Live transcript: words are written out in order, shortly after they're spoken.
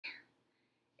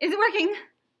Is it working?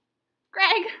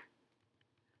 Craig?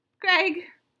 Craig?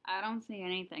 I don't see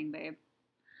anything, babe.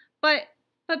 But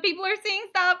people are seeing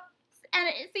stuff, and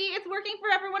see, it's working for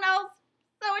everyone else,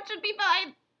 so it should be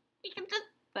fine. We can just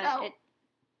go.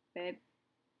 Babe.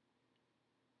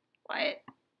 What?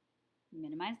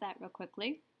 Minimize that real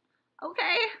quickly.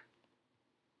 Okay.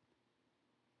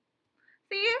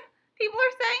 See? People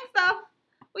are saying stuff.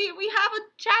 We have a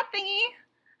chat thingy.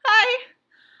 Hi.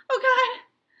 Oh god.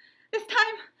 This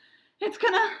time, it's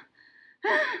gonna...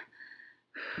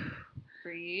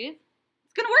 Breathe.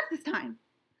 It's gonna work this time.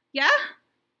 Yeah?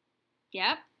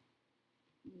 Yep.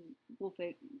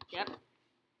 Yep.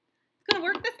 It's gonna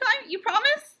work this time? You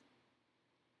promise?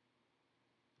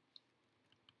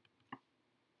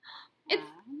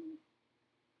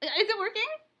 Is it working?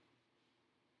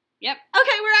 Yep.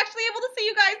 Okay, we're actually able to see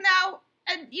you guys now,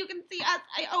 and you can see us.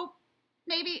 I hope.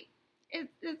 Maybe.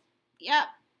 Yeah.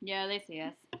 Yeah, they see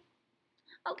us.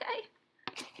 Okay.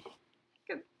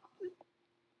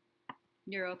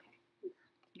 You're okay.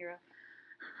 You're okay.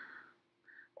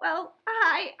 Well,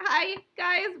 hi,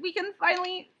 guys. We can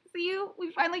finally see you.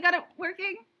 We finally got it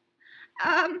working.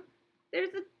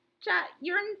 There's a chat.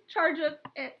 You're in charge of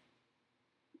it.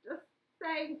 Just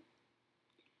saying.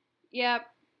 Yep.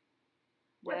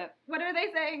 What are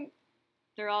they saying?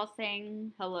 They're all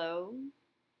saying hello.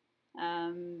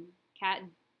 Cat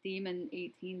Demon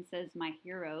 18 says my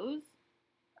heroes.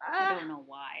 I don't know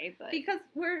why, but because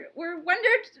we're Wonder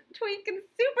Tweek and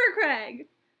Super Craig.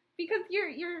 Because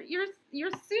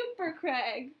you're Super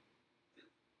Craig.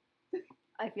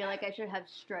 I feel like I should have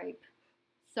Stripe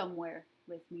somewhere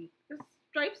with me.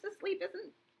 Stripe's asleep,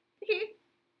 isn't he?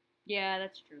 Yeah,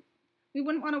 that's true. We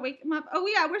wouldn't want to wake him up. Oh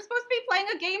yeah, we're supposed to be playing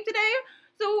a game today.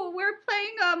 So we're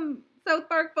playing South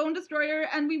Park Phone Destroyer,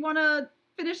 and we want to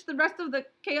finish the rest of the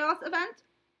Chaos event.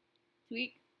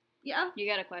 Tweek? Yeah? You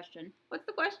got a question. What's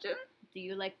the question? Do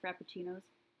you like frappuccinos?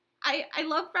 I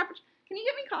love frappuccinos. Can you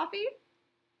get me coffee?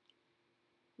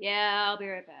 Yeah, I'll be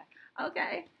right back.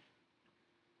 Okay.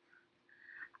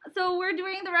 So we're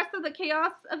doing the rest of the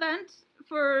Chaos event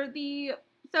for the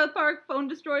South Park Phone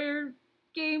Destroyer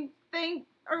game thing,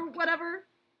 or whatever.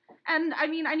 And, I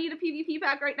mean, I need a PvP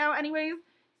pack right now anyways.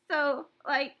 So,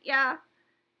 like, yeah.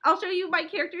 I'll show you my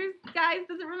characters, guys.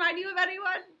 Does it remind you of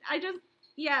anyone?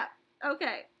 Yeah.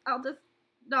 Okay. I'll just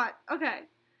not. Okay.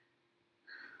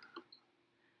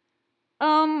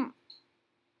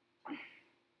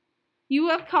 You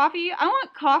have coffee? I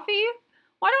want coffee.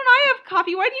 Why don't I have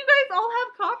coffee? Why do you guys all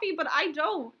have coffee, but I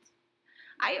don't?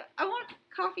 I want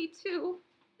coffee too.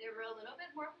 They were a little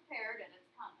bit more prepared, and it's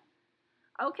coming.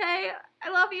 Okay. I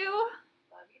love you.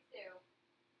 Love you too.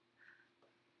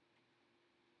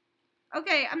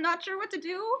 Okay, I'm not sure what to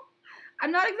do.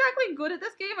 I'm not exactly good at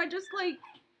this game. I just, like,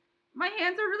 my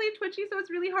hands are really twitchy, so it's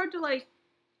really hard to, like,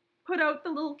 put out the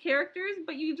little characters,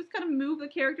 but you just kind of move the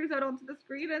characters out onto the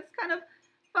screen, and it's kind of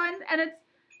fun, and it's,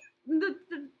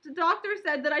 the doctor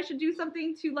said that I should do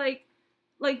something to, like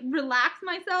relax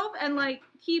myself and, like,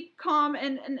 keep calm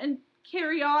and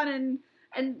carry on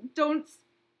and don't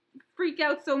freak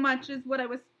out so much is what I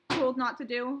was told not to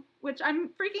do, which I'm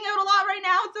freaking out a lot right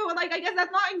now, so, like, I guess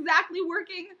that's not exactly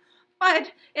working,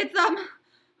 but it's,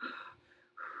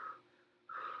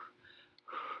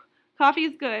 coffee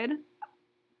is good.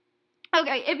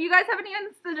 Okay, if you guys have any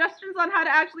suggestions on how to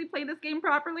actually play this game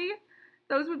properly,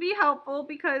 those would be helpful,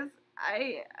 because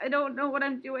I don't know what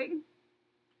I'm doing.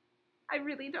 I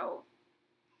really don't.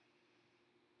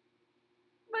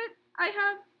 But I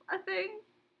have a thing,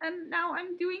 and now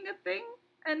I'm doing a thing,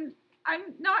 and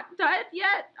I'm not dead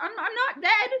yet. I'm not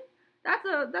dead.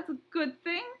 That's a good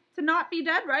thing, to not be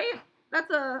dead, right?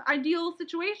 That's a ideal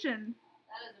situation.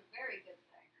 That is a very good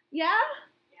thing. Yeah?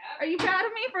 Yeah. Are you proud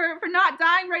of me for not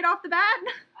dying right off the bat?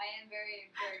 I am very,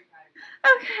 very proud of you.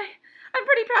 Okay. I'm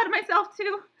pretty proud of myself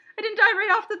too. I didn't die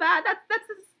right off the bat. That's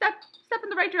a step in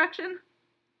the right direction.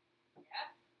 Yeah.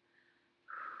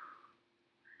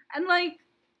 And, like,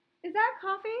 is that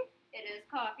coffee? It is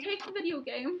coffee. Take the video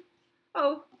game.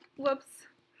 Oh, whoops.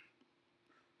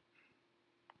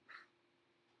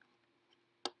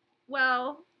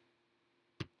 Well,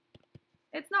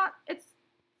 it's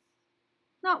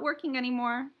not working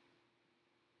anymore.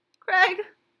 Craig.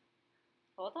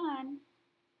 Hold on.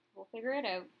 We'll figure it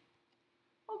out.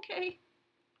 Okay.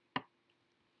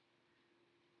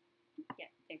 Yeah,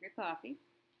 take your coffee.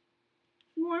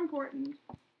 More important.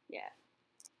 Yeah.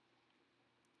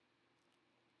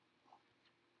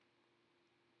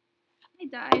 I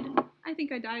died. I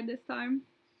think I died this time.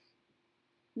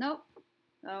 Nope.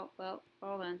 Oh, well,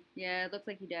 hold on. Yeah, it looks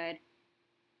like you died.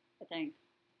 I think.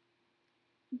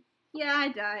 Yeah, I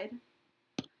died.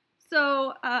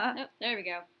 So, Oh, there we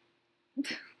go.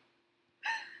 so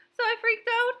I freaked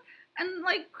out, and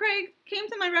like Craig came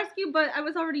to my rescue, but I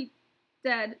was already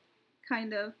dead,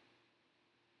 kind of.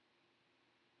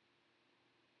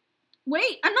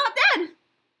 Wait, I'm not dead!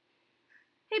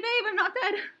 Hey babe, I'm not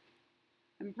dead.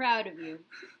 I'm proud of you.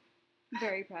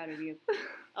 Very proud of you.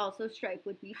 Also, Stripe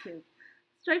would be too.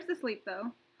 Stripe's asleep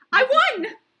though. I won!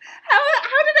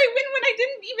 How did I win when I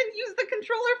didn't even use the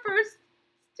controller first?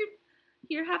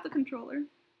 Here, have the controller.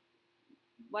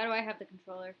 Why do I have the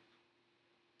controller?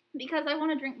 Because I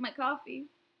want to drink my coffee.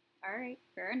 Alright,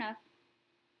 fair enough.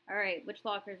 Alright, which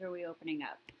lockers are we opening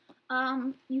up?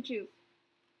 You choose.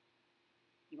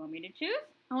 You want me to choose?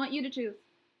 I want you to choose.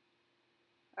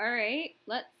 Alright,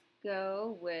 let's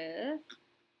go with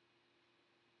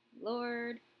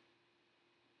Lord.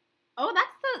 Oh,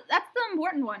 that's the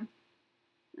important one.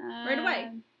 Right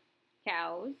away.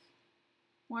 Cows.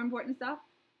 More important stuff.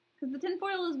 Because the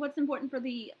tinfoil is what's important for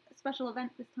the special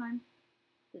event this time.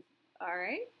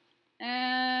 Alright.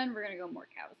 And we're gonna go more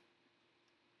cows.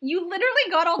 You literally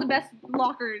got all the best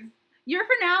lockers. You're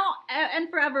for now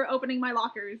and forever opening my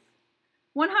lockers.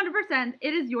 100%.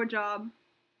 It is your job.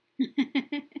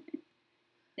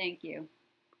 Thank you.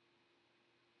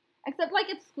 Except like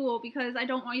at school, because I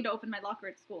don't want you to open my locker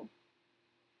at school.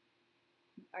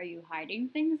 Are you hiding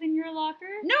things in your locker?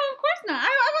 No, of course not. I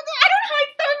don't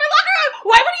hide stuff in my locker.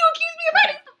 Why would you accuse me of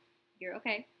hiding stuff? You're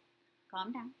okay.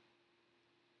 Calm down.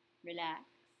 Relax.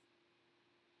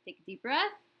 Take a deep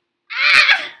breath.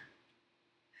 Ah!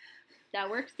 That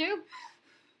works too.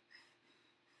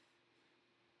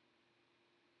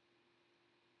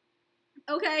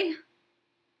 Okay.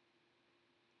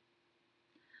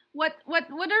 What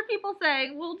are people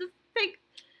saying? We'll just take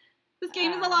this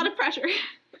game is a lot of pressure.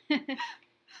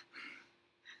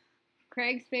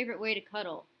 Craig's favorite way to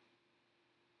cuddle.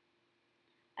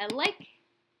 I like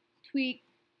Tweek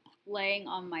laying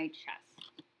on my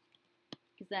chest.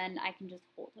 Because then I can just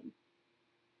hold him.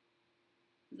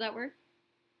 Does that work?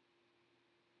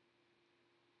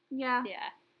 Yeah. Yeah.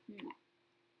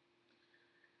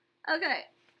 Okay.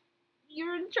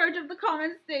 You're in charge of the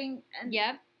comments thing and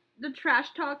Yep. the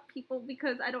trash talk people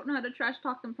because I don't know how to trash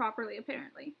talk them properly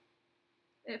apparently.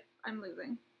 If I'm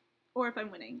losing. Or if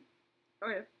I'm winning.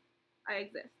 Or if I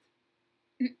exist.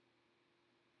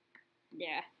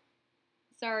 Yeah.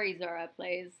 Sorry, Zara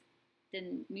plays.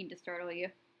 Didn't mean to startle you.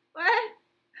 What?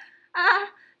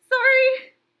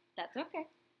 Sorry. That's okay.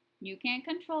 You can't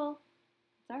control.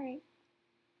 It's alright.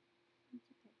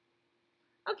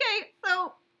 Okay,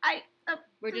 so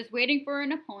We're just waiting for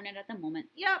an opponent at the moment.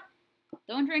 Yep.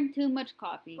 Don't drink too much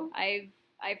coffee. Oh.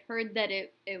 I've heard that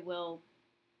it will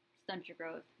stunt your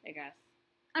growth, I guess.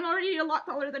 I'm already a lot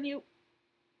taller than you.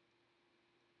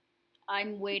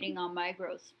 I'm waiting on my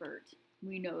growth spurt.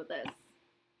 We know this.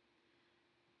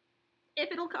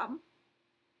 If it'll come.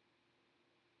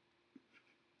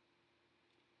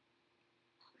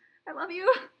 I love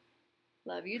you.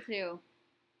 Love you too.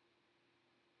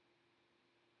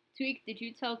 Tweek, did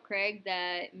you tell Craig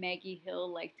that Maggie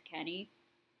Hill liked Kenny?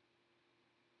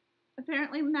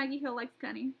 Apparently Maggie Hill likes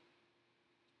Kenny.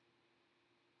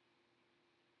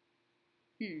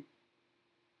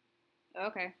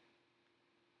 Okay.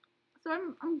 So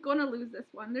I'm gonna lose this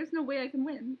one. There's no way I can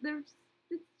win. They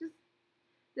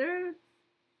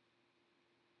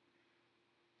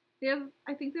have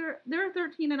I think they're a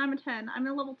 13 and I'm a 10. I'm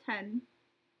a level 10.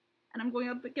 And I'm going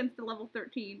up against a level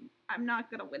 13. I'm not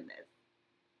gonna win this.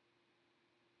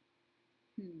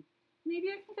 Maybe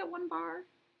I can get one bar.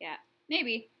 Yeah,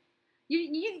 maybe. You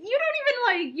don't even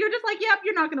like. You're just like, yep,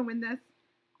 you're not gonna win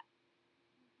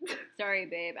this. Sorry,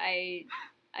 babe. I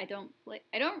don't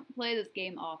play this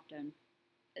game often.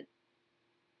 It's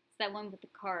that one with the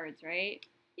cards, right?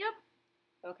 Yep.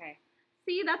 Okay.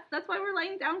 See, that's why we're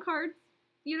laying down cards.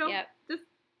 You know. Yep. Just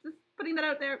putting that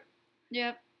out there.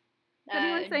 Yep. Is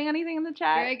anyone saying anything in the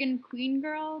chat? Dragon Queen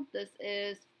Girl. This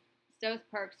is South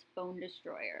Park's Phone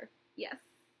Destroyer. Yes.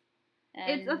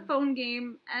 And it's a phone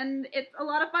game, and it's a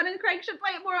lot of fun, and Craig should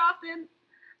play it more often.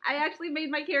 I actually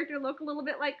made my character look a little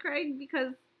bit like Craig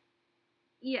because,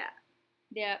 yeah.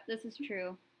 Yeah, this is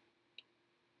true.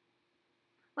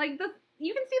 Like,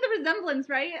 you can see the resemblance,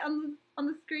 right? On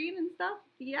the screen and stuff?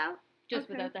 Yeah. Just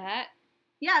without the hat?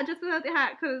 Yeah, just without the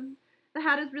hat, because the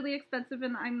hat is really expensive,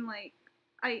 and I'm like,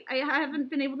 I haven't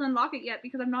been able to unlock it yet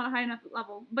because I'm not a high enough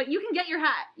level. But you can get your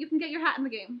hat. You can get your hat in the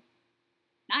game.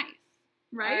 Nice.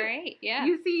 Right? All right, yeah.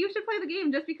 You see, you should play the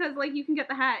game just because, like, you can get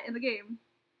the hat in the game.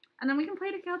 And then we can play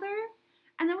together.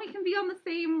 And then we can be on the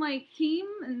same, like, team.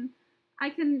 And I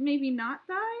can maybe not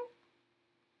die.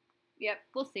 Yep,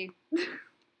 we'll see. But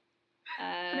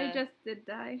I just did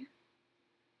die.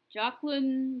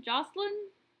 Jocelyn,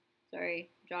 sorry,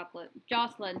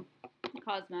 Jocelyn,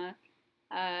 Cosma.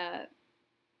 I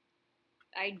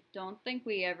don't think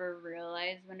we ever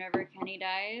realize whenever Kenny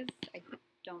dies. I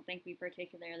don't think we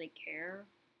particularly care,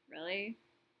 really.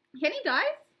 Kenny dies?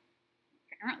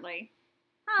 Apparently.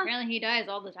 Huh. Apparently he dies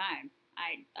all the time.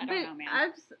 I don't know,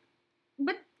 man.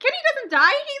 But Kenny doesn't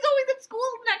die. He's always at school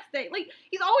the next day. Like,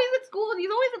 he's always at school and he's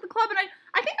always at the club. And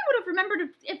I think I would have remembered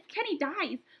if Kenny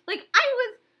dies. Like, I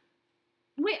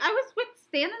was with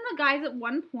Stan and the guys at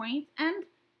one point, and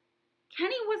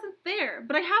Kenny wasn't there.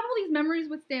 But I have all these memories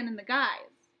with Stan and the guys.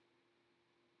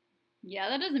 Yeah,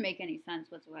 that doesn't make any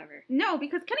sense whatsoever. No,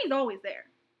 because Kenny's always there.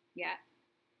 Yeah.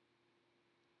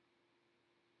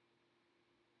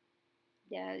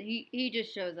 Yeah, he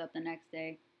just shows up the next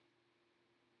day.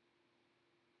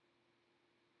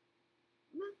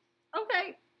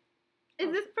 Okay.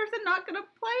 Is this person not gonna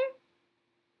play?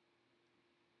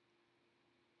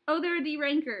 Oh, they're a D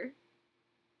ranker.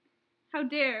 How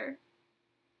dare.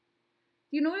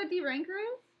 Do you know what a D ranker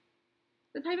is?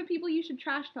 The type of people you should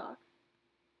trash talk.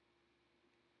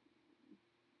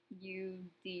 You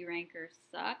D rankers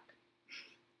suck.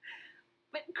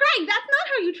 But Craig, that's not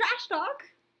how you trash talk.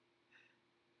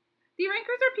 D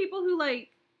rankers are people who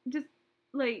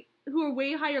who are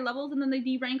way higher levels and then they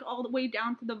de-rank all the way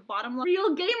down to the bottom level.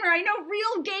 Real gamer, I know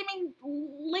real gaming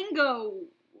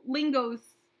lingos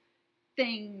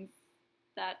things.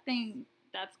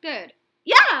 That's good.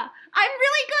 Yeah, I'm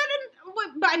really good,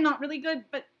 but I'm not really good,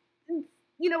 but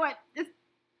you know what?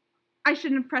 I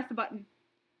shouldn't have pressed the button.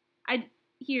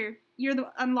 You're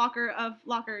the unlocker of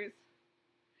lockers.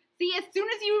 See, as soon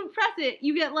as you press it,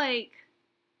 you get like...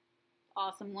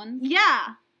 awesome ones?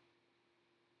 Yeah.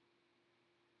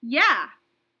 Yeah.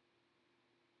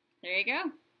 There you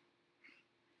go.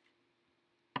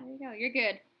 There you go. You're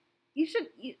good. You should...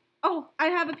 oh, I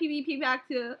have a PvP pack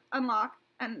to unlock.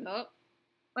 And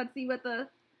let's see what the...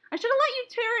 I should have let you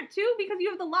tear it too because you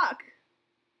have the luck.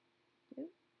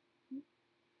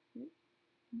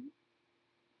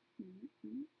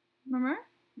 Remember?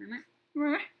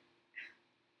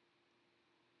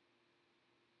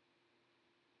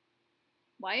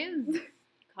 Why is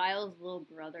Kyle's little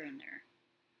brother in there?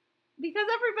 Because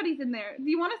everybody's in there. Do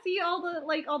you want to see all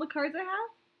the cards I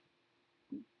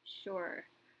have? Sure.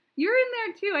 You're in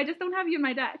there too. I just don't have you in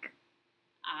my deck.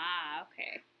 Ah,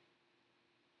 okay.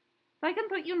 But I can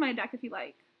put you in my deck if you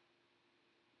like.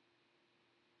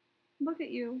 Look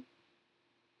at you.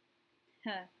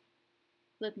 Huh.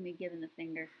 Look at me giving the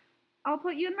finger. I'll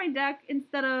put you in my deck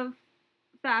instead of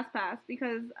Fast Pass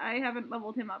because I haven't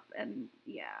leveled him up and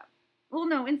yeah. Well,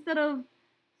 no, instead of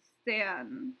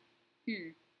Stan.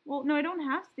 Well, no, I don't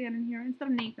have Stan in here. Instead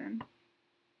of Nathan.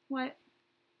 What?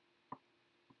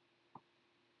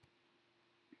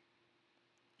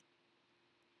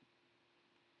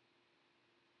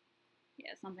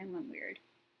 Yeah, something went weird.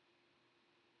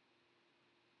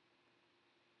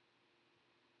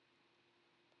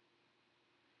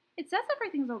 It says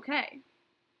everything's okay.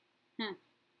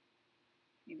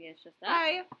 Maybe it's just that.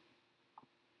 Hi.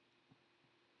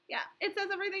 Yeah, it says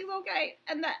everything's okay.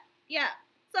 And that, yeah.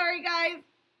 Sorry, guys.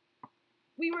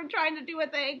 We were trying to do a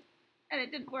thing, and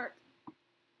it didn't work.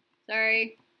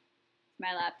 Sorry. It's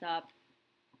my laptop.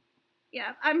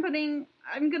 Yeah, I'm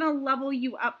gonna level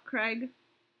you up, Craig.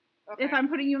 Okay. If I'm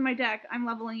putting you in my deck, I'm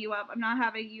leveling you up. I'm not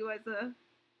having you as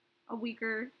a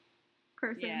weaker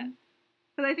person. Yeah.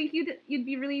 Because I think you'd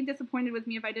be really disappointed with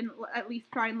me if I didn't at least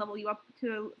try and level you up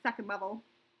to a second level.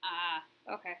 Ah,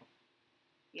 okay.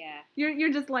 Yeah.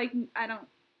 You're just like, I don't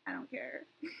care.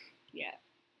 Yeah.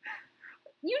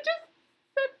 You just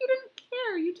said you didn't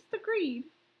care. You just agreed.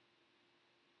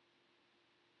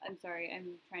 I'm sorry.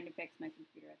 I'm trying to fix my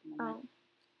computer at the moment.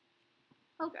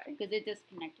 Oh. Okay. Because it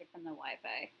disconnected from the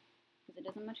Wi-Fi. Because it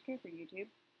doesn't much care for YouTube.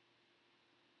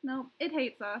 No, it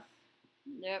hates us.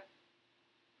 Yep.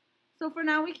 So for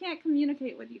now, we can't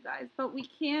communicate with you guys, but we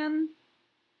can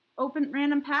open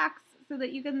random packs so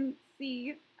that you can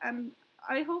see, and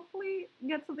I hopefully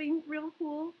get something real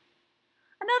cool.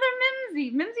 Another Mimsy.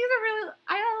 Mimsy's a really...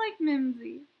 I like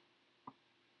Mimsy.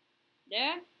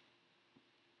 Yeah?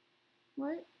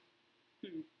 What?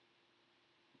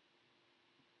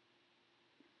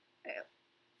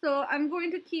 So I'm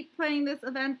going to keep playing this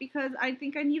event because I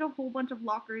think I need a whole bunch of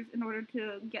lockers in order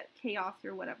to get Chaos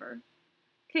or whatever.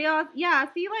 Chaos, yeah,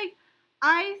 see, like,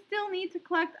 I still need to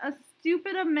collect a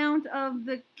stupid amount of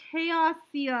the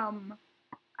Chaosium,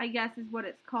 I guess is what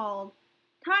it's called.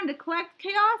 Time to collect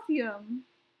Chaosium.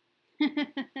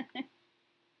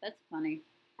 That's funny.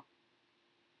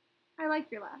 I like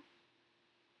your laugh.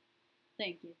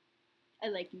 Thank you. I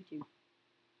like you too.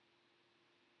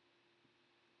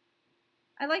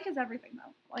 I like his everything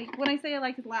though. Like when I say I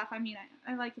like his laugh, I mean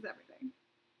I like his everything.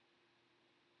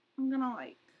 I'm gonna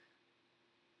like.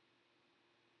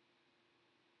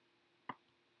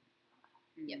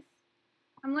 Yes.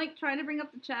 I'm like trying to bring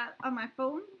up the chat on my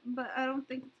phone, but I don't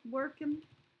think it's working.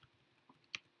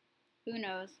 Who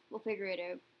knows? We'll figure it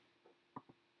out.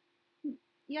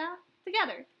 Yeah,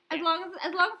 together. As Yeah. long as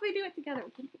we do it together,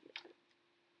 we can figure it out.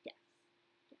 Yes.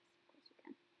 Yes, of course we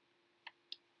can.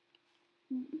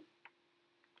 Mm-hmm.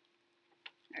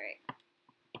 All right.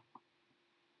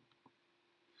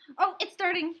 Oh, it's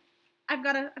starting. I've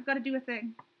gotta do a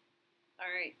thing.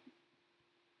 All right.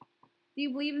 Do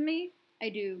you believe in me? I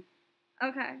do.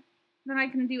 Okay. Then I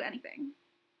can do anything.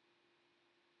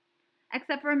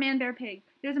 Except for a man bear pig.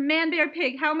 There's a man bear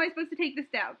pig. How am I supposed to take this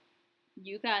down?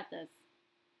 You got this.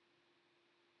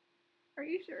 Are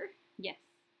you sure? Yes.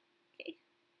 Okay.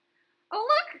 Oh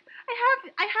look!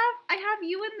 I have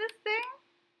you in this thing.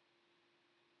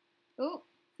 Oh.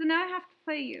 So now I have to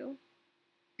play you.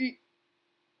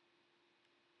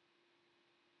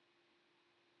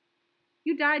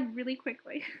 You died really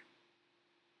quickly.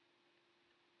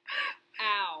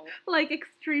 Ow. Like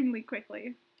extremely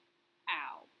quickly.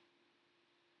 Ow.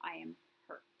 I am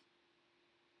hurt.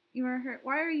 You are hurt.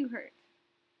 Why are you hurt?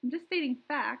 I'm just stating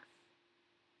facts.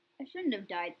 I shouldn't have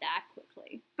died that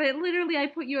quickly. But literally I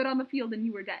put you out on the field and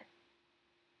you were dead.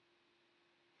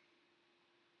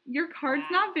 Your card's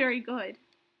not very good.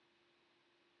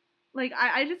 Like,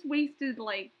 I just wasted,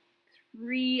 like,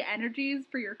 3 energies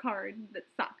for your card that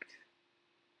sucked.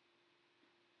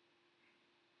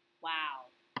 Wow.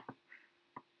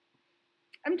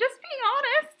 I'm just being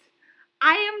honest.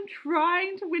 I am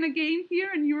trying to win a game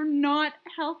here and you're not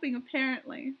helping,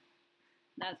 apparently.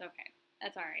 That's okay.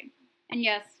 That's alright. And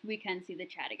yes, we can see the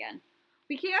chat again.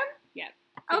 We can? Yeah.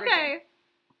 Okay.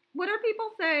 What are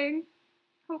people saying?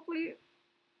 Hopefully.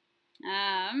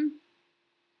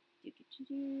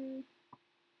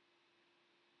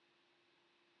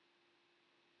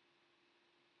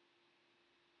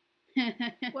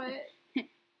 What?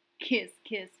 Kiss,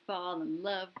 kiss, fall in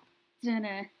love.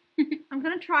 Dunna. I'm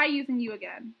gonna try using you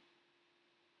again.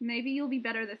 Maybe you'll be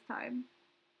better this time.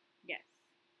 Yes.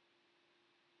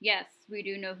 Yes, we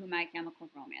do know who My Chemical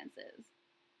Romance is.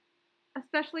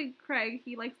 Especially Craig,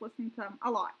 he likes listening to them a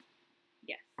lot.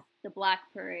 Yes. The Black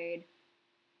Parade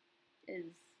is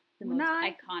the most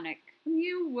iconic. When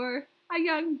you were a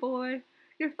young boy,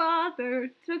 your father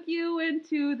took you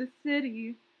into the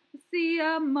city to see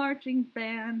a marching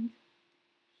band.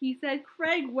 He said,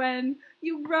 Craig, when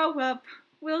you grow up,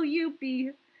 will you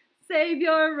be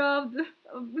savior of the...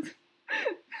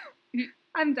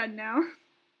 I'm done now.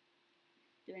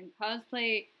 Doing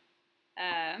cosplay.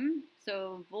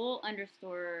 So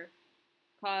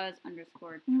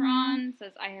Vol_cos_Tron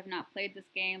says, I have not played this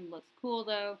game. Looks cool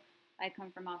though. I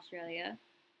come from Australia.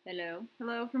 Hello.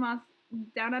 Hello from us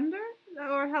down under?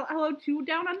 Or hello to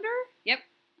down under? Yep.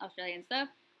 Australian stuff.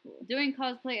 Cool. Doing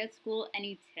cosplay at school.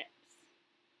 Any tips?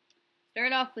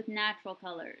 Start off with natural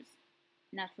colors.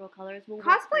 Natural colors will work.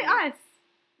 Cosplay us!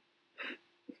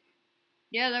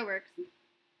 Yeah, that works.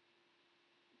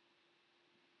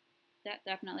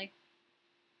 Definitely.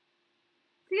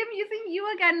 See, I'm using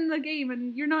you again in the game,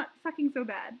 and you're not sucking so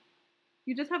bad.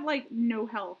 You just have, like, no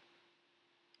health.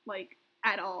 Like,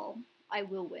 at all. I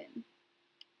will win.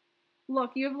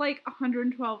 Look, you have, like,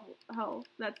 112 health.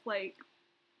 That's, like,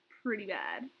 pretty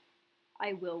bad.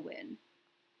 I will win.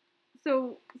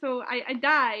 So I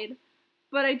died,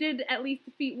 but I did at least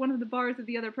defeat one of the bars of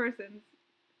the other person's.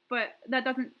 But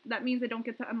that means I don't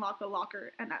get to unlock a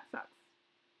locker, and that sucks.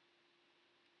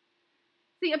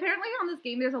 See, apparently on this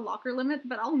game there's a locker limit,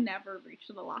 but I'll never reach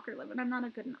the locker limit. I'm not a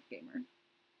good enough gamer.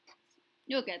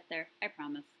 You'll get there, I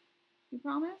promise. You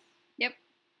promise? Yep.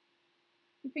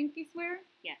 You pinky swear?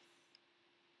 Yes.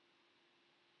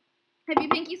 If you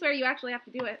pinky swear, you actually have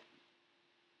to do it.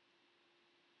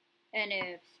 And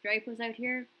if Stripe was out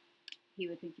here, he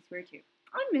would pinky swear too.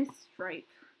 I miss Stripe.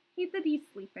 He said he's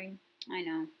sleeping. I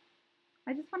know.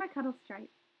 I just want to cuddle Stripe.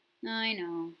 I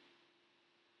know.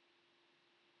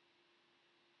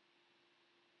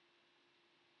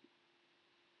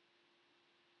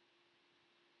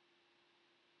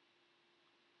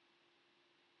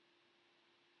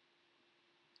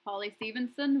 Holly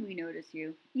Stevenson, we notice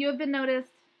you. You have been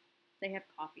noticed. They have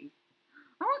coffee.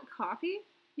 I want coffee.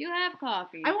 You have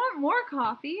coffee. I want more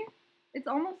coffee. It's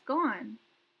almost gone.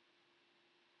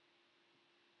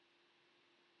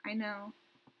 I know.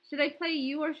 Should I play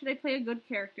you or should I play a good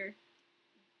character?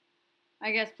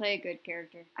 I guess play a good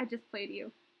character. I just played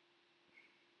you.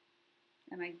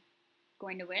 Am I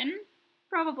going to win?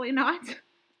 Probably not.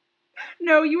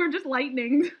 No, you were just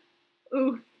lightning.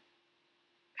 Oof.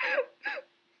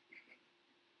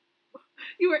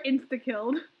 were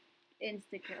insta-killed.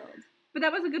 Insta-killed. But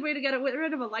that was a good way to get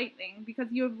rid of a lightning,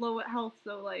 because you have low health,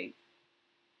 so, like,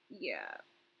 yeah.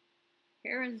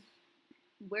 Where is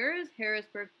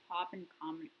Harrisburg Poppin'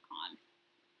 Comic Con?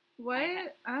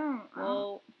 What? I don't know.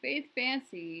 Well, Faith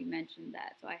Fancy mentioned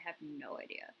that, so I have no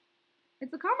idea.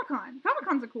 It's a Comic-Con.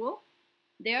 Comic-Cons are cool.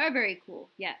 They are very cool,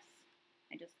 yes.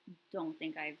 I just don't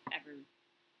think I've ever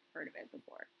heard of it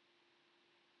before.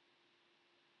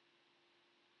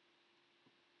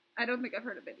 I don't think I've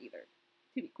heard of it either,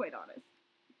 to be quite honest.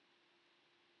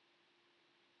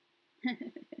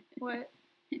 What?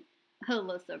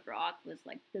 Alyssa Brock was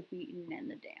like the beaten and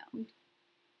the damned.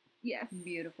 Yes.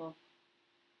 Beautiful.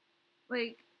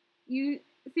 Like,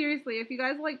 seriously, if you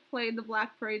guys, like, played the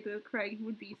Black Parade with Craig, you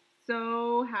would be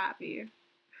so happy.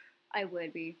 I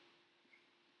would be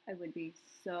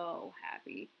so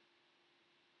happy.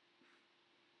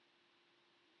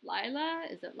 Lila?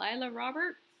 Is it Lila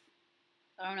Roberts?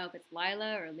 I don't know if it's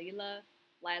Lila or Leela.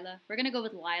 Lila. We're gonna go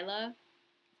with Lila.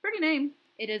 It's a pretty name.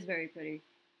 It is very pretty.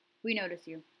 We notice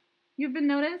you. You've been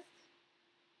noticed?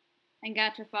 And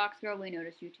Gotcha Fox Girl, we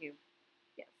notice you too.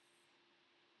 Yes.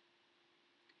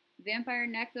 Vampire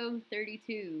Neko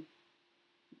 32.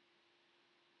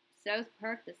 South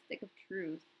Park, The Stick of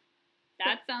Truth.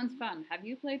 That sounds fun. Have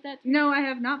you played that too? No, I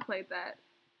have not played that.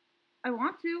 I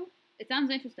want to. It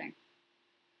sounds interesting.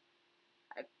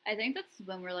 I think that's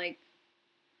when we're like,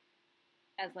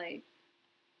 as like,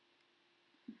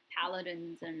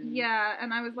 paladins and... Yeah,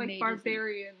 and I was like mages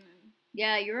barbarian.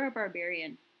 Yeah, you're a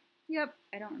barbarian. Yep.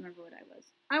 I don't remember what I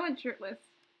was. I went shirtless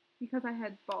because I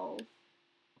had balls.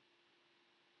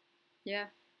 Yeah.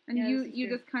 And yeah, you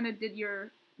just kind of weren't you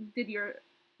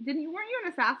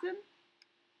an assassin?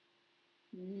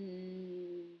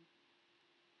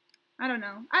 I don't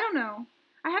know.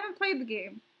 I haven't played the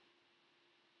game.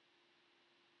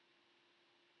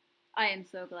 I am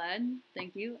so glad.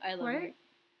 Thank you. I love it.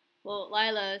 Well,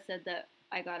 Lila said that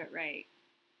I got it right.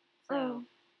 So,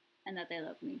 and that they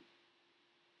love me.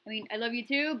 I mean, I love you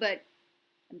too, but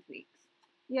I'm Tweeks.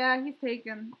 Yeah, he's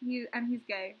taken. He's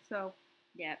gay, so.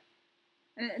 Yeah.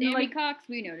 And Sammy like, Cox,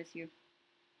 we notice you.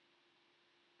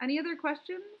 Any other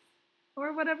questions?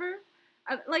 Or whatever?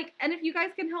 And if you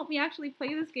guys can help me actually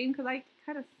play this game, because I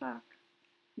kind of suck.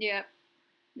 Yeah,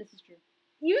 this is true.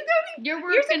 You're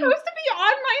supposed to be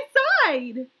on my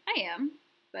side! I am,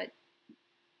 but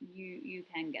you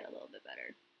can get a little bit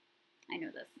better. I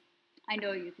know this. I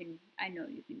know you can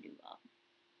do well.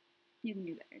 You can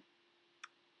do better.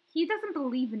 He doesn't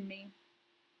believe in me.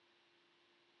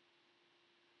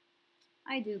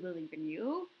 I do believe in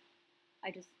you.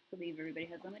 I just believe everybody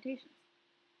has limitations.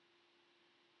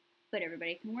 But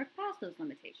everybody can work past those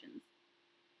limitations.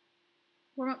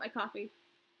 Warm up my coffee.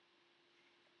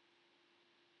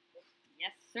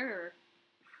 Yes, sir.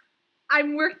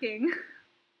 I'm working.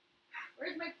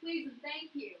 Where's my please and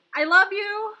thank you? I love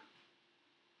you.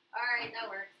 Alright, that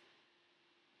works.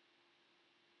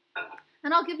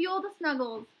 And I'll give you all the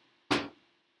snuggles.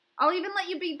 I'll even let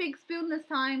you be Big Spoon this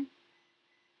time.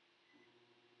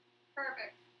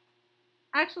 Perfect.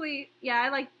 Actually, yeah,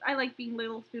 I like being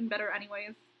Little Spoon better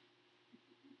anyways.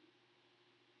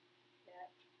 Yeah.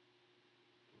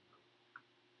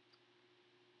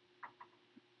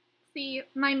 See,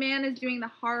 my man is doing the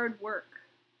hard work.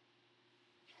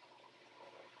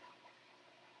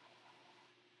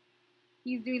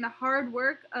 He's doing the hard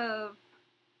work of...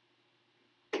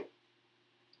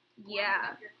 Yeah.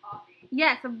 Warming up your coffee.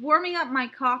 Yes, of warming up my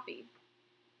coffee.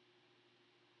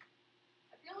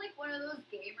 I feel like one of those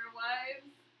gamer wives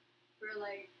for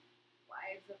like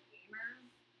wives of gamers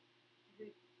who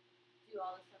do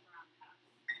all this stuff around the house.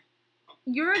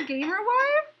 You're a gamer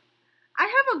wife? I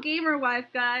have a gamer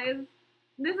wife, guys.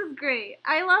 This is great.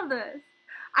 I love this.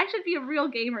 I should be a real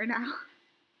gamer now.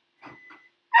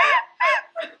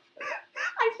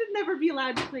 I should never be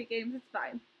allowed to play games. It's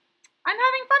fine. I'm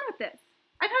having fun with this.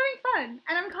 I'm having fun.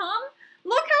 And I'm calm.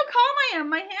 Look how calm I am.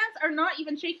 My hands are not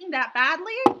even shaking that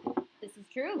badly. This is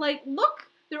true. Like, look.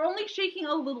 They're only shaking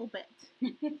a little bit.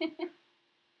 See,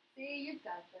 you've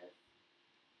got this.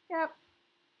 Yep.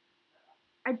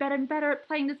 I bet I'm better at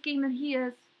playing this game than he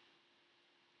is.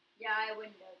 Yeah, I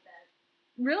wouldn't doubt that.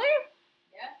 Really?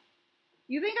 Yeah.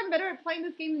 You think I'm better at playing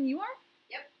this game than you are?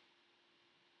 Yep.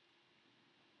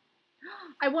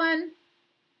 I won.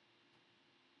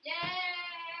 Yay!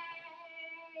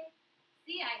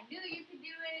 See, I knew you could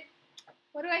do it.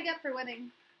 What do I get for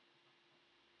winning?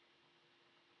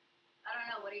 I don't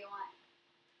know. What do you want?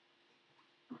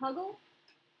 A huggle?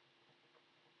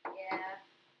 Yeah.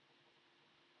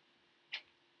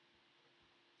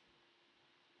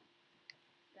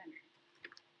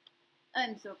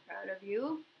 I'm so proud of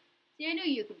you. See, I knew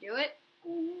you could do it.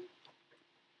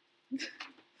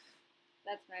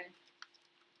 That's fine.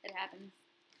 It happens.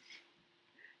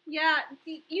 Yeah,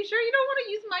 you sure you don't want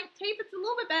to use my tape? It's a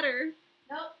little bit better.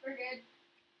 Nope, we're good.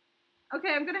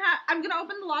 Okay, I'm gonna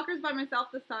open the lockers by myself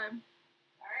this time.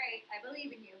 Alright, I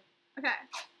believe in you. Okay.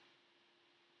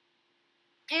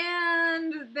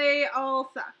 And they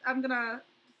all suck. I'm gonna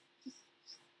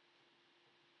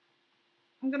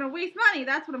waste money.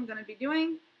 That's what I'm gonna be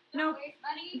doing. Don't waste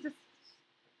money. Just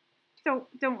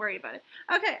don't worry about it.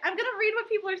 Okay, I'm gonna read what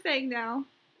people are saying now.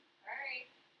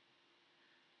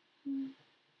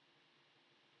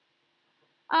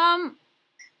 Alright.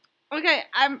 Okay,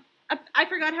 I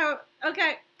forgot how.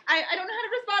 Okay, I don't know how to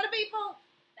respond to people.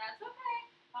 That's okay.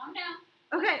 Calm down.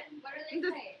 Okay. What are they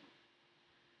saying?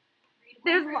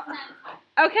 There's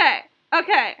okay.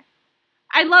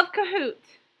 I love Kahoot.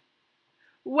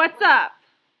 What's up?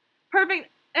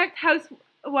 Perfect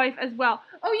housewife as well.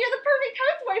 Oh, you're the perfect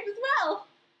housewife as well.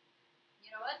 You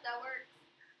know what? That works.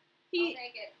 I'll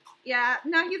take it. Yeah.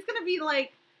 No, he's gonna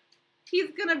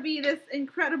be this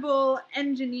incredible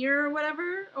engineer or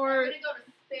whatever. Or I'm gonna go to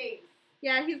space.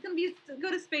 Yeah, he's gonna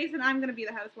go to space, and I'm gonna be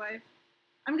the housewife.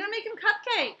 I'm gonna make him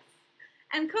cupcakes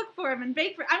and cook for him and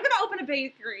bake for him. I'm gonna open a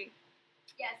bakery.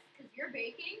 Yes, because your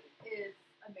baking is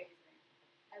amazing.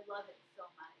 I love it so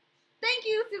much. Thank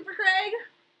you, Super Craig.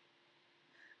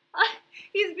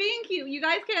 He's being cute. You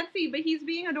guys can't see, but he's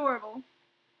being adorable.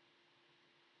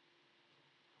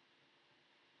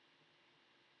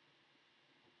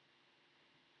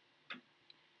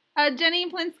 Jenny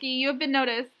Plinsky, you have been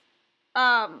noticed.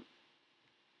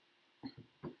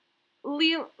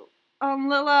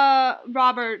 Lila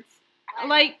Roberts,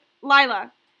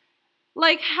 Lila.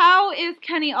 Like, how is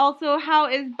Kenny also? How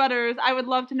is Butters? I would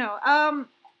love to know.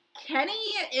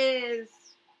 Kenny is...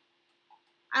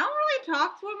 I don't really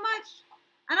talk to him much.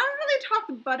 I don't really talk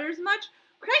to Butters much.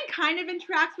 Craig kind of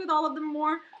interacts with all of them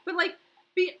more, but, like,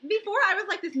 before I was,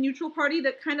 like, this neutral party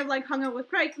that kind of, like, hung out with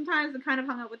Craig sometimes and kind of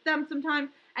hung out with them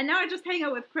sometimes, and now I just hang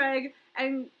out with Craig,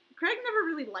 and Craig never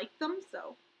really liked them,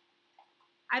 so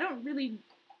I don't really...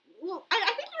 Well, I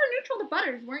think you were neutral to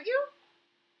Butters, weren't you?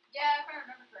 Yeah, if I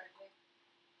remember correctly.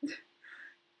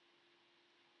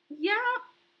 Yeah. I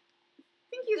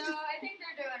think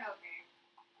they're doing okay.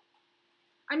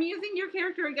 I'm using your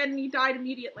character again, and he died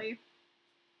immediately.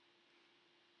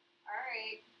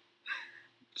 Alright.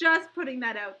 Just putting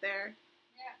that out there.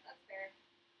 Yeah, that's fair.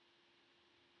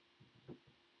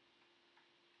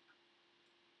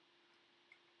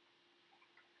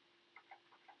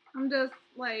 I'm just,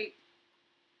 like...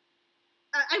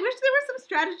 I wish there was some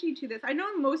strategy to this. I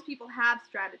know most people have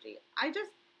strategy. I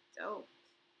just don't.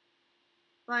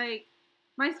 Like,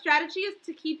 my strategy is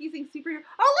to keep using superhero...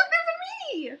 Oh, look, there's a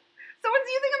me!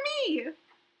 Someone's using a me!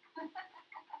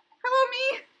 Hello, me!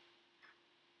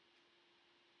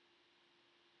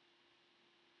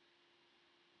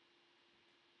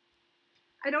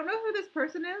 I don't know who this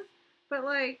person is, but,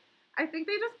 like, I think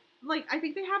they just, like, I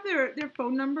think they have their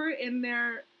phone number in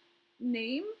their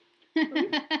name.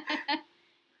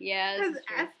 Yeah, because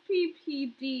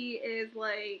SPPD is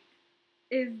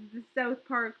the South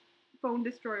Park phone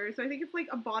destroyer, so I think it's like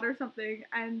a bot or something,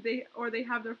 and they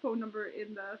have their phone number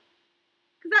in the,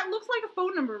 because that looks like a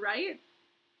phone number, right?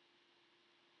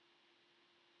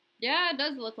 Yeah, it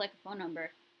does look like a phone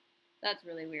number. That's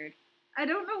really weird. I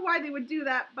don't know why they would do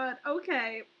that, but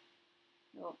okay.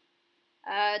 Oh.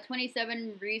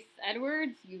 27 Reese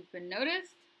Edwards, you've been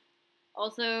noticed.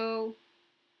 Also,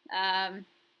 how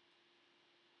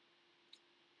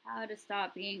to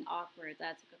stop being awkward?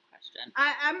 That's a good question.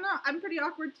 I'm pretty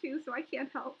awkward too, so I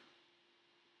can't help.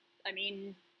 I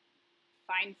mean,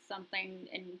 find something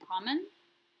in common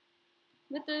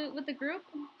with the group.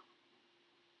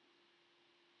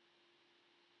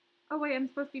 Oh wait, I'm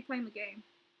supposed to be playing the game.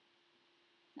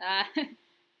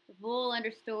 Vol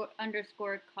underscore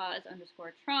cause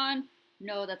underscore Tron.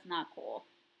 No, that's not Cole.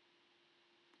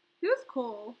 Who's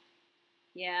Cole?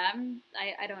 Yeah,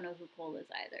 I don't know who Cole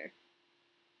is either.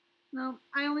 No,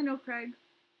 I only know Craig.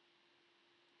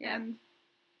 Yeah. And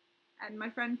my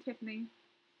friend Tiffany.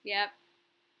 Yep.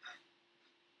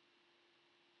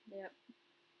 Yep.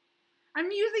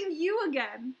 I'm using you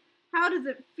again. How does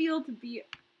it feel to be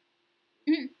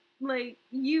like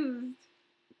used?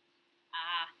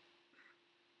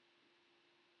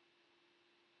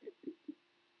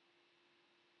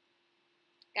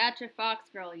 Gotcha, Fox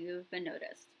Girl, you've been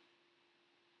noticed.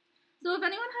 So if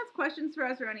anyone has questions for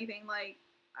us or anything,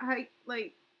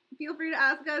 feel free to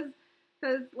ask us,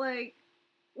 because, like,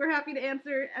 we're happy to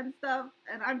answer and stuff,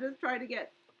 and I'm just trying to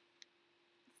get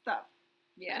stuff.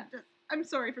 Yeah. I'm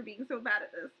sorry for being so bad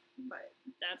at this, but...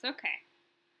 That's okay.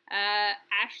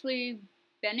 Ashley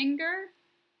Benninger.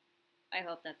 I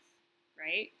hope that's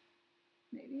right.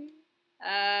 Maybe.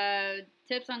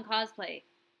 Tips on cosplay.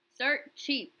 Start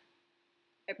cheap.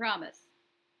 I promise.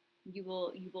 You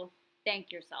will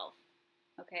thank yourself.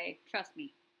 Okay? Trust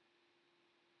me.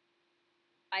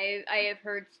 I have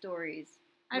heard stories.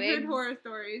 I've heard horror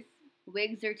stories.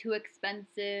 Wigs are too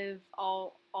expensive.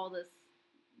 All this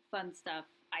fun stuff.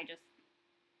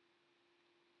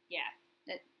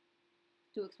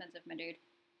 It's too expensive, my dude.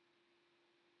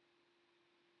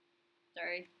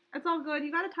 Sorry. It's all good.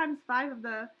 You got a ×5 of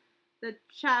the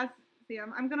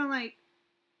Chasium. I'm gonna like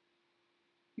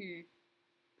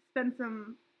spend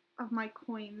some of my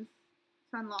coins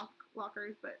to unlock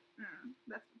lockers, but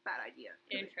that's a bad idea.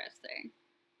 Interesting.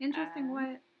 Interesting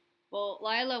what? Well,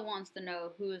 Lila wants to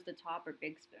know who is the top or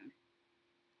big spoon.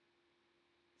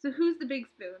 So who's the big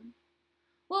spoon?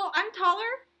 Well, I'm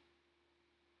taller.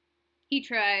 He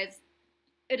tries.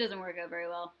 It doesn't work out very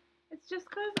well. It's just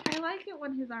because I like it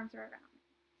when his arms are around me.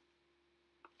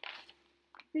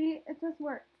 See, it just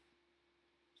works.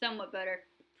 Somewhat better.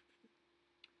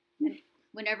 And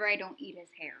whenever I don't eat his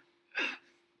hair.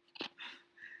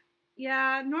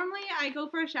 Yeah, normally I go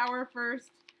for a shower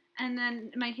first, and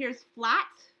then my hair's flat.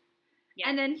 Yeah.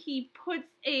 And then he puts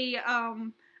a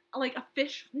like a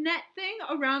fish net thing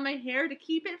around my hair to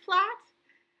keep it flat,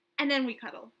 and then we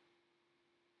cuddle.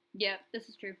 Yeah, this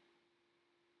is true.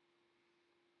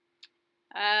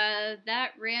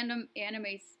 That random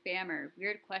anime spammer.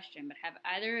 Weird question, but have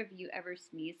either of you ever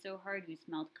sneezed so hard you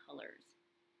smelled colors?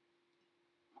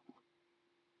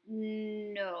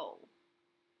 No.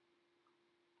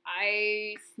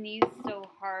 I sneezed so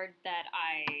hard that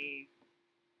I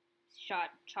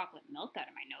shot chocolate milk out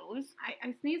of my nose.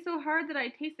 I sneezed so hard that I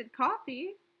tasted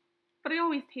coffee, but I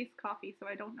always taste coffee, so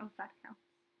I don't know if that counts.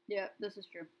 Yeah, this is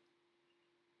true.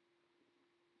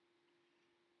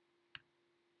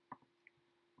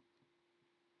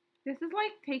 This is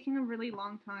like taking a really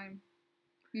long time.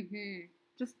 Mm-hmm.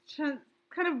 Just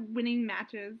kind of winning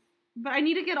matches. But I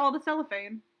need to get all the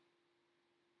cellophane.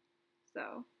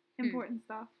 So, important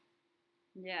stuff.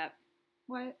 Yeah.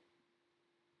 What?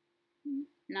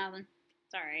 Nothing.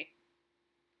 It's alright.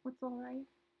 What's alright?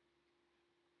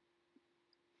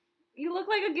 You look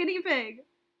like a guinea pig.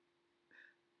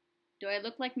 Do I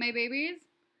look like my babies?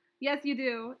 Yes, you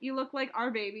do. You look like our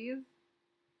babies.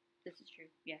 This is true.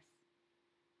 Yes.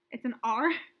 It's an R?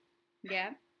 Yeah.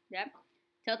 Yep.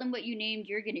 Tell them what you named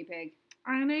your guinea pig.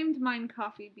 I named mine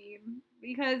Coffee Bean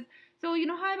because, so you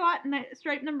know how I bought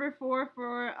stripe number 4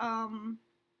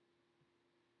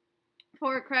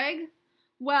 for Craig?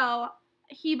 Well,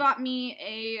 he bought me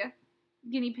a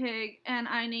guinea pig and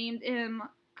I named him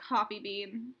Coffee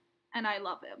Bean and I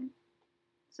love him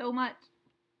so much.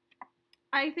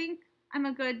 I think I'm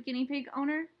a good guinea pig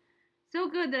owner. So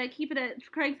good that I keep it at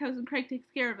Craig's house and Craig takes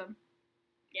care of him.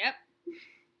 Yep.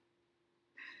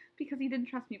 Because he didn't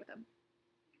trust me with him.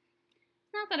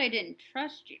 It's not that I didn't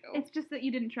trust you. It's just that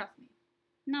you didn't trust me.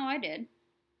 No, I did.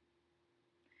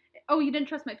 Oh, you didn't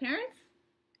trust my parents?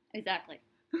 Exactly.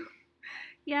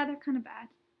 Yeah, they're kind of bad.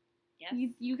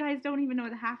 Yes. You guys don't even know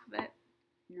the half of it.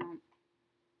 No.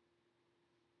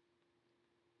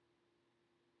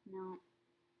 No.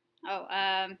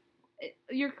 Oh,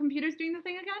 your computer's doing the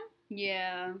thing again?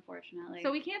 Yeah, unfortunately.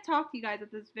 So we can't talk to you guys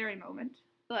at this very moment.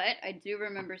 But I do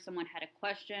remember someone had a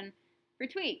question for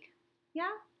Tweek.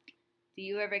 Yeah? Do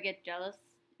you ever get jealous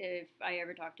if I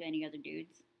ever talk to any other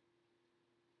dudes?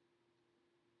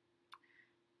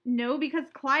 No, because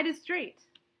Clyde is straight.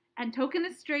 And Token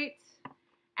is straight.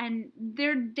 And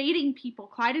they're dating people.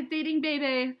 Clyde is dating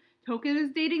Bebe. Token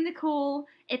is dating Nicole.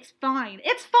 It's fine.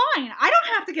 It's fine. I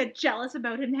don't have to get jealous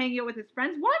about him hanging out with his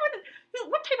friends.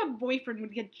 What type of boyfriend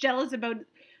would get jealous about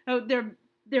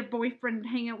their boyfriend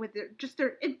hanging out with they're just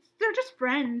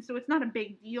friends, so it's not a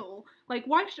big deal. Like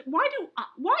why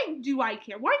do I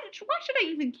care? Why should I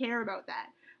even care about that?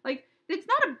 Like it's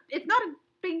not a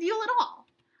big deal at all.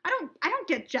 I don't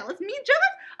get jealous. Me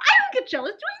jealous? I don't get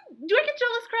jealous. Do I get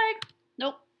jealous, Craig?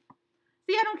 Nope.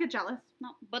 See, I don't get jealous. No,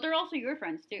 but they're also your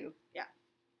friends too. Yeah.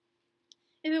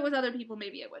 If it was other people,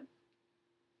 maybe I would.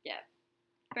 Yeah.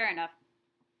 Fair enough.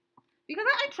 Because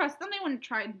I trust them. They wouldn't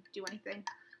try to do anything.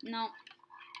 No.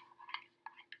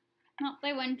 No,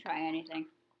 they wouldn't try anything.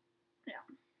 Yeah.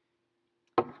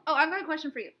 Oh, I've got a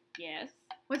question for you. Yes.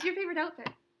 What's your favorite outfit?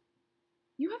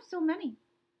 You have so many.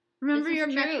 Remember your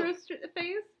Metro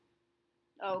phase?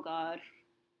 Oh, God.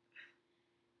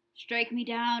 Strike me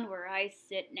down where I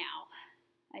sit now.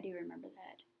 I do remember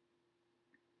that.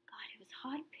 God, it was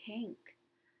hot pink.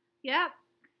 Yep.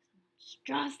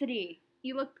 Monstrosity.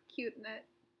 You looked cute in it.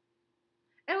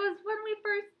 It was when we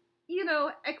first,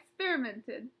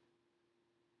 experimented.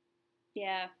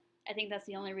 Yeah, I think that's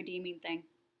the only redeeming thing.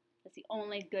 That's the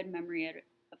only good memory of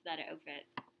that outfit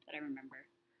that I remember.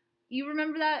 You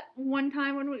remember that one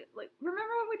time when we, like, remember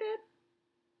what we did?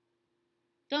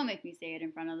 Don't make me say it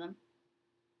in front of them.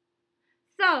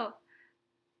 So,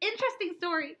 interesting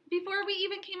story. Before we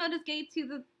even came out as gay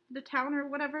to the town or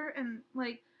whatever, and,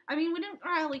 like, I mean, we didn't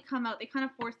really come out. They kind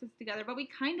of forced us together, but we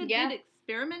kind of did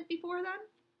experiment before then.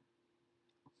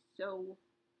 So,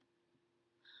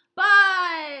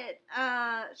 but,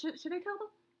 should I tell them?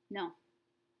 No.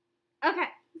 Okay,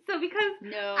 so because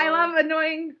No. I love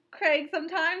annoying Craig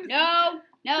sometimes. No.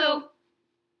 So,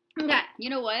 okay.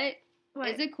 You know what? What?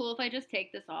 Is it cool if I just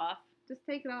take this off? Just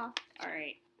take it off. All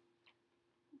right.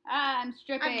 I'm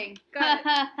stripping. Got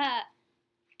it.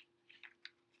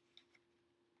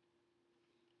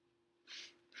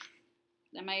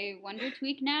 Am I Wonder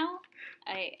Tweek now?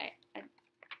 I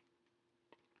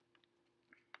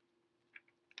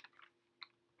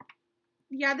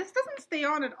Yeah, this doesn't stay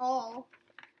on at all.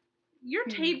 Your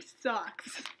tape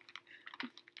sucks.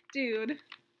 Dude.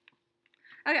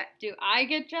 Okay. Do I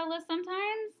get jealous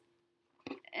sometimes?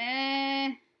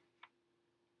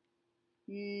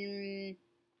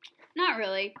 Not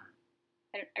really.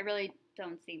 I really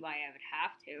don't see why I would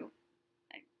have to.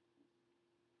 I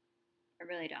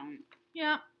really don't.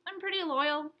 Yeah, I'm pretty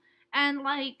loyal. And,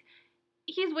 like,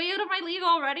 he's way out of my league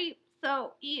already.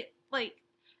 So,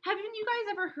 haven't you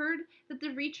guys ever heard that the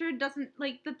Reacher doesn't,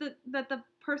 like, that the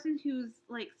person who's,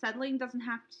 like, settling doesn't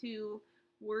have to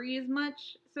worry as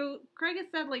much? So, Craig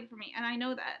is settling for me, and I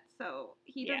know that. So,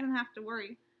 he doesn't have to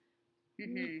worry.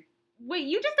 Mm-hmm. Wait,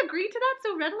 you just agreed to that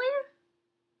so readily?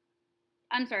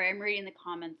 I'm sorry, I'm reading the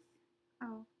comments.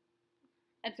 Oh.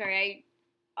 I'm sorry,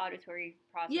 auditory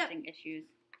processing issues,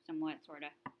 somewhat, sorta.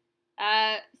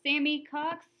 Sammy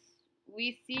Cox,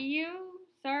 we see you.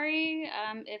 Sorry,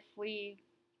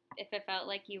 if it felt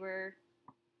like you were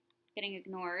getting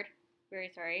ignored. Very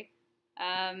sorry.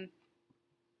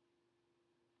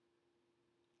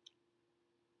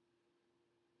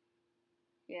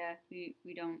 Yeah, we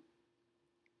don't.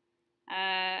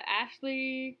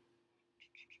 Ashley,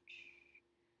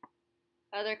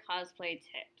 other cosplay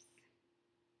tips.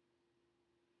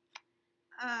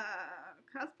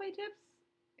 Cosplay tips?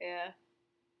 Yeah.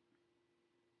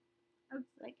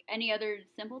 Like, any other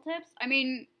simple tips? I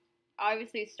mean,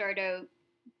 obviously start out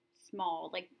small.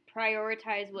 Like,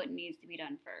 prioritize what needs to be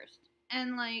done first.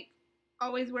 And, like,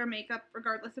 always wear makeup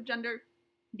regardless of gender.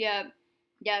 Yep.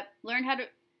 Learn how to...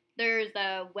 There's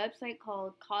a website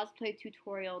called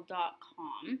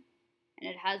cosplaytutorial.com, and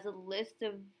it has a list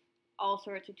of all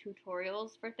sorts of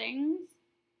tutorials for things.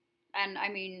 And, I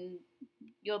mean,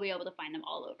 you'll be able to find them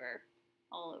all over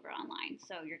online,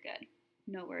 so you're good.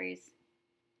 No worries.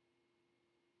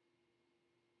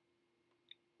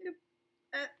 Yep.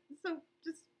 So,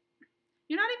 just...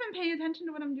 You're not even paying attention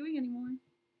to what I'm doing anymore.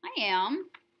 I am.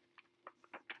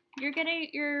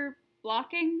 You're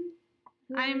blocking.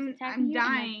 I'm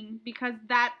dying because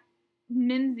that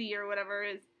Minzy or whatever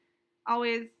is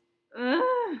always.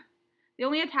 They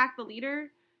only attack the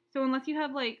leader, so unless you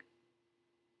have like,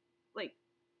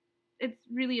 it's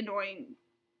really annoying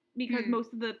because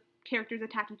most of the characters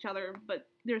attack each other, but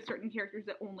there's certain characters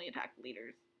that only attack the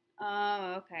leaders.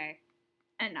 Oh, okay.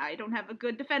 And I don't have a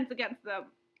good defense against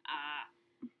them.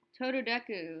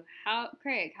 Totodeku,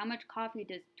 Craig, how much coffee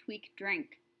does Tweek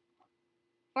drink?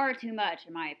 Far too much,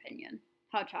 in my opinion.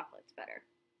 Hot chocolate's better.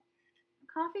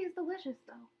 Coffee is delicious,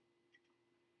 though.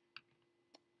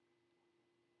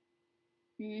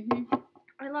 Mm-hmm.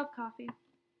 I love coffee.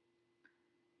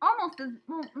 Almost as...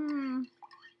 Well,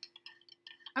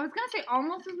 I was gonna say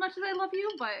almost as much as I love you,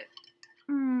 but...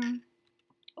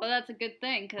 Well, that's a good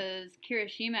thing, because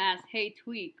Kirishima asks, hey,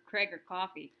 Tweek, Craig or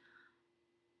coffee?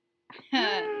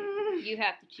 You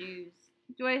have to choose.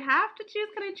 Do I have to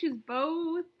choose? Can I choose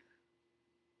both?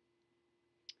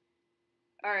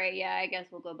 Alright, yeah, I guess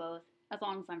we'll go both. As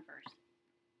long as I'm first.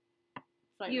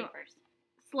 Slightly first.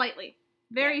 Slightly.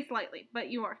 Very slightly, but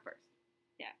you are first.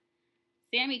 Yeah.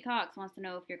 Sammy Cox wants to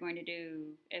know if you're going to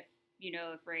do, if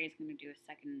Ray's going to do a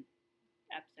second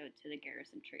episode to the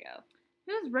Garrison Trio.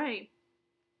 Who's Ray?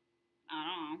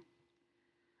 I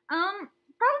don't know.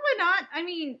 Probably not. I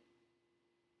mean,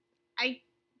 I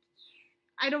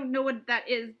don't know what that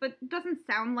is, but it doesn't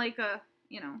sound like a,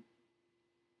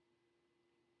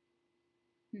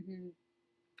 Mm-hmm.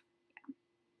 Yeah.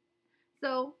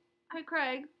 So, hi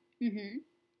Craig. Mm-hmm.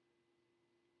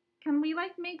 Can we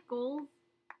make goals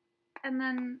and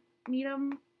then meet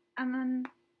them and then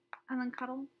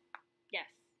cuddle?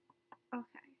 Yes.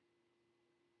 Okay.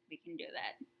 We can do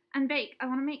that. And bake. I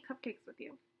want to make cupcakes with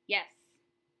you. Yes.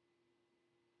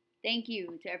 Thank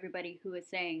you to everybody who is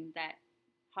saying that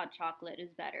hot chocolate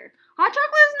is better. Hot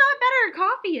chocolate is not better.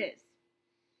 Coffee is.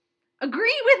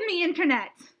 Agree with me,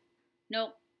 internet.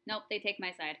 Nope, they take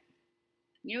my side.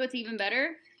 You know what's even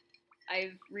better?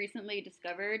 I've recently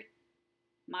discovered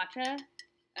matcha,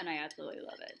 and I absolutely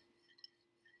love it.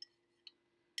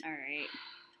 All right.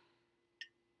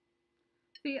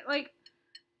 See, like,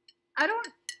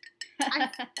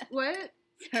 what?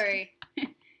 Sorry.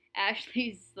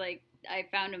 Ashley's like, I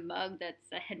found a mug that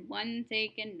said 1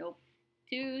 taken, nope.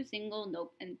 2 single,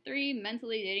 nope. And 3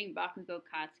 mentally dating Bakugo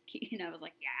Katsuki. And I was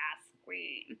like, yes,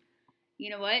 queen. You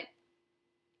know what?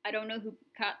 I don't know who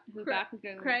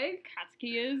Bakugo Craig?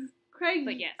 Katsuki is. Craig,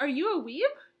 but yes. Are you a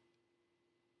weeb?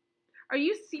 Are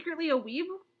you secretly a weeb?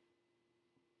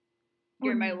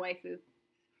 You're my waifu.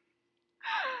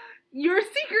 You're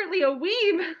secretly a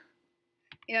weeb.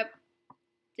 Yep.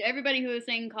 To everybody who is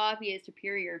saying coffee is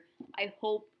superior, I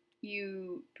hope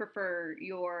you prefer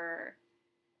your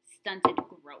stunted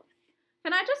growth.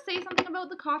 Can I just say something about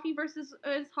the coffee versus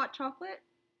hot chocolate?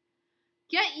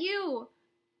 Get you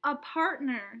a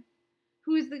partner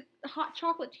who is the hot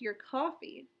chocolate to your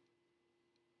coffee.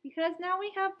 Because now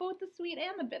we have both the sweet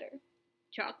and the bitter.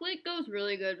 Chocolate goes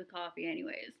really good with coffee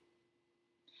anyways.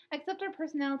 Except our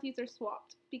personalities are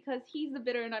swapped. Because he's the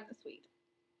bitter and I'm the sweet.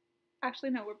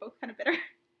 Actually, no, we're both kind of bitter.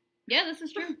 Yeah, this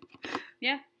is true.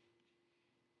 Yeah.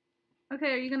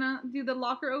 Okay, are you gonna do the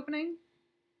locker opening?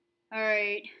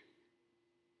 Alright.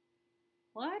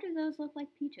 Why do those look like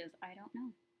peaches? I don't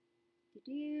know.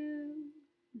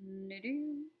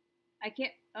 I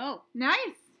can't. Oh.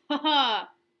 Nice! Haha!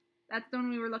 That's the one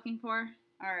we were looking for.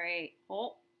 Alright.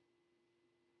 Oh.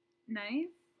 Nice.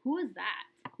 Who is that?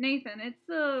 Nathan. It's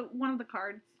one of the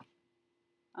cards.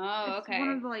 Oh, it's okay. One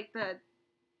of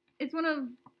it's one of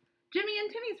Jimmy and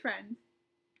Timmy's friends.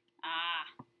 Ah.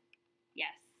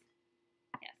 Yes.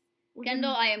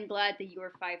 Kendall, I am glad that you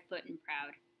are 5 foot and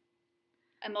proud.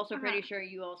 I'm also pretty sure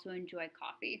you also enjoy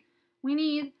coffee. We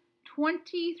need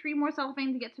 23 more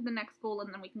cellophane to get to the next goal,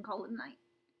 and then we can call it a night.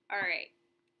 Alright.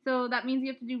 So that means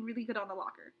you have to do really good on the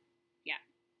locker. Yeah.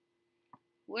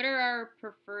 What are our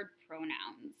preferred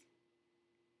pronouns?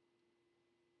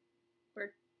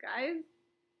 For guys?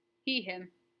 He, him.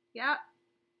 Yeah.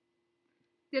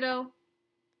 Ditto.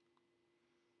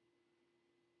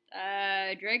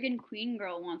 Dragon Queen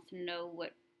Girl wants to know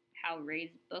how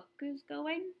Ray's book is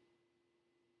going.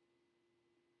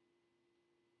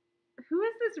 Who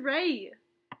is this Ray? Is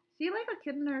she like a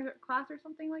kid in her class or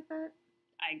something like that?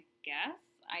 I guess.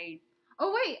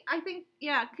 Oh wait, I think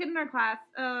kid in our class.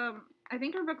 I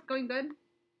think her book's going good.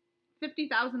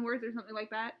 50,000 words or something like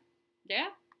that. Yeah.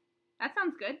 That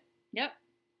sounds good. Yep.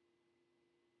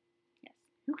 Yes.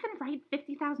 Who can write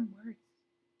 50,000 words?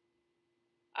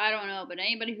 I don't know, but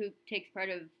anybody who takes part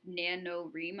of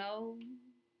NaNoWriMo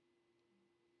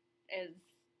is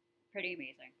pretty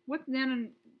amazing. What's Nano?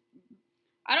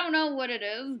 I don't know what it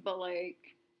is, but I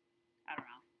don't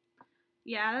know.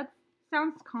 Yeah, that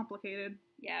sounds complicated.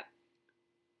 Yep.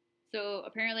 So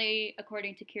apparently,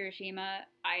 according to Kirishima,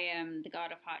 I am the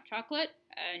god of hot chocolate,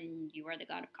 and you are the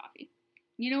god of coffee.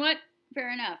 You know what?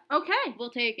 Fair enough. Okay.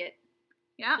 We'll take it.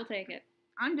 Yeah. We'll take it.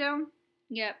 I'm down.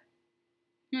 Yep.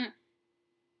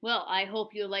 Well, I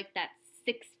hope you like that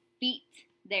 6 feet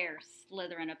there,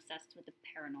 Slytherin obsessed with the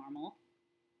paranormal.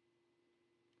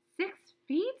 6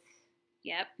 feet?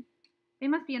 Yep. They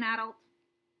must be an adult.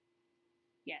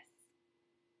 Yes.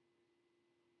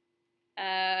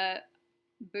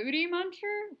 Booty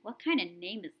Muncher? What kind of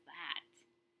name is that?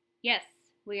 Yes,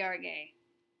 we are gay.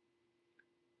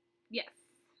 Yes.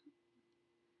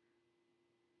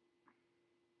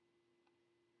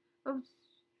 Oh,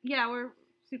 yeah, we're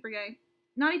super gay.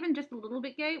 Not even just a little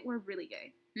bit gay, we're really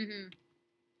gay. Mm-hmm.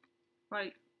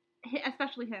 Like,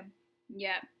 especially him.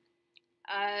 Yeah.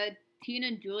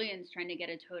 Tina Julian's trying to get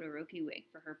a Todoroki wig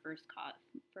for her first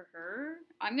for her.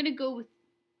 I'm gonna go with...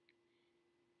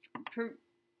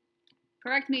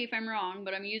 correct me if I'm wrong,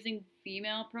 but I'm using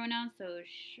female pronouns, so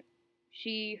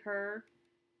she, her,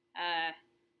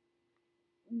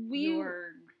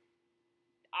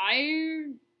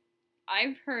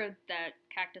 I've heard that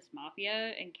Cactus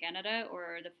Mafia in Canada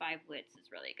or the Five Wits is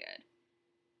really good.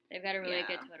 They've got a really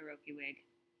good Todoroki wig.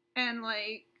 And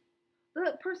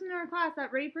the person in our class,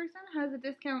 that Ray person, has a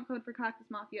discount code for Cactus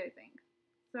Mafia, I think.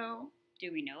 So.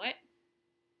 Do we know it?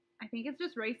 I think it's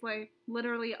just Rayslay.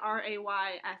 Literally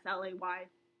RAYSLAY.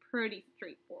 Pretty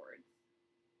straightforward.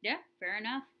 Yeah, fair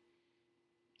enough.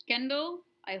 Kendall,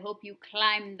 I hope you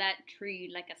climb that tree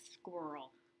like a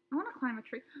squirrel. I want to climb a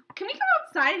tree. Can we come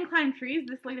outside and climb trees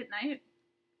this late at night?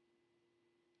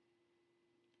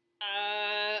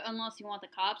 Unless you want the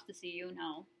cops to see you,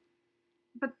 no.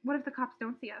 But what if the cops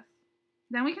don't see us?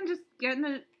 Then we can just get in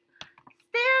the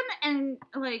Stan and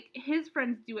like his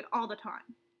friends do it all the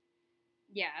time.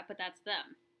 Yeah, but that's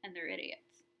them, and they're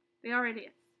idiots. They are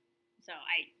idiots. So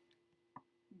I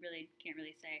really can't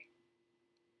really say.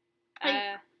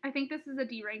 I think this is a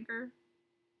D ranker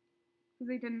because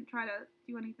they didn't try to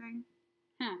do anything.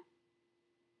 Huh.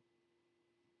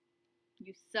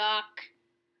 You suck.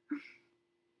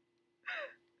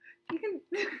 You can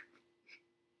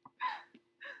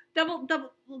double.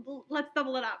 Let's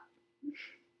double it up.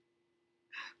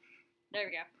 There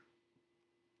we go.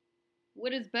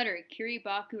 What is better,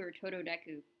 Kiribaku or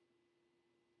Totodeku?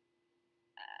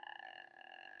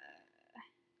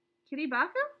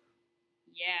 Kiribaku?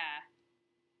 Yeah.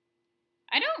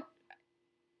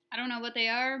 I don't know what they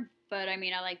are, but I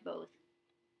mean I like both.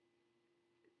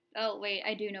 Oh wait,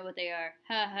 I do know what they are.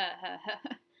 Ha ha ha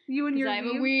ha. You and your I'm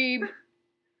a weeb.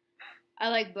 I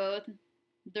like both.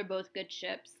 They're both good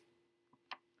ships.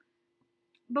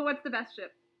 But what's the best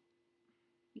ship?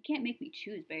 You can't make me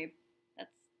choose, babe.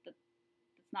 That's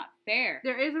not fair.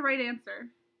 There is a right answer.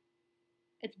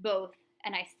 It's both,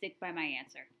 and I stick by my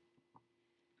answer.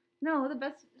 No, the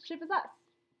best ship is us.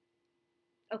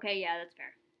 Okay, yeah, that's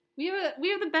fair. We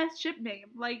have the best ship name.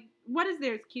 Like, what is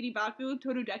theirs? Kiribaku,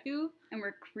 Totodeku? And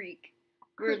we're Creek.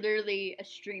 We're literally a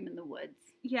stream in the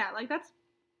woods. Yeah, like that's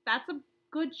a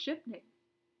good ship name.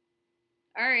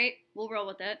 Alright, we'll roll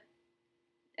with it.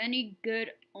 Any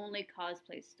good only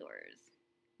cosplay stores?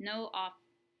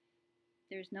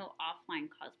 There's no offline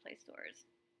cosplay stores.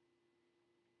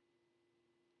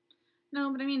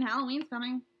 No, but I mean Halloween's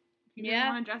coming. If you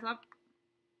want to dress up.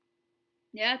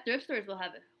 Yeah, thrift stores will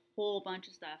have a whole bunch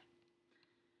of stuff.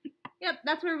 Yep,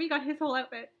 that's where we got his whole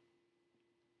outfit.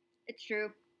 It's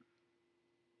true.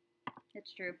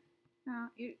 It's true.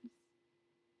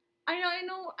 I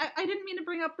know. I didn't mean to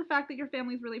bring up the fact that your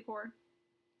family's really poor.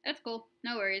 That's cool.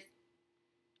 No worries.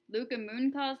 Luca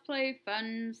Moon cosplay,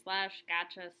 fun /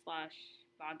 gacha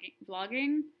 /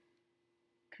 vlogging.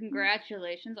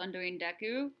 Congratulations on doing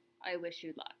Deku. I wish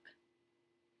you luck.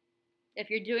 If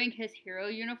you're doing his hero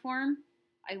uniform,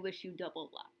 I wish you double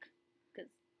luck. Because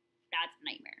that's a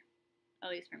nightmare. At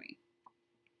least for me.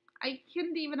 I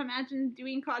couldn't even imagine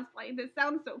doing cosplay. This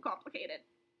sounds so complicated.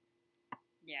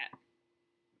 Yeah.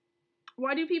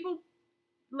 Why do people,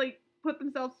 like, put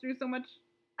themselves through so much?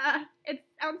 It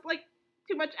sounds like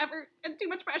too much effort and too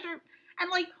much pressure.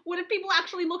 And, like, what if people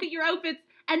actually look at your outfits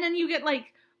and then you get,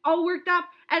 like, all worked up?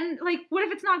 And, like, what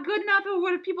if it's not good enough? Or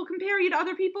what if people compare you to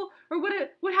other people? Or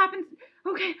what happens?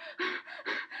 Okay.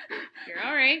 You're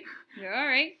alright. You're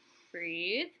alright.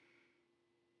 Breathe.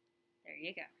 There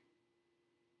you go.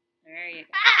 There you go.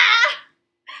 Ah!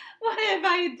 What if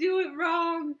I do it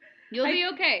wrong? You'll be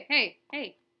okay.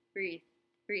 Hey. Breathe.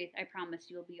 I promise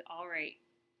you'll be alright.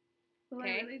 Will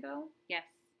I really, though? Yes.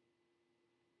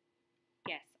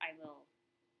 Yes, I will.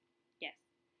 Yes.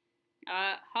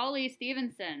 Holly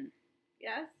Stevenson.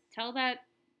 Yes? Tell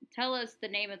us the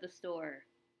name of the store.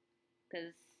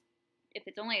 Because if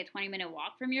it's only a 20-minute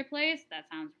walk from your place, that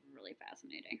sounds really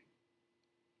fascinating.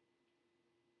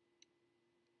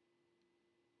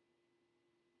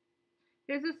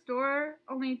 There's a store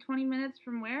only 20 minutes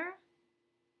from where?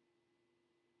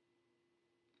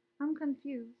 I'm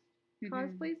confused.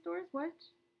 Cosplay stores? What?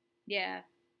 Yeah.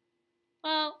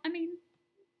 Well, I mean,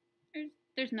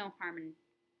 there's no harm in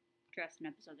dressing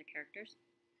up as other characters.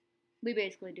 We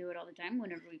basically do it all the time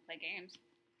whenever we play games.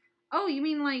 Oh, you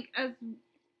mean like as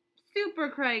Super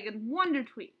Craig and Wonder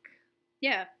Tweek?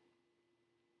 Yeah.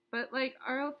 But like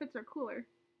our outfits are cooler.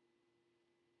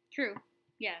 True.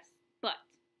 Yes, but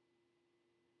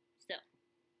still.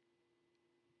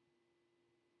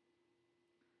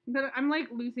 But I'm like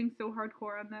losing so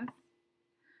hardcore on this.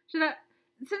 Should I,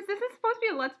 since this is supposed to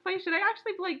be a Let's Play, should I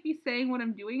actually like be saying what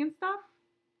I'm doing and stuff?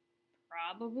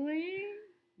 Probably.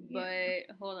 Yeah.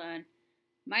 But hold on.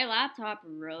 My laptop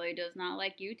really does not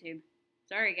like YouTube.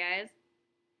 Sorry, guys.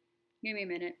 Give me a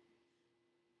minute.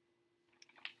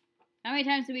 How many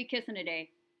times do we kiss in a day?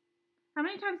 How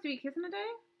many times do we kiss in a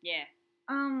day?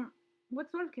 Yeah.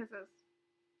 What sort of kisses?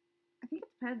 I think it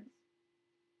depends.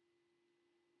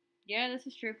 Yeah, this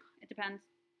is true. It depends.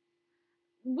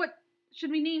 What, should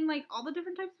we name like all the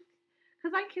different types of,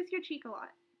 because I kiss your cheek a lot.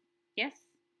 Yes.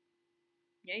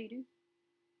 Yeah, you do.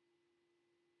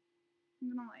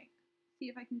 I'm gonna like see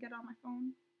if I can get it on my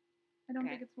phone. I don't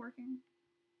think it's working.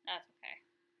 That's okay.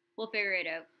 We'll figure it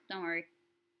out. Don't worry.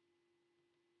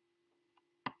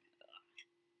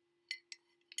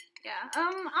 Yeah.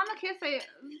 On the kiss, I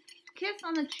kiss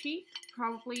on the cheek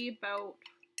probably about.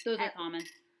 Those are common.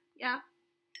 Yeah.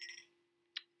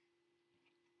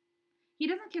 He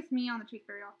doesn't kiss me on the cheek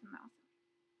very often though.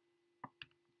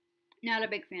 Not a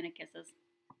big fan of kisses.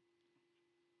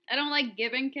 I don't like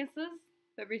giving kisses,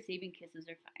 but receiving kisses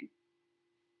are fine.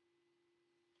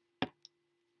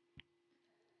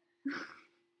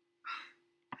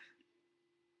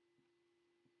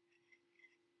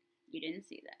 You didn't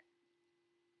see that.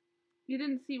 You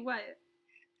didn't see what?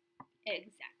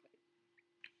 Exactly.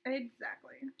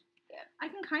 Exactly. Yeah. I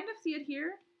can kind of see it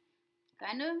here.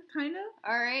 Kind of? Kind of.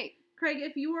 Alright. Craig,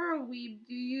 if you are a weeb,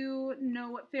 do you know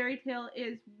what fairy tale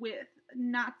is with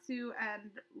Natsu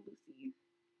and Lucy?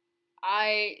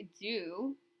 I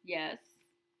do, yes.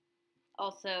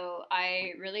 Also,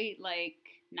 I really like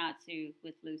Natsu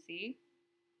with Lucy.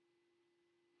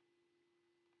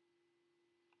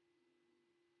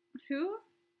 Who?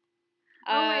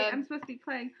 Oh, wait, I'm supposed to be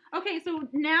playing. Okay, so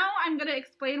now I'm going to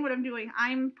explain what I'm doing.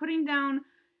 I'm putting down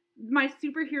my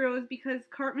superheroes because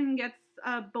Cartman gets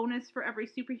a bonus for every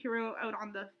superhero out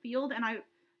on the field, and I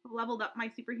leveled up my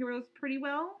superheroes pretty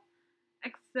well.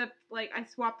 Except, like, I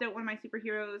swapped out one of my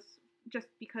superheroes just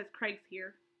because Craig's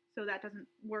here, so that doesn't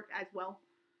work as well.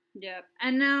 Yep.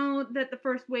 And now that the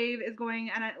first wave is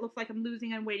going, and it looks like I'm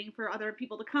losing and waiting for other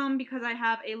people to come because I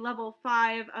have a level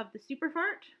 5 of the super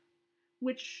fart.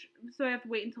 So I have to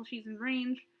wait until she's in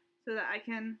range so that I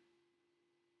can,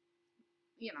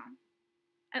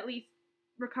 at least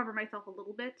recover myself a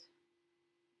little bit.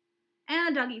 And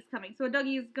a Dougie's coming, so a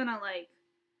Dougie's gonna,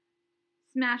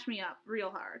 smash me up real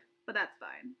hard, but that's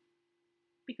fine.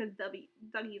 Because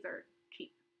Dougies are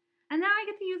cheap. And now I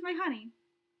get to use my honey.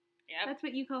 Yep. That's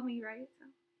what you call me, right? So.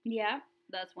 Yeah,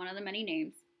 that's one of the many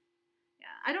names.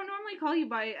 Yeah, I don't normally call you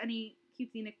by any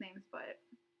cutesy nicknames, but...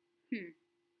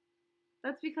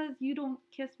 That's because you don't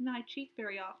kiss my cheek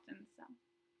very often, so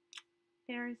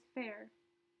fair is fair.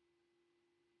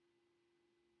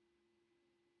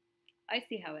 I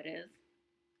see how it is.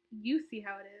 You see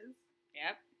how it is.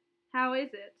 Yep. How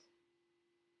is it?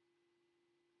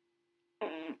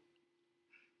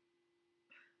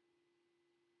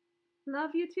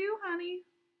 Love you too, honey.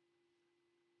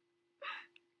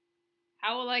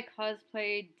 How will I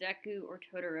cosplay Deku or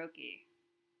Todoroki?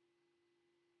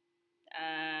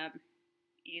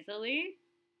 Easily.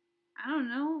 I don't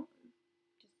know.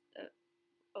 Just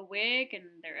a wig and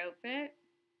their outfit.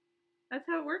 That's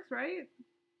how it works, right?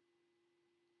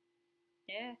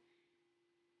 Yeah.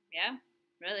 Yeah,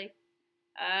 really.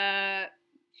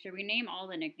 Should we name all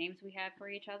the nicknames we have for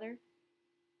each other?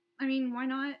 I mean, why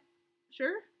not?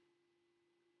 Sure.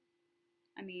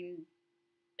 I mean,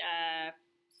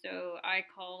 so I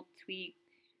call Tweek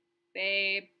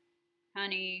babe,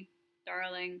 honey,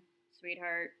 darling,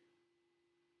 sweetheart.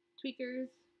 Tweakers.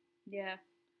 Yeah.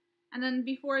 And then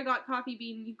before I got Coffee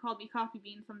Bean, you called me Coffee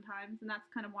Bean sometimes, and that's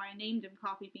kind of why I named him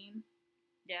Coffee Bean.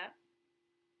 Yeah.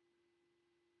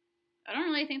 I don't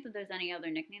really think that there's any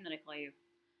other nickname that I call you.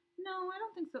 No, I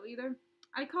don't think so either.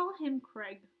 I call him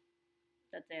Craig.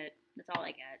 That's it. That's all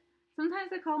I get.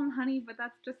 Sometimes I call him Honey, but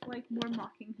that's just like more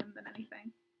mocking him than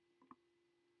anything.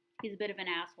 He's a bit of an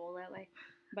asshole that way,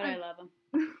 but I love him.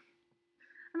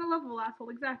 I'm a lovable asshole,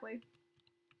 exactly.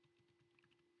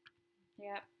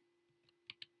 Yeah.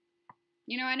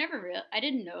 I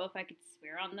didn't know if I could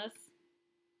swear on this.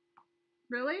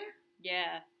 Really?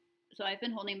 Yeah. So I've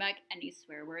been holding back any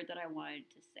swear word that I wanted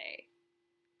to say.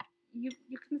 You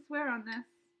can swear on this.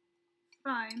 It's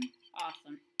fine.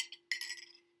 Awesome.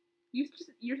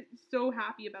 You're so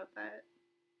happy about that.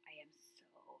 I am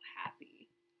so happy.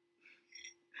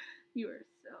 You are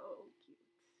so cute.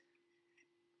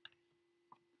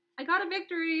 I got a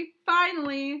victory,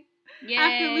 finally. Yay.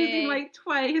 After losing like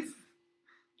twice.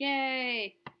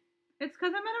 Yay. It's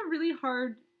because I'm at a really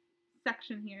hard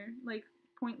section here, like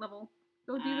point level.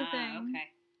 Go do the thing.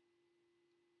 Okay.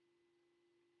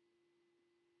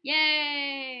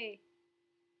 Yay!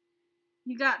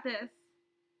 You got this.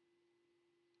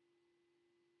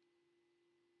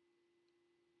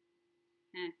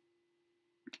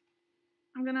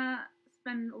 I'm gonna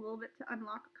spend a little bit to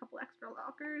unlock a couple extra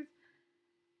lockers.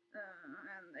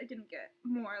 And I didn't get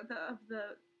more of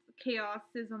the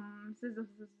chaosism.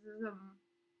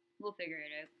 We'll figure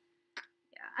it out.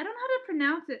 Yeah, I don't know how to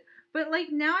pronounce it, but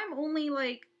like now I'm only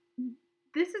like,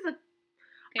 this is a,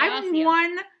 I'm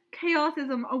one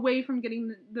chaosism away from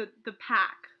getting the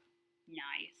pack.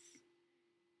 Nice.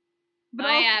 But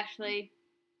bye, Ashley.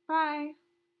 Bye.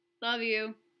 Love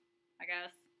you, I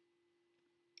guess.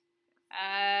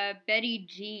 Betty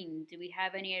Jean, do we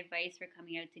have any advice for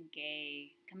coming out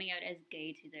as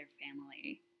gay to their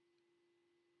family?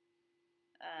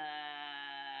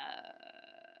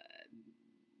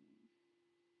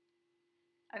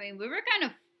 I mean, we were kind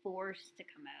of forced to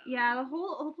come out. Yeah, the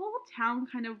whole town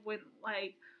kind of went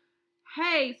like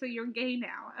hey, so you're gay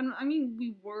now. And I mean,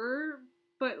 we were,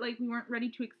 but like we weren't ready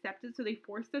to accept it, so they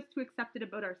forced us to accept it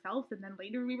about ourselves, and then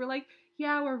later we were like,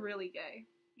 yeah, we're really gay.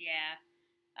 Yeah.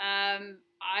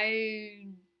 I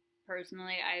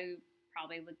personally, I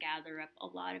probably would gather up a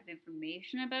lot of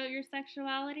information about your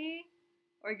sexuality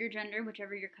or your gender,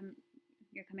 whichever you're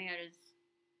coming out as.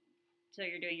 So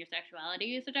you're doing your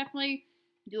sexuality. So definitely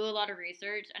do a lot of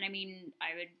research. And I mean,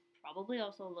 I would probably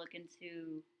also look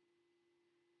into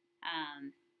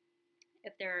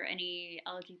if there are any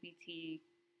LGBT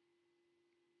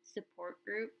support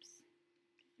groups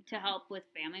to help with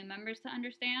family members to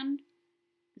understand.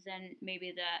 Because then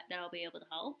maybe that'll be able to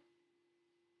help.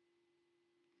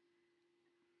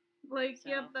 Like, so.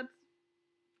 Yep, that's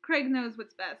Craig knows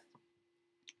what's best.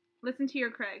 Listen to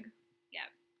your Craig. Yeah.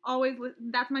 Always,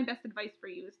 that's my best advice for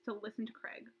you, is to listen to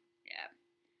Craig.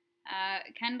 Yeah.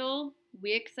 Kendall,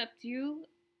 we accept you.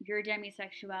 Your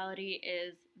demisexuality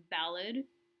is valid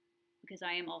because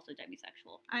I am also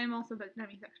demisexual. I am also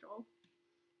demisexual.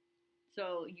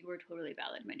 So you were totally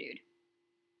valid, my dude.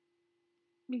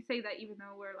 We say that even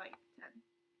though we're like 10.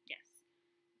 Yes.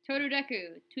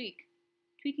 Totodeku,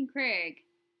 Tweek and Craig.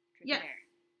 Truth or Dare.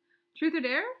 Truth or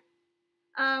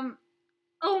Dare?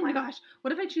 Oh my gosh,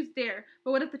 what if I choose dare?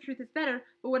 But what if the truth is better?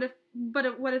 But what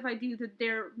if I do the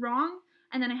dare wrong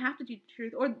and then I have to do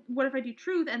truth? Or what if I do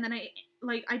truth and then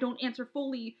I don't answer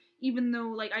fully, even though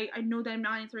like I know that I'm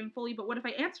not answering fully, but what if I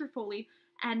answer fully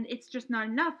and it's just not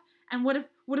enough? And what if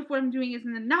what I'm doing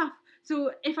isn't enough?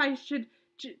 So if I should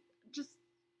just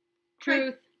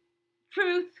truth.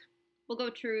 Truth. We'll go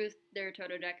truth there,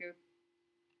 Totodeku.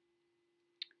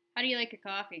 How do you like your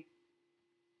coffee?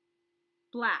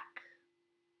 Black.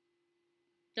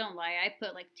 Don't lie, I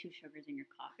put like 2 sugars in your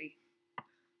coffee.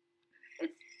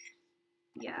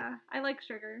 Yeah, I like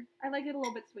sugar. I like it a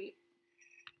little bit sweet.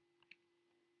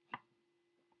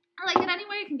 I like it any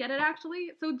way I can get it,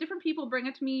 actually. So different people bring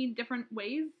it to me different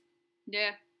ways.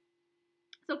 Yeah.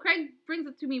 So Craig brings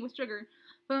it to me with sugar,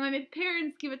 but my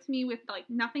parents give it to me with like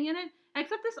nothing in it,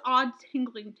 except this odd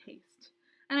tingling taste.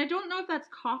 And I don't know if that's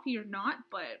coffee or not,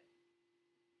 but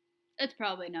it's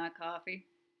probably not coffee.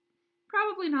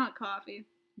 Probably not coffee.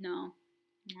 No.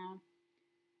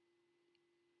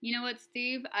 You know what,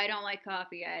 Steve? I don't like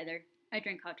coffee either. I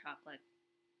drink hot chocolate.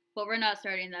 But we're not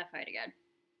starting that fight again.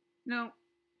 No.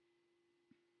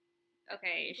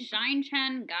 Okay, Shine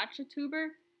Chen Gotcha Tuber.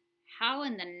 How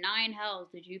in the 9 hells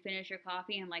did you finish your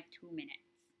coffee in like 2 minutes?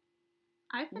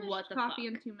 I finished coffee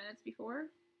in 2 minutes before.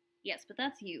 Yes, but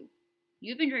that's you.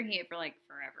 You've been drinking it for like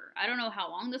forever. I don't know how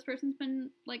long this person's been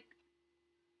like.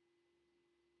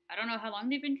 I don't know how long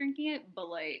they've been drinking it, but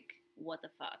like, what the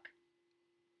fuck?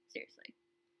 Seriously.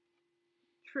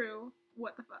 True.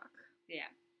 What the fuck? Yeah.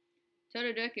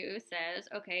 Totodeku says,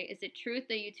 okay, is it truth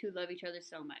that you two love each other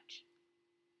so much?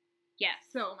 Yes.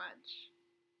 So much.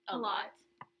 A lot.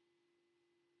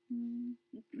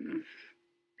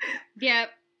 Yep.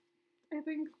 I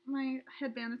think my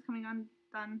headband is coming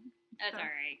undone. That's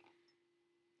alright.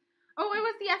 Oh, it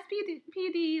was the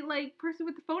SPD, like, person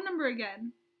with the phone number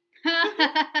again.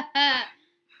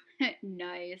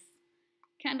 Nice.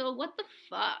 Kendall, what the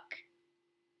fuck?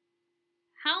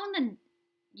 How in the...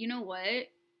 You know what?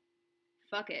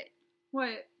 Fuck it.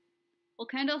 What? Well,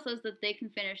 Kendall says that they can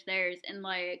finish theirs in,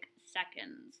 like,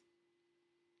 seconds.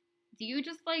 Do you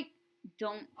just, like,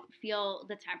 don't feel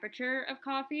the temperature of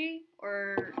coffee?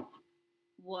 Or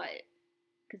what?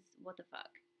 Because what the fuck?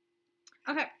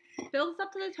 Okay. Fill this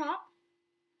up to the top.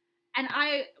 And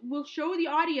I will show the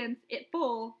audience it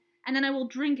full. And then I will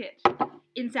drink it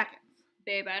in seconds.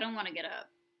 Babe, I don't want to get up.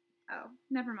 Oh,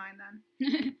 never mind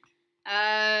then.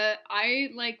 I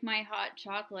like my hot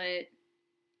chocolate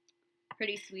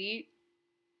pretty sweet.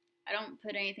 I don't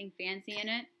put anything fancy in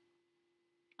it.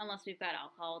 Unless we've got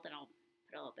alcohol, then I'll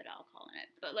put a little bit of alcohol in it.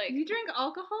 But like... You drink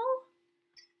alcohol?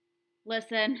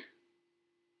 Listen,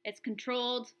 it's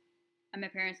controlled, and my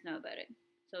parents know about it.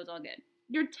 So it's all good.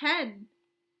 You're 10.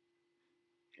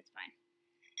 It's fine.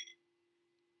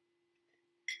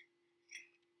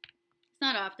 It's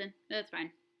not often. That's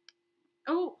fine.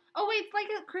 Oh, wait, it's like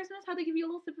at Christmas how they give you a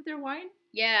little sip of their wine?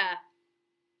 Yeah.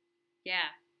 Yeah.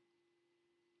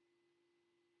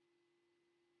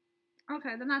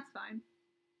 Okay, then that's fine.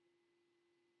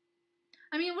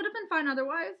 I mean, it would have been fine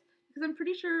otherwise, because I'm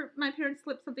pretty sure my parents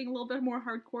slipped something a little bit more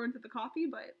hardcore into the coffee,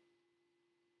 but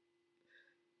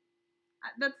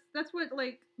that's what,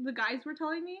 like, the guys were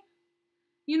telling me.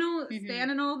 You know, Stan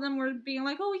and all of them were being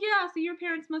like, oh yeah, so your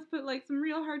parents must put, like, some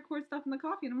real hardcore stuff in the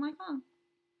coffee, and I'm like, huh.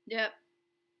 Yep.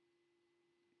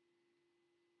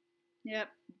 Yep.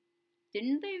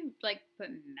 Didn't they, like,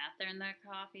 put meth in their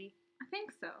coffee? I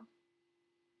think so.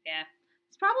 Yeah.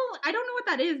 probably, I don't know what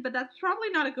that is, but that's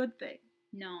probably not a good thing.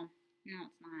 No,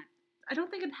 it's not. I don't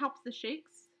think it helps the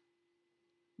shakes.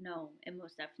 No, it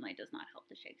most definitely does not help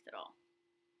the shakes at all.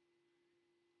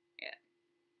 Yeah.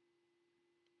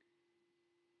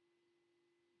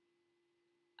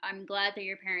 I'm glad that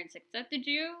your parents accepted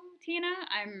you, Tina.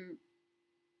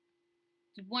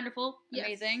 It's wonderful,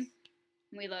 amazing. Yes.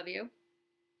 We love you.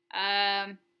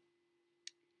 I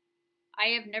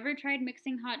have never tried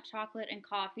mixing hot chocolate and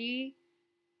coffee,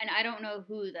 and I don't know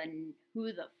who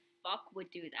the fuck would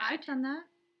do that. I've done that.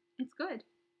 It's good.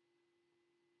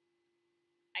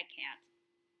 I can't.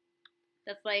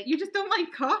 That's like... You just don't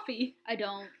like coffee. I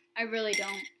don't. I really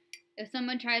don't. If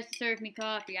someone tries to serve me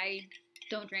coffee, I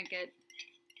don't drink it.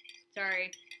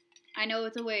 Sorry. I know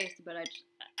it's a waste, but I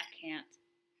can't.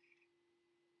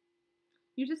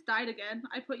 You just died again.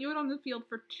 I put you out on the field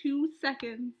for 2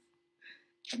 seconds,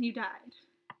 and you died.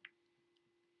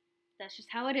 That's just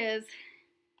how it is.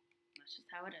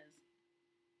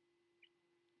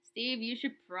 Steve, you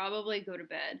should probably go to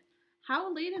bed.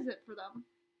 How late is it for them?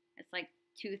 It's like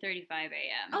 2:35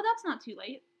 a.m. Oh, that's not too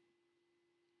late.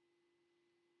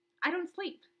 I don't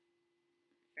sleep.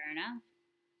 Fair enough.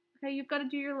 Okay, you've got to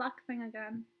do your luck thing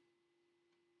again.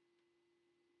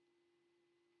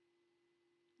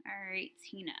 Alright,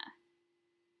 Tina.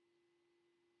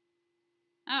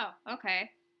 Oh,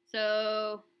 okay.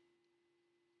 So...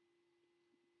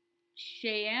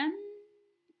 Cheyenne?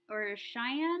 Or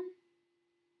Cheyenne?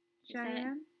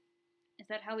 Cheyenne? Is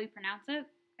that how we pronounce it?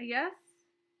 I guess.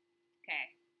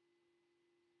 Okay.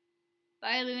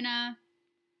 Bye, Luna.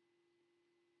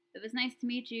 It was nice to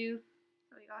meet you.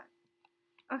 So we got...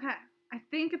 Okay. I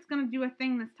think it's going to do a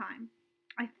thing this time.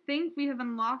 I think we have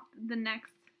unlocked the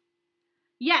next...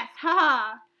 Yes!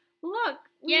 Haha! Look!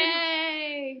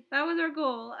 Yay! That was our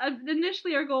goal.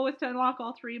 Initially our goal was to unlock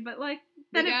all 3, but like,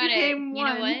 then it became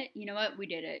 1. You know what? We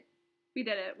did it. We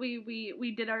did it.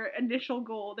 We did our initial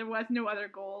goal. There was no other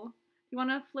goal. You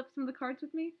want to flip some of the cards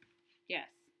with me? Yes.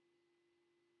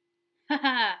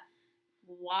 Haha.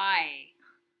 Why?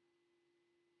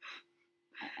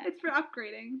 It's for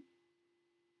upgrading.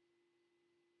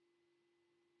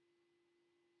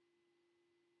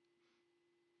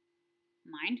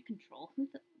 Mind control?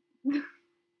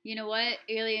 You know what?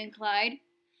 Alien Clyde?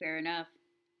 Fair enough.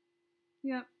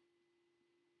 Yep.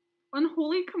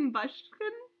 Unholy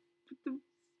combustion?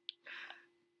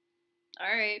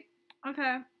 Alright.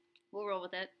 Okay. We'll roll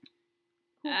with it.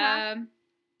 Cool. I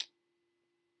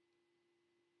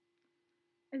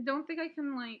don't think I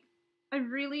can, like... I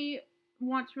really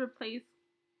want to replace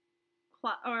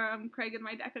Craig in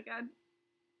my deck again.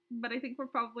 But I think we're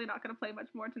probably not going to play much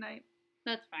more tonight.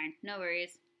 That's fine. No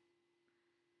worries.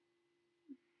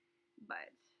 But...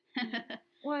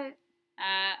 What?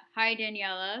 Hi,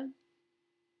 Daniela.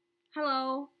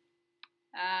 Hello.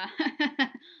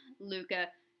 Luca.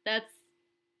 That's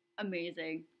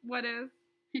amazing. What is?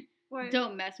 What?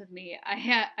 Don't mess with me.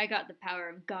 I got the power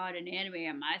of God and anime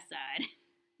on my side.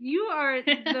 You are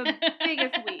the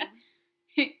biggest weeb.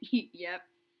 Yep.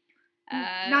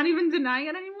 Not even denying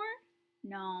it anymore?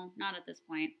 No, not at this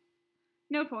point.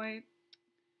 No point.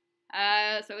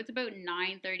 So it's about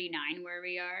 9:39 where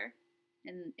we are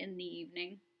in the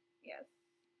evening. Yes.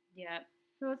 Yep.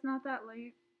 So it's not that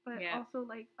late, but also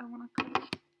like I want to go.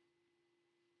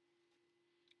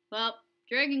 Well,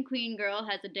 Dragon Queen Girl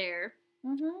has a dare.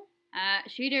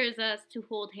 She dares us to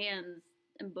hold hands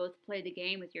and both play the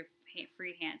game with your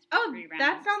free hands for 3 rounds.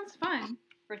 That sounds fun.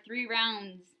 For 3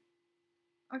 rounds.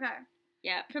 Okay.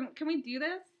 Yeah. Can we do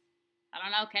this? I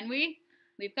don't know. Can we?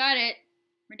 We've got it.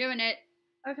 We're doing it.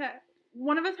 Okay.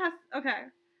 One of us has... Okay.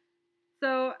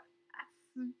 So,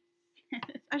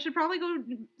 I should probably go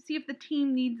see if the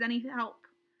team needs any help.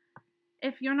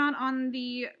 If you're not on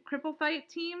the Cripple Fight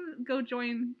team, go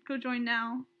join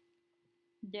now.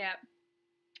 Yeah.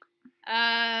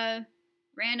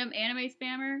 Random anime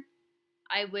spammer.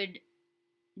 I would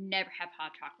never have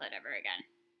hot chocolate ever again.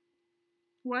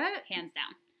 What? Hands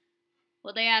down.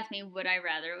 Well, they asked me, would I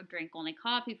rather drink only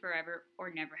coffee forever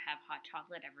or never have hot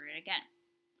chocolate ever again?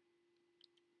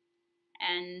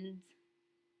 And,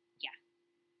 yeah.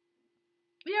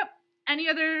 Yep. Any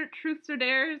other truths or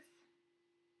dares?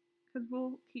 Because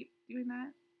we'll keep doing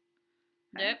that.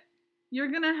 Okay. Yep. You're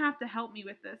going to have to help me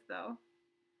with this, though.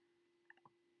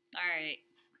 Alright.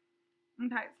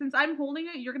 Okay. Since I'm holding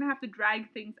it, you're going to have to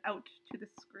drag things out to the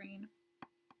screen.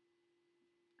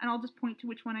 And I'll just point to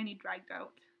which one I need dragged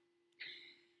out.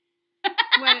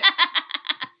 What?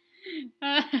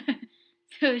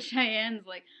 So Cheyenne's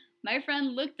like, my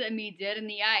friend looked at me dead in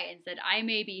the eye and said, I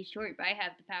may be short, but I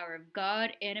have the power of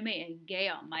God, anime, and gay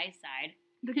on my side.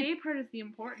 The gay part is the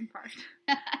important part.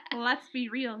 Let's be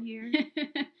real here.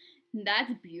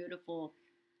 That's beautiful.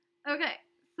 Okay,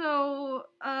 so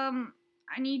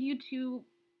I need you to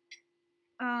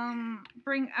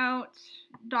bring out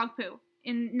dog poo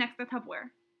in next to Tupperware.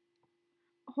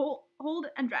 Hold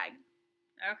and drag.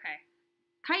 Okay.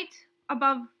 Kite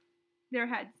above their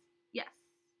heads. Yes,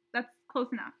 that's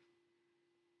close enough.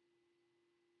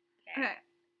 Okay.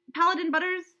 Paladin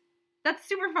Butters. That's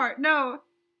super far. No.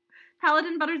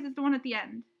 Paladin Butters is the one at the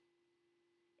end.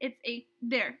 It's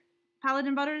there.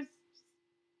 Paladin Butters. Is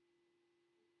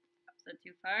that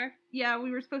too far? Yeah,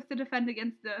 we were supposed to defend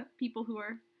against the people who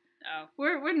are. Oh.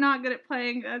 We're not good at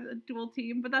playing as a dual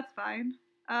team, but that's fine.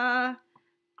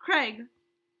 Craig.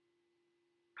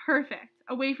 Perfect.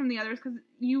 Away from the others, because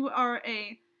you are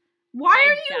a. Why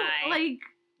are you like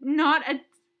not a?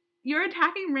 You're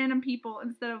attacking random people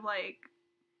instead of like.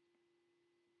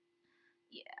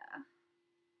 Yeah.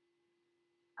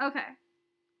 Okay.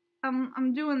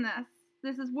 I'm doing this.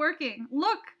 This is working.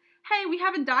 Look. Hey, we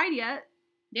haven't died yet.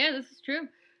 Yeah, this is true.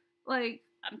 Like.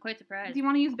 I'm quite surprised. Do you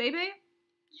want to use Bebe?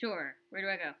 Sure. Where do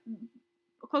I go?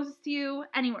 Closest to you,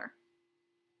 anywhere.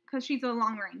 Because she's a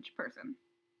long range person.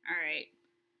 Alright.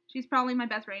 She's probably my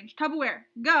best range. Tupperware,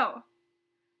 go!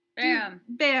 Bam.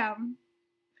 Bam.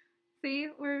 See,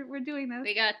 we're doing this.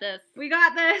 We got this. We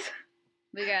got this.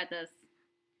 We got this.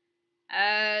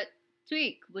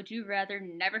 Tweek, would you rather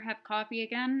never have coffee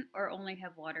again or only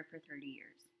have water for 30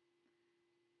 years?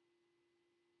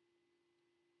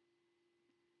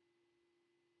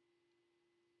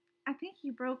 I think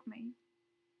you broke me.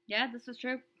 Yeah, this is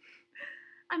true.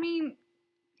 I mean...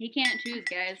 He can't choose,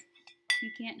 guys. He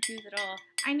can't choose at all.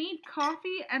 I need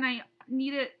coffee, and I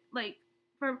need it, like,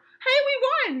 for... Hey, we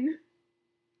won!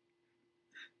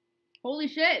 Holy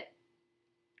shit.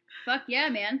 Fuck yeah,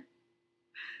 man.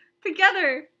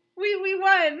 Together, we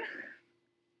won.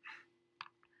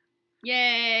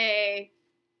 Yay.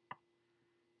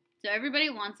 So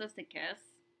everybody wants us to kiss,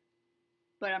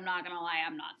 but I'm not gonna lie,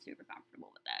 I'm not super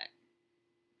comfortable with that.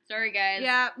 Sorry, guys.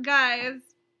 Yeah, guys.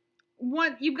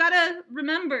 You've gotta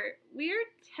remember, we're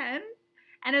 10,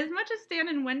 and as much as Stan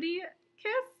and Wendy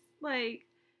kiss, like,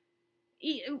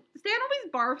 Stan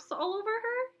always barfs all over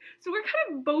her, so we're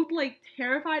kind of both, like,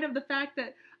 terrified of the fact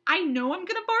that I know I'm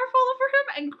gonna barf all over him,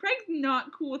 and Craig's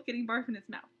not cool with getting barf in his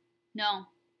mouth. No,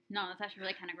 that's actually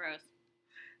really kind of gross.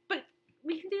 But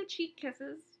we can do cheek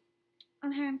kisses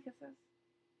and hand kisses.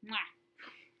 Mwah.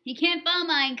 He can't follow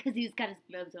mine because he's got his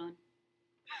gloves on.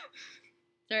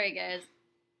 Sorry, guys.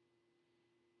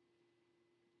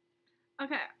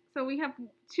 Okay, so we have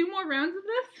 2 more rounds of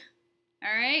this.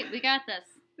 Alright, we got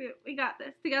this. We got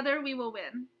this. Together we will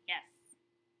win. Yes.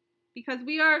 Because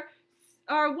we are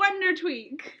our Wonder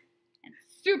Tweek. And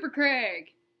Super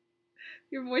Craig.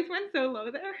 Your voice went so low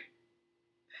there.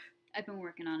 I've been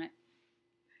working on it.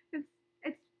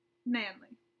 It's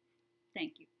manly.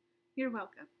 Thank you. You're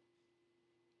welcome.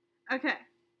 Okay,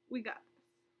 we got this.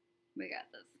 We got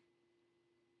this.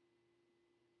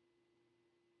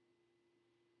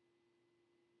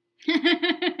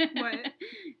 What?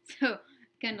 So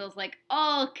Kendall's like,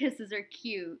 all kisses are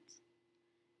cute.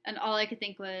 And all I could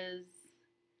think was,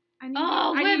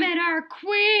 women are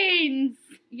queens!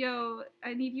 Yo,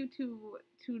 I need you to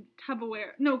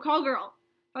Tupperware. No, call girl.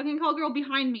 Fucking call girl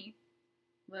behind me.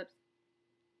 Whoops.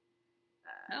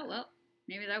 Oh, well.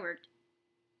 Maybe that worked.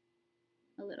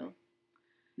 A little.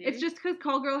 Maybe. It's just because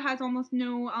call girl has almost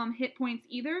no hit points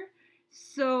either.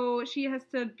 So she has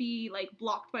to be, like,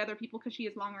 blocked by other people because she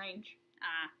is long range.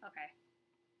 Ah, okay.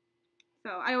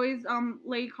 So I always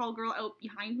lay call girl out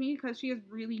behind me because she has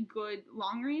really good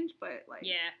long range, but, like...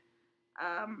 Yeah.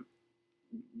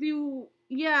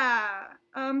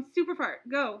 Super fart,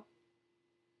 go.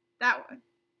 That one.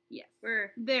 Yes.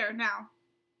 We're there now.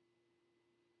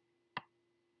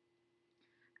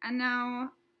 And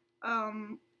now,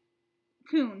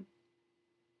 Coon.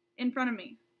 In front of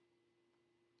me.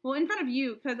 Well, in front of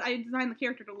you, because I designed the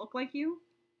character to look like you.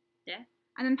 Yeah.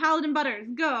 And then Paladin Butters,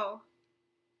 go.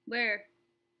 Where?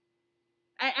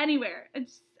 Anywhere.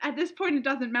 It's at this point it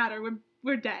doesn't matter.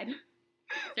 We're dead.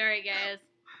 Sorry, guys.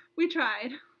 We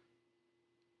tried.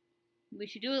 We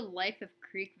should do a Life of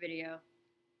Creek video.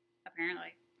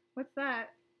 Apparently. What's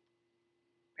that?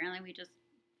 Apparently we just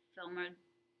film a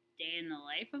day in the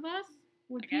life of us.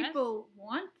 Would people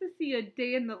want to see a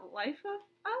day in the life of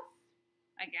us?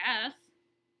 I guess.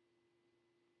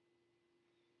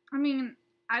 I mean,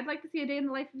 I'd like to see a day in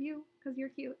the life of you, because you're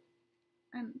cute.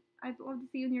 And I'd love to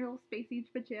see you in your little spacey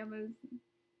pajamas.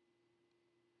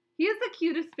 He has the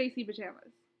cutest spacey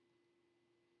pajamas.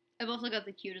 I've also got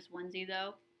the cutest onesie,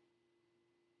 though.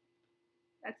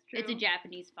 That's true. It's a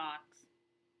Japanese fox.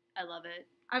 I love it.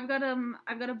 I've got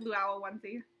a blue owl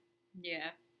onesie.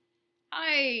 Yeah.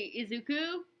 Hi,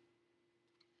 Izuku.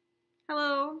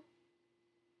 Hello.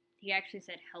 He actually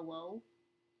said hello.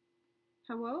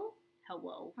 Hello?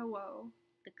 Hello. Hello.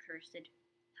 The cursed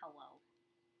hello.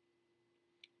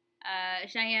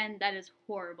 Cheyenne, that is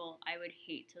horrible. I would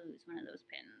hate to lose one of those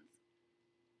pins.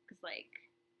 Because, like,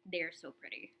 they're so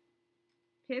pretty.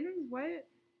 Pins? What?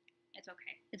 It's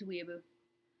okay. It's weeaboo.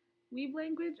 Weeb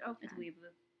language? Okay. It's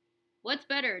weeaboo. What's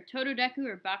better, Totodeku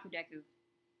or Bakudeku?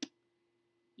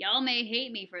 Y'all may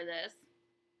hate me for this,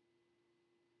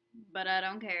 but I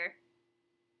don't care.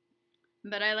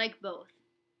 But I like both.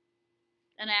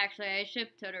 And I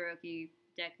ship Todoroki,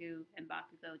 Deku, and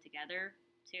Bakugo together,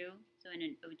 too. So in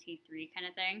an OT3 kind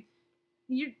of thing.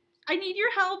 I need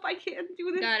your help. I can't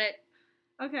do this. Got it.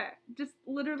 Okay. Just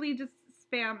literally just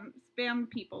spam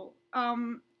people.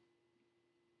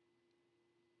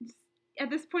 At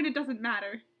this point it doesn't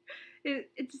matter.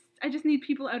 I just need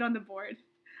people out on the board.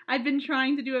 I've been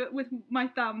trying to do it with my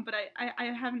thumb, but I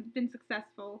haven't been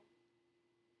successful.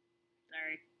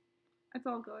 Sorry. That's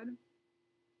all good.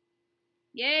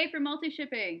 Yay for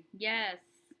multi-shipping. Yes.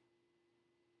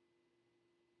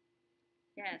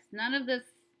 Yes. None of this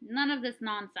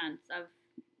nonsense of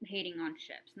hating on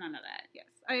ships. None of that.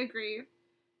 Yes, I agree.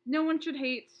 No one should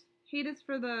hate. Hate is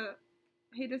for the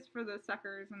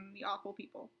suckers and the awful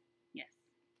people. Yes.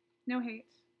 No hate,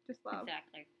 just love.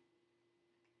 Exactly.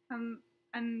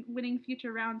 And winning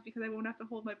future rounds because I won't have to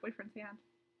hold my boyfriend's hand.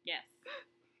 Yes.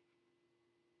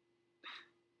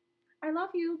 I love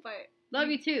you, but love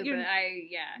you too, but I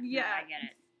get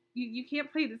it. You can't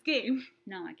play this game.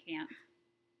 No, I can't.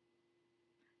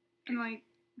 And like,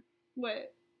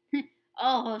 what?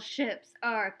 All ships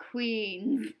are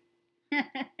queens. You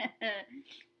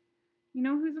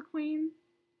know who's a queen?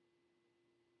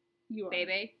 You are.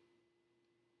 Baby.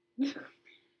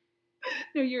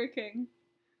 No, you're a king.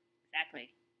 Exactly.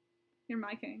 You're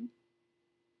my king.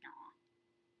 Aww.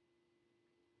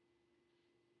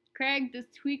 Craig, does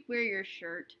Tweek wear your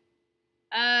shirt?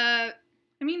 I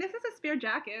mean, this is a spare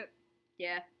jacket.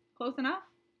 Yeah. Close enough?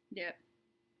 Yep.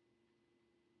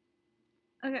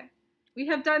 Okay. We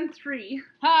have done 3.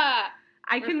 Ha!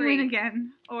 I can win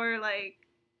again. Or, like,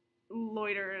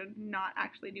 loiter and not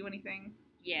actually do anything.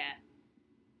 Yeah.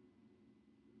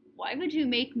 Why would you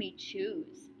make me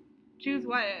choose? Choose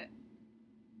what?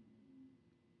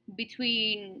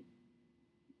 Between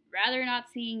rather not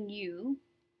seeing you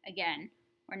again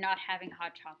or not having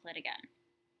hot chocolate again.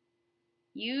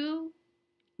 You,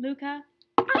 Luca?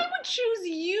 I would choose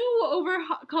you over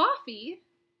coffee.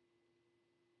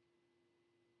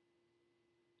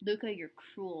 Luca, you're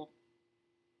cruel.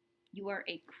 You are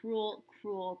a cruel,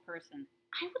 cruel person.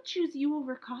 I would choose you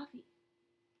over coffee.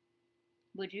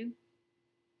 Would you?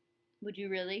 Would you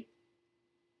really?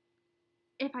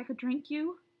 If I could drink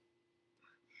you.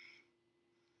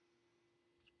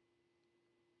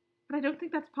 But I don't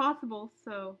think that's possible,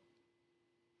 so.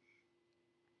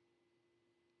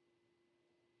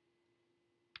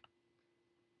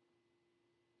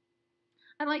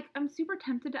 I'm super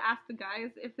tempted to ask the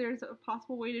guys if there's a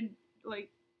possible way to, like,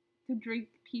 to drink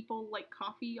people, like,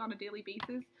 coffee on a daily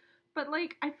basis. But,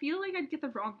 like, I feel like I'd get the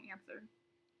wrong answer.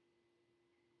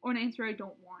 Or an answer I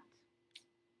don't want.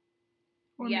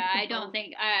 Or yeah, I don't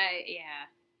think, yeah.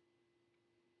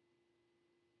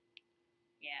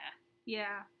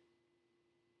 Yeah.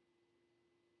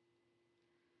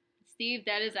 Steve,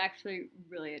 that is actually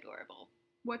really adorable.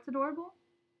 What's adorable?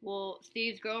 Well,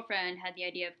 Steve's girlfriend had the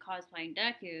idea of cosplaying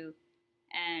Deku,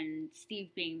 and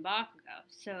Steve being Bakugo.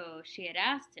 So she had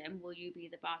asked him, will you be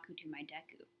the Baku to my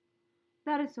Deku?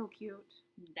 That is so cute.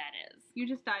 That is. You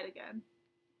just died again.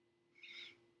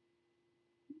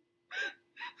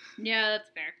 Yeah,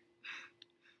 that's fair.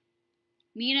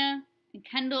 Mina and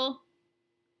Kendall.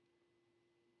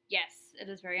 Yes, it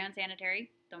is very unsanitary.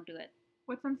 Don't do it.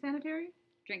 What's unsanitary?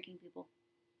 Drinking people.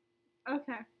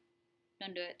 Okay.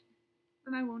 Don't do it.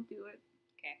 Then I won't do it.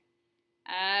 Okay.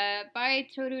 Bye,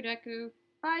 Totodeku.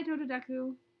 Bye,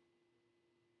 Totodeku.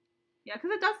 Yeah,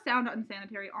 because it does sound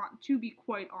unsanitary, to be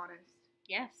quite honest.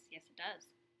 Yes, it does.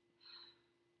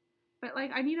 But,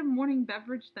 like, I need a morning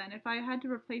beverage then. If I had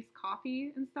to replace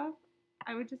coffee and stuff,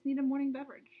 I would just need a morning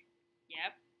beverage.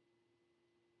 Yep.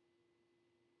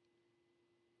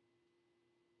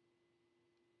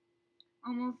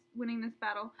 Almost winning this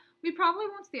battle. We probably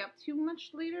won't stay up too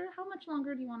much later. How much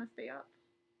longer do you want to stay up?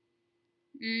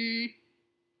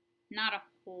 Not a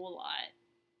whole lot.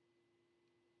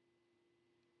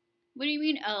 What do you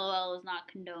mean LOL is not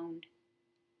condoned?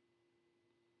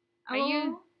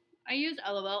 LOL? I use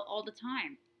LOL all the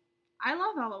time. I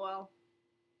love LOL.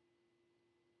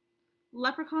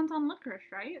 leprechauns on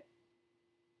licorice, right?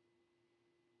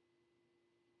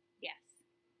 Yes.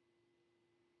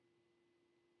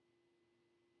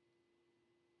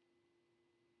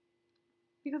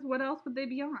 Because what else would they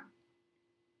be on?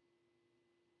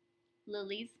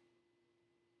 Lilies.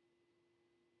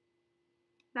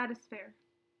 That is fair.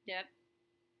 Yep.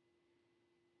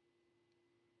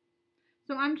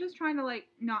 So I'm just trying to, like,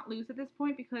 not lose at this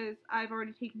point because I've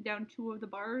already taken down 2 of the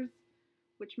bars,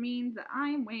 which means that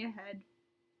I'm way ahead.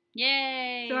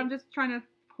 Yay! So I'm just trying to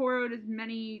pour out as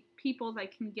many people as I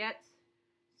can get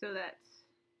so that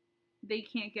they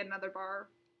can't get another bar.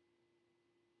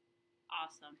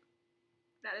 Awesome.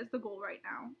 That is the goal right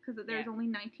now because there's only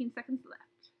 19 seconds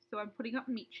left. So I'm putting up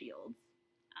meat shields.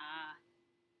 Ah.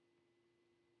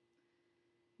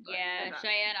 But yeah,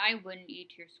 Cheyenne, I wouldn't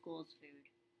eat your school's food.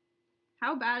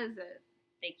 How bad is it?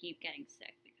 They keep getting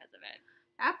sick because of it.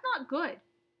 That's not good.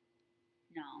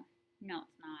 No,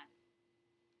 it's not.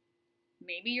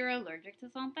 Maybe you're allergic to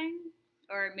something,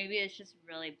 or maybe it's just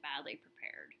really badly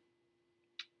prepared.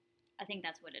 I think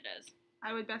that's what it is.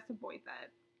 I would best avoid that.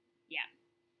 Yeah.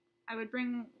 I would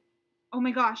bring... Oh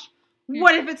my gosh.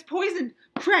 What if it's poisoned?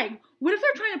 Craig, what if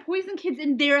they're trying to poison kids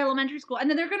in their elementary school, and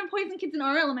then they're going to poison kids in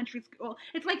our elementary school?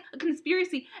 It's like a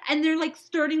conspiracy, and they're, like,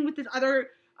 starting with this other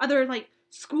like,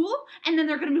 school, and then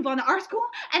they're going to move on to our school,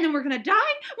 and then we're going to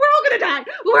die. We're all going to die.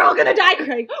 We're all going to die,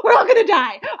 Craig. We're all going to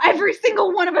die. Every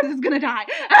single one of us is going to die.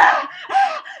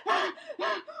 Oh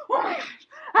my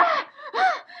gosh.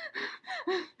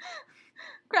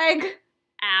 Craig.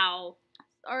 Ow.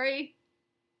 Sorry.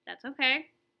 That's okay.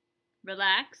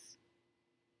 Relax.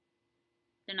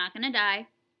 They're not gonna die.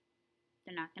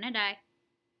 They're not gonna die.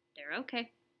 They're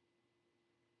okay.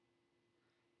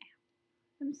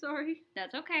 I'm sorry.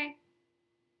 That's okay.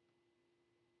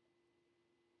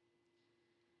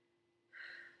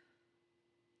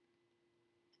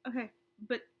 Okay,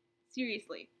 but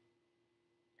seriously.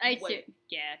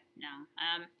 Yeah, no.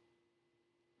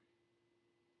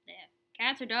 Yeah.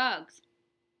 Cats or dogs?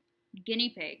 Guinea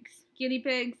pigs. Guinea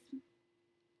pigs.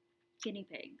 Guinea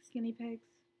pigs. Guinea pigs.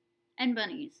 And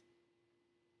bunnies.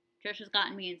 Trish has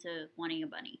gotten me into wanting a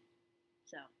bunny.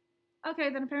 So. Okay,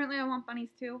 then apparently I want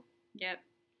bunnies too. Yep.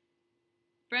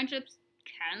 Friendships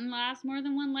can last more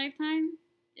than one lifetime,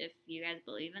 if you guys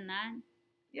believe in that.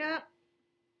 Yep.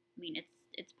 I mean,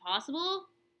 it's possible.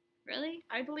 Really?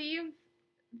 I believe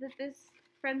that this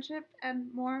friendship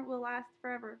and more will last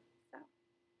forever. So.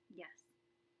 Yes.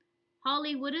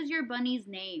 Holly, what is your bunny's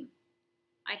name?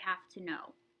 I have to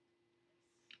know.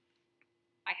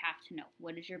 I have to know.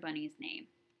 What is your bunny's name?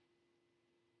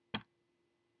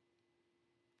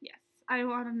 Yes, I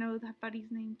want to know that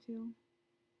bunny's name too.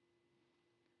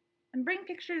 And bring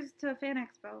pictures to Fan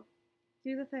Expo.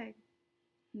 Do the thing.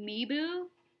 Meeboo?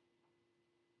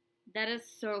 That is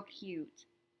so cute.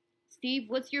 Steve,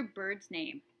 what's your bird's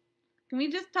name? Can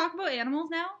we just talk about animals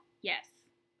now? Yes.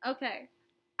 Okay.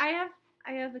 I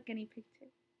have a guinea pig too.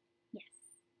 Yes.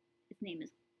 His name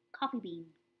is Coffee Bean.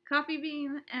 Coffee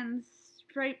Bean and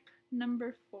Stripe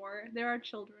number 4. There are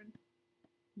children.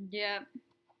 Yep.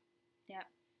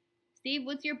 Steve,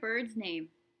 what's your bird's name?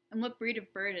 And what breed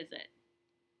of bird is it?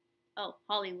 Oh,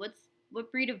 Holly,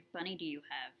 what breed of bunny do you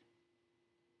have?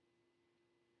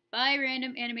 Bye,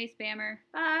 random anime spammer.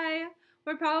 Bye.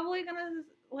 We're probably gonna,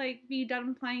 like, be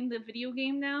done playing the video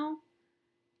game now.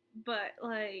 But,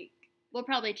 like... We'll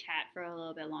probably chat for a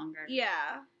little bit longer.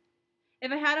 Yeah.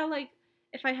 If I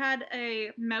had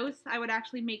a mouse, I would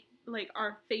actually make, like,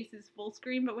 our faces full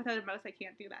screen, but without a mouse, I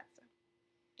can't do that, so.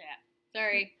 Yeah.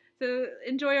 Sorry. So,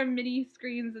 enjoy our mini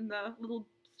screens and the little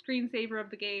screensaver of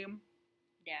the game.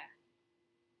 Yeah.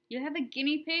 You have a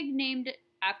guinea pig named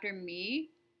after me?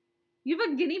 You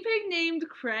have a guinea pig named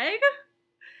Craig?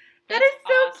 That's that is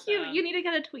so awesome. cute. You need to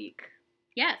get a tweak.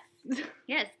 Yes.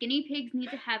 Yes, guinea pigs need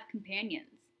to have companions.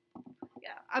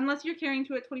 Yeah, unless you're caring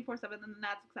to it 24/7, then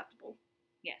that's acceptable.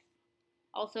 Yes.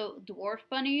 Also, dwarf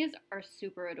bunnies are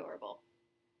super adorable.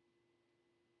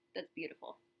 That's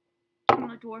beautiful. I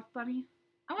want a dwarf bunny.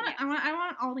 I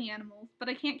want all the animals, but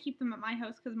I can't keep them at my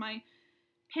house because my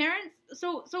parents.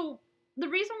 So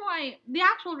the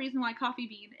actual reason why Coffee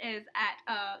Bean is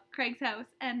at Craig's house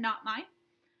and not mine.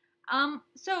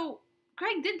 So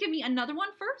Craig did give me another one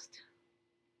first,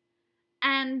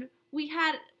 and we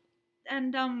had,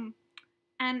 and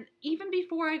even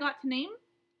before I got to name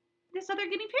this other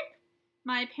guinea pig,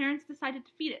 my parents decided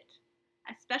to feed it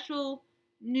a special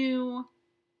new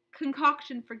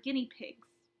concoction for guinea pigs.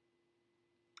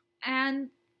 And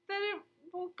then it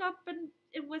woke up and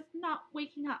it was not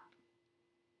waking up.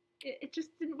 It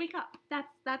just didn't wake up.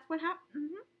 That's what happened.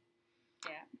 Mm-hmm.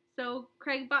 Yeah. So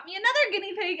Craig bought me another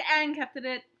guinea pig and kept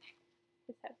it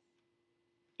his house.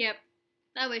 Yep.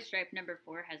 That way Stripe number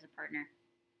 4 has a partner.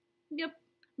 Yep.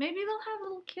 Maybe they'll have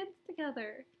little kids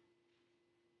together.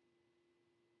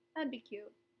 That'd be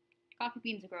cute. Coffee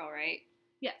Bean's a girl, right?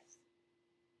 Yes.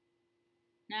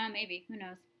 Nah, maybe. Who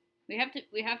knows? We have to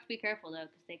be careful though,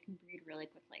 because they can breed really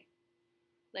quickly.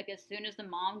 Like as soon as the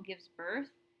mom gives birth,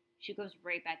 she goes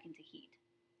right back into heat.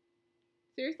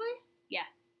 Seriously? Yeah.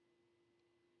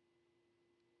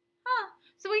 Huh.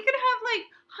 So we could have like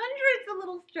hundreds of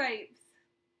little Stripes.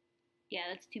 Yeah,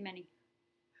 that's too many.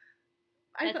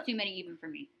 That's too many even for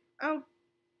me. Oh.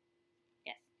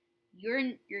 Yes.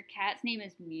 Your cat's name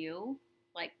is Mew,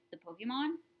 like the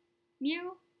Pokemon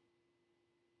Mew?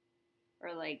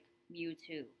 Or like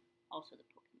Mewtwo, also the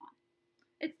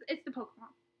Pokemon. It's the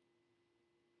Pokemon.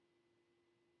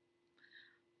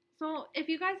 So if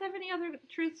you guys have any other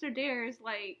truths or dares,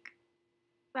 like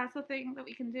that's the thing that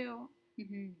we can do.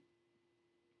 Mm-hmm.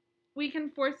 We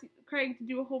can force Craig to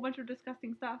do a whole bunch of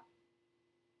disgusting stuff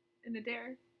in the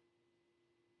dare.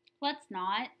 Let's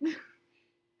not.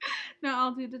 No,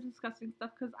 I'll do the disgusting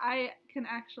stuff because I can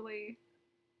actually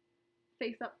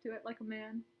face up to it like a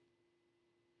man.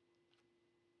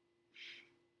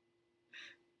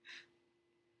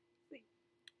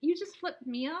 You just flip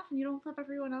me off and you don't flip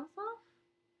everyone else off?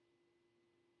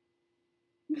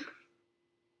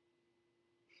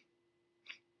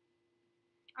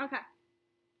 Okay.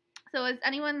 So is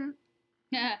anyone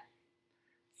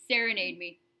serenade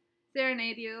me?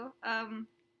 Serenade you.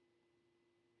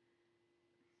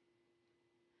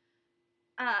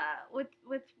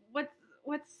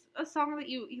 What's a song that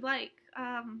you like?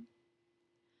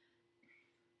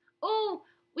 Oh,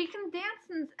 we can dance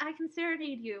and I can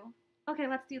serenade you. Okay,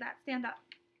 let's do that. Stand up.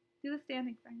 Do the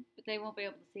standing thing. But they won't be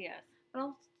able to see us. But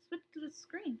I'll switch to the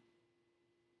screen.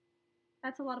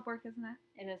 That's a lot of work, isn't it?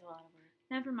 It is a lot of work.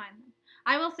 Never mind then.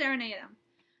 I will serenade him.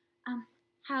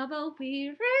 How about we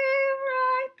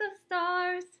rewrite the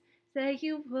stars? Say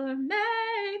you were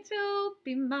made to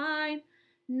be mine.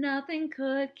 Nothing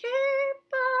could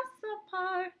keep us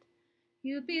apart.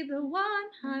 You'd be the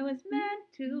one I was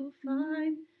meant to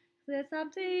find. It's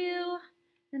up to you,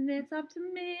 and it's up to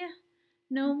me.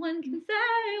 No one can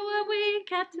say what we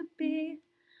get to be.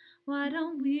 Why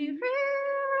don't we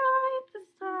rewrite the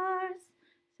stars,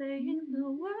 saying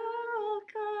the world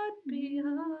could be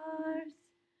ours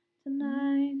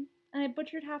tonight? And I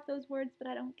butchered half those words, but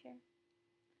I don't care.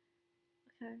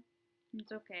 Okay.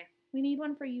 It's okay. We need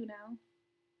one for you now.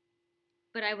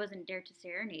 But I wasn't dare to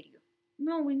serenade you.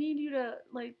 No, we need you to,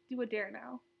 like, do a dare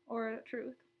now. Or a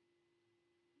truth.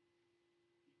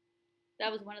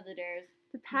 That was one of the dares.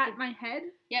 To pat my head?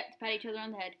 Yep, to pat each other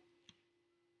on the head.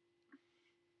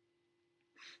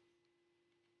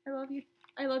 I love you.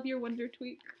 I love your Wonder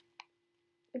Tweek.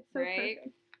 It's so perfect.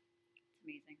 It's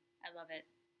amazing. I love it.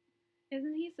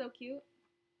 Isn't he so cute?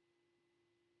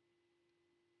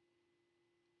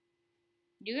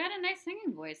 You got a nice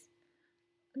singing voice.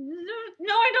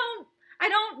 No, I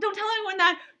don't. Don't tell anyone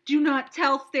that. Do not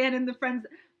tell Stan and the friends.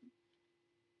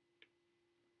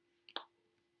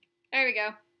 There we go.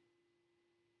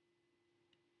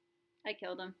 I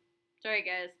killed him. Sorry,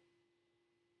 guys.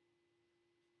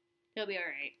 He'll be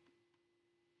alright.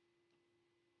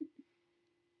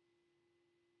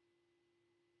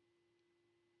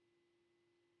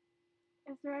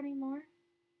 Is there any more?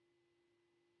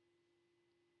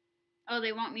 Oh,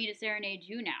 they want me to serenade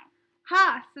you now.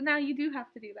 Ha! So now you do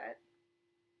have to do that.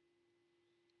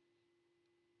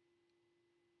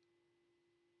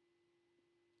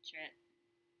 Shit.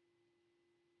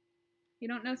 You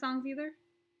don't know songs either?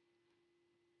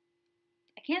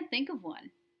 I can't think of one,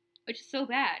 which is so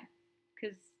bad,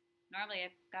 because normally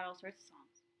I've got all sorts of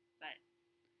songs, but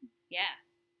yeah.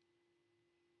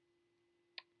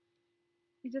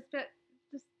 You just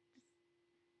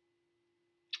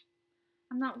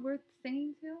I'm not worth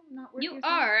singing to? I'm not worth You your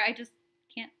are, I just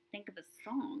can't think of a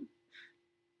song.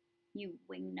 You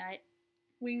wingnut.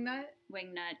 Wingnut?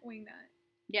 Wingnut. Wingnut.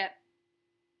 Yep.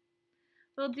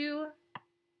 We'll do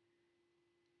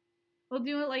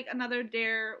like another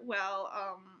dare while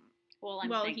I'm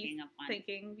thinking of one.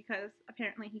 Thinking because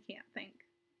apparently he can't think.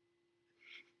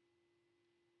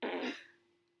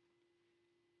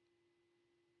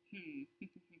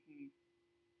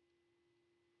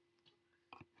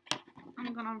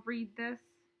 I'm gonna read this.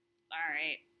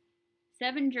 Alright.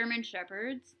 7 German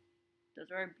Shepherds.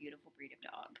 Those are a beautiful breed of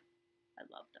dog. I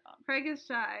love dogs. Craig is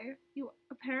shy.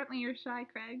 You're shy,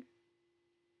 Craig.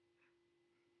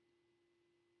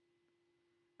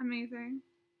 Amazing.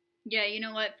 Yeah, you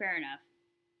know what? Fair enough.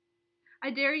 I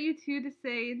dare you two to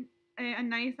say a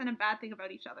nice and a bad thing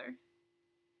about each other.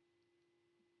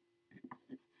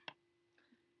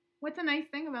 What's a nice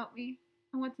thing about me?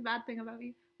 And what's a bad thing about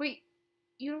me? Wait,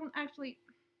 you don't actually...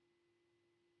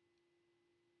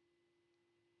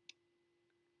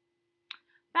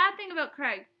 Bad thing about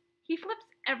Craig. He flips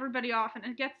everybody off and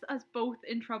it gets us both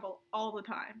in trouble all the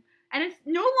time. And it's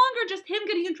no longer just him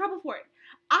getting in trouble for it.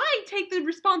 I take the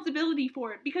responsibility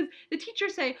for it because the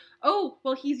teachers say, oh,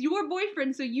 well, he's your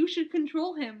boyfriend, so you should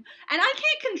control him. And I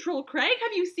can't control Craig.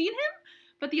 Have you seen him?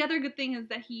 But the other good thing is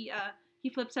that he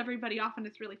flips everybody off and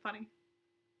it's really funny.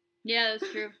 Yeah,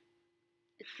 that's true.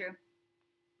 It's true.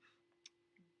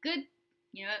 Good.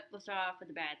 You know what? We'll start off with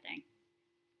the bad thing.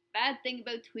 Bad thing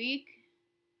about Tweek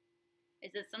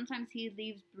is that sometimes he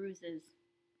leaves bruises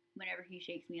whenever he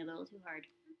shakes me a little too hard.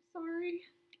 I'm sorry.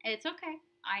 It's okay.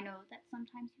 I know that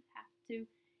sometimes you have to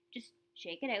just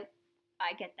shake it out.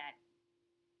 I get that.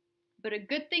 But a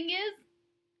good thing is,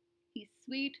 he's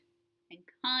sweet and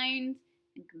kind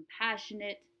and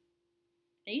compassionate.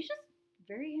 And he's just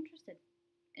very interested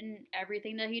in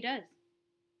everything that he does.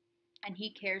 And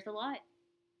he cares a lot.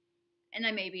 And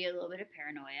there may be a little bit of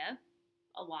paranoia,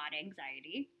 a lot of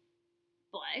anxiety,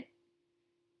 but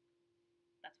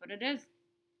that's what it is.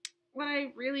 What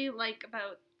I really like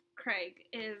about Craig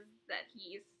is that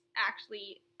he's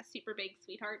actually a super big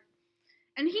sweetheart.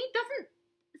 And he doesn't,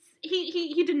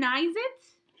 he denies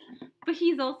it, but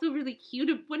he's also really cute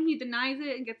when he denies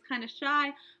it and gets kind of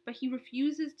shy, but he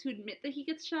refuses to admit that he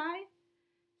gets shy.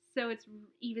 So it's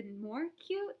even more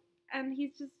cute, and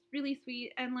he's just really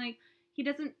sweet, and like, he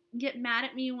doesn't get mad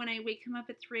at me when I wake him up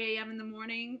at 3 a.m. in the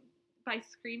morning by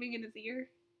screaming in his ear.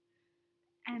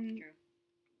 And,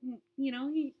 you know,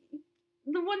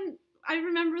 I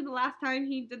remember the last time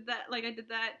he did that, like I did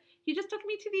that, he just took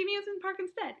me to the amusement park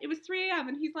instead. It was 3 a.m.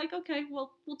 and he's like, okay,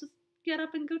 well, we'll just get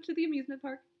up and go to the amusement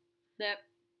park. Yep.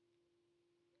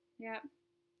 Yep.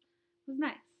 It was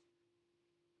nice.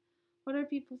 What are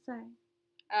people saying?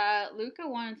 Luca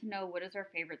wanted to know, what is our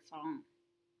favorite song?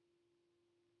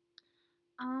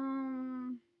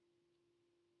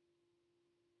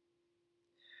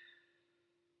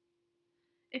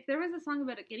 If there was a song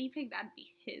about a guinea pig, that'd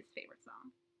be his favorite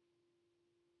song.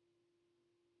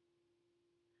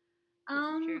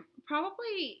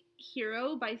 Probably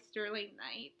Hero by Sterling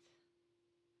Knight.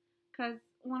 Because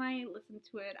when I listen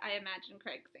to it, I imagine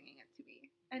Craig singing it to me.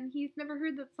 And he's never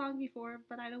heard that song before,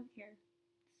 but I don't care.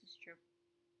 This is true.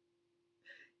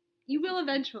 You will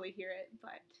eventually hear it,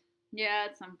 but... Yeah,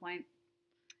 at some point.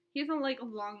 He has a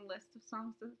long list of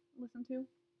songs to listen to.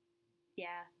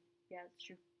 Yeah, that's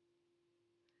true.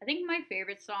 I think my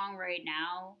favorite song right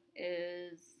now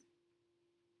is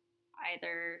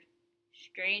either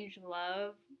Strange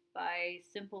Love by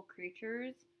Simple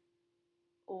Creatures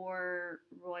or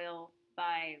Royal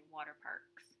by Water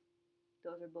Parks.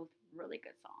 Those are both really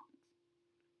good songs.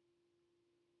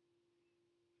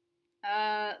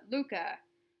 Luca,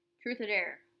 Truth or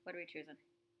Dare? What are we choosing?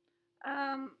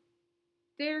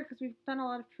 Dare, because we've done a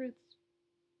lot of truths.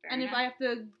 Fair enough. If I have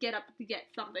to get up to get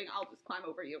something, I'll just climb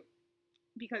over you.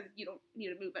 Because you don't need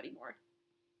to move anymore.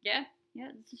 Yeah,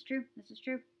 this is true.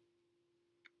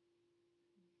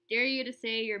 Dare you to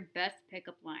say your best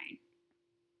pickup line.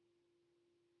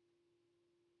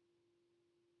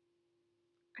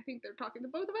 I think they're talking to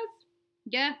both of us.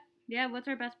 Yeah, what's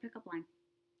our best pickup line?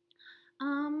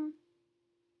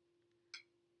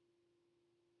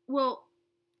 Well,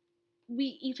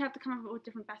 we each have to come up with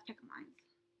different best pickup lines.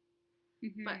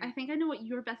 Mm-hmm. But I think I know what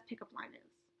your best pickup line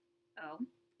is. Oh.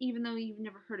 Even though you've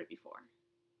never heard it before.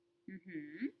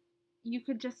 Mm-hmm. You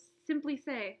could just simply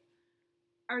say,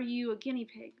 are you a guinea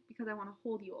pig? Because I want to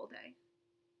hold you all day.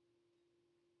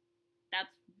 That's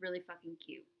really fucking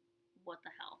cute. What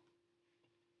the hell?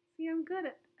 See, I'm good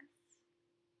at this.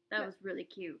 That was really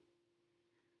cute.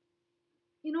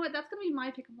 You know what? That's going to be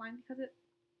my pickup line because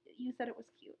you said it was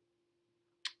cute.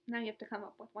 Now you have to come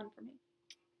up with one for me.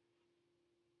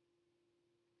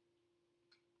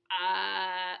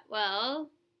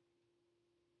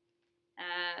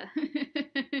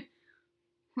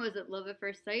 Was it love at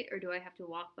first sight, or do I have to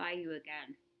walk by you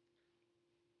again?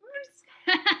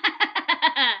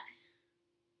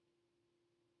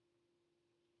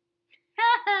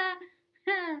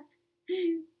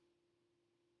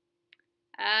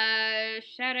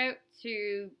 Shout out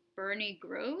to Bernie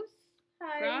Gross.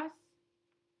 Hi. Gross.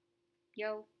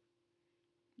 Yo.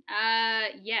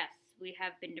 Yes, we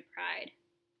have been to Pride.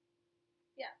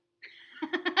 Yeah.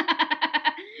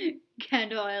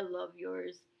 Kendall, I love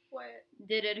yours. What?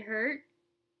 Did it hurt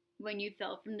when you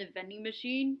fell from the vending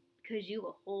machine? Because you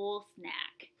a whole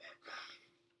snack.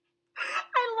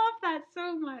 I love that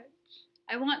so much.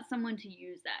 I want someone to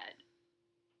use that.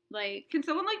 Like, can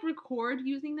someone record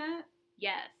using that?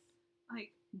 Yes.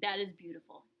 That is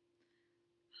beautiful.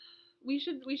 We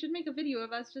should make a video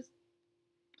of us just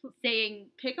saying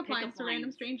pick-up lines to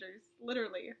random strangers.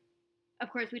 Literally.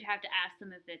 Of course, we'd have to ask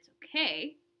them if it's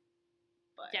okay.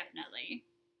 But definitely.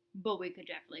 But we could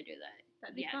definitely do that.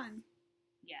 That'd be fun.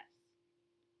 Yes.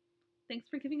 Thanks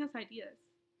for giving us ideas.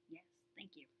 Yes,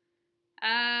 thank you.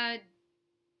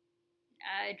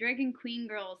 Dragon Queen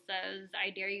Girl says, I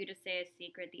dare you to say a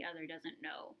secret the other doesn't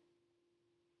know.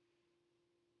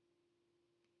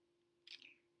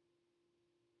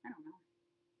 I don't know.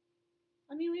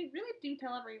 I mean, we really do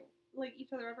tell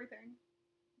each other everything.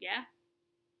 Yeah?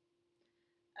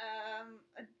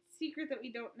 A secret that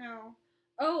we don't know.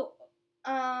 Oh,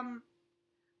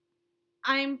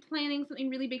 I'm planning something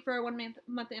really big for our 1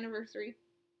 month anniversary.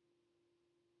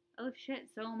 Oh shit,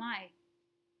 so am I.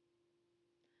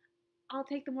 I'll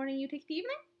take the morning, you take the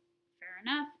evening? Fair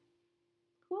enough.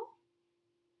 Cool.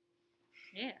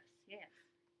 Yes.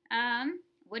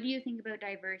 What do you think about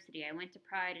diversity? I went to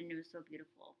Pride and it was so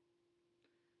beautiful.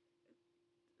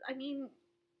 I mean,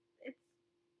 it's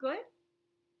good.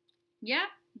 Yeah,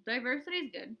 diversity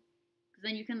is good. Because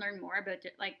then you can learn more about,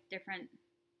 different...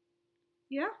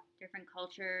 Yeah. Different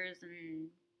cultures and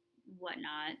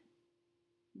whatnot.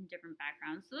 Different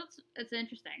backgrounds. So it's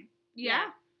interesting.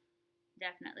 Yeah.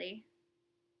 Definitely.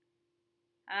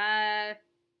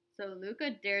 So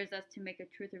Luca dares us to make a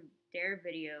truth or dare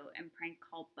video and prank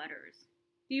call Butters.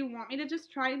 Do you want me to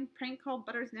just try and prank call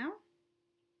Butters now?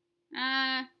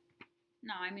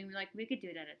 No, I mean, we could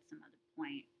do that at some other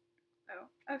point.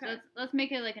 Oh, okay. So let's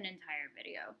make it an entire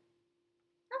video.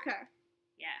 Okay.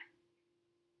 Yeah.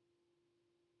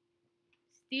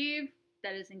 Steve,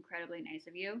 that is incredibly nice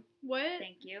of you. What?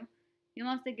 Thank you. He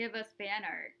wants to give us fan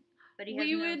art, but he has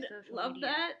we no would social love media.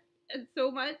 that and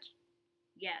so much.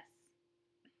 Yes.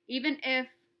 Even if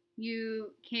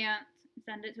you can't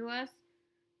send it to us,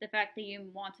 the fact that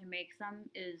you want to make some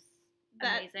is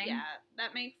amazing. Yeah,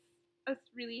 that makes us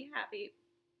really happy.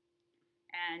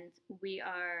 And we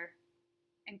are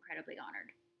incredibly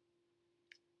honored.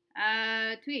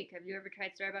 Tweek, have you ever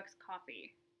tried Starbucks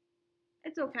coffee?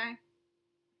 It's okay.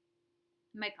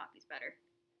 My coffee's better.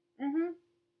 Mm-hmm.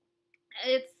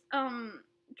 It's,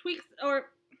 Tweeks, or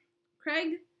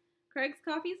Craig. Craig's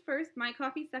coffee's first, my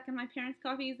coffee's second, my parents'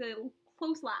 coffee is a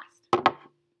close last.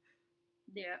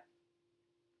 Yep.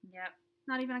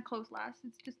 Not even a close last,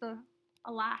 it's just a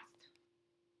last.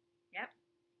 Yep.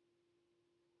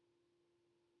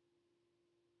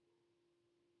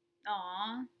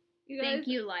 Aw. Thank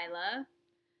you, Lila.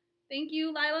 Thank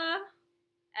you, Lila.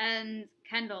 And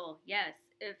Kendall, yes,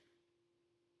 if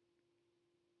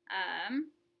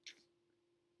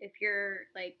you're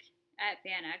at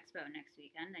Fan Expo next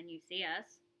weekend and you see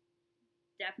us,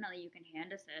 definitely you can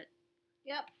hand us it.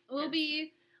 Yep. We'll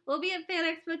be at Fan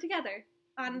Expo together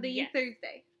on the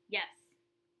Thursday. Yes.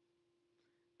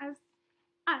 As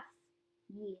us.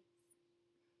 Yes.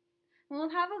 We'll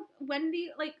have a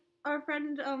Wendy, our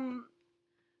friend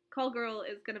Call Girl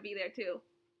is gonna be there too.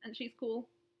 And she's cool.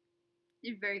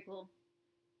 You're very cool.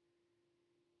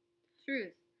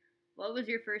 Truth. What was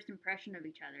your first impression of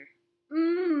each other?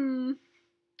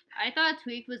 I thought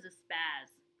Tweek was a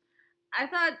spaz. I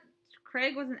thought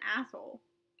Craig was an asshole.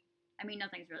 I mean,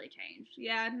 nothing's really changed.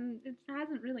 Yeah, and it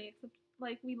hasn't really, except,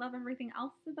 we love everything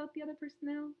else about the other person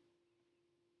now.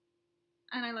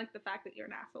 And I like the fact that you're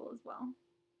an asshole as well.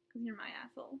 Because you're my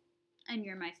asshole. And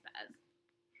you're my spaz.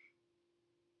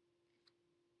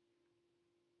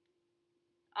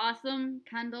 Awesome,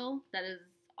 Kendall. That is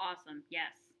awesome.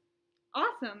 Yes.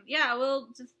 Awesome. Yeah,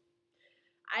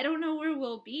 I don't know where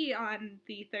we'll be on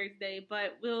the Thursday,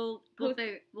 but we'll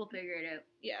figure it out.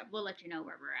 Yeah. We'll let you know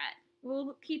where we're at.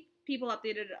 We'll keep people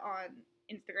updated on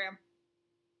Instagram.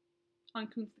 On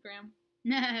Coonstagram.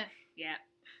 Yeah.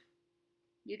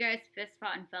 You guys fist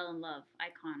fought and fell in love.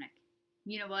 Iconic.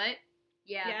 You know what?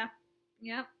 Yeah. Yeah.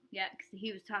 Yep. Yeah, because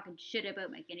he was talking shit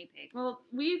about my guinea pig. Well,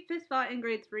 we fist fought in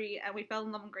grade 3, and we fell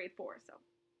in love in grade 4, so.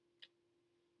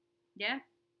 Yeah.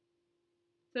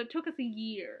 So it took us a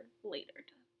year later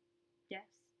to. Yes.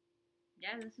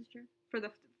 Yeah, this is true. For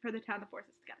the town to force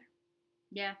us together.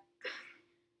 Yeah.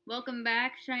 Welcome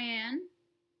back, Cheyenne.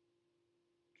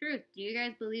 Truth, do you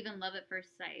guys believe in love at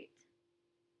first sight?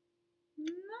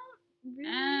 Not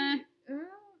really.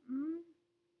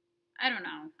 I don't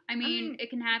know. I mean, it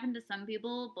can happen to some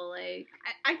people, but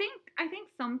I think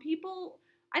some people.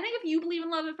 I think if you believe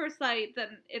in love at first sight,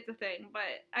 then it's a thing.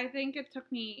 But I think it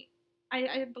took me.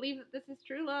 I believe that this is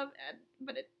true love,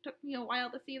 but it took me a while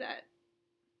to see that.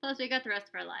 Plus, we got the rest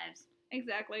of our lives.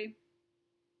 Exactly.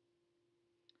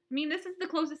 I mean, this is the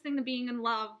closest thing to being in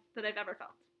love that I've ever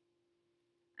felt.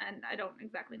 And I don't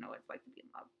exactly know what it's like to be in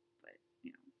love, but,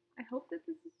 I hope that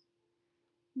this is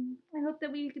I hope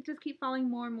that we could just keep falling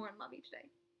more and more in love each day.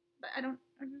 But I don't.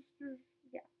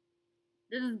 Yeah.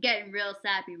 This is getting real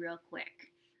sappy real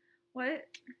quick. What?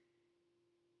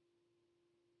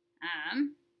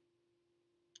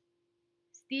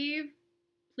 Steve,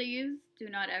 please do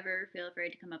not ever feel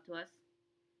afraid to come up to us.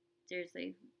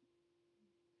 Seriously.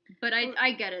 But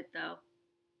I get it though.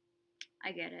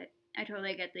 I get it. I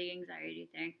totally get the anxiety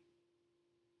thing.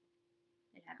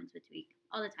 It happens with Tweek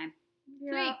all the time.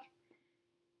 Yeah.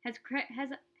 Tweek,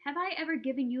 have I ever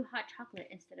given you hot chocolate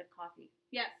instead of coffee?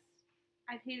 Yes.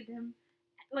 I've hated him.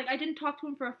 Like, I didn't talk to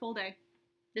him for a full day.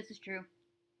 This is true.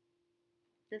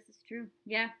 This is true.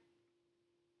 Yeah.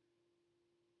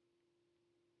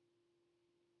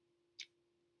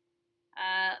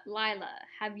 Lila,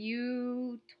 have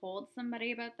you told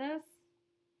somebody about this?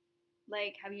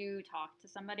 Like, have you talked to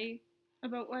somebody?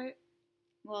 About what?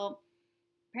 Well,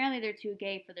 apparently they're too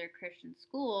gay for their Christian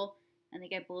school, and they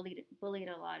get bullied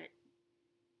a lot.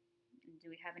 Do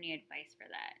we have any advice for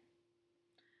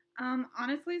that?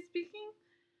 Honestly speaking,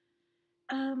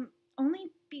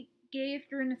 only be gay if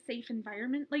you're in a safe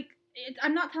environment. Like,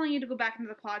 I'm not telling you to go back into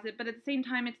the closet, but at the same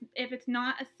time, if it's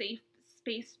not a safe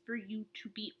space for you to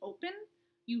be open,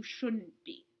 you shouldn't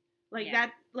be. Like,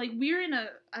 that, like, we're in a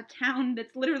town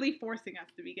that's literally forcing us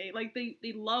to be gay. Like,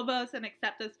 they love us and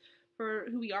accept us for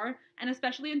who we are, and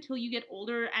especially until you get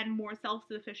older and more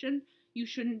self-sufficient, you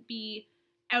shouldn't be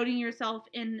outing yourself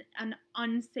in an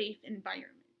unsafe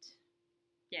environment.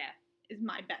 Yeah. Is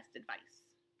my best advice.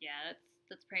 Yeah,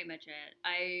 that's pretty much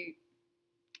it.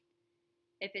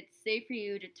 If it's safe for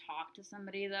you to talk to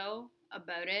somebody though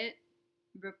about it,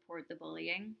 report the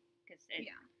bullying, because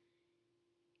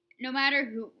no matter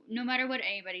what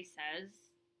anybody says,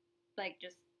 like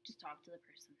just talk to the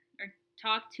person or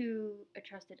talk to a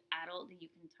trusted adult that you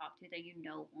can talk to that you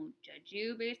know won't judge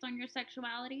you based on your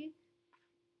sexuality.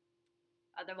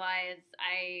 Otherwise,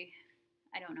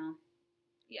 I don't know.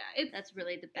 Yeah, that's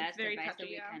really the best advice that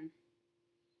we can.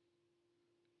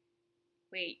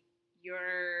 Wait,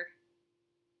 your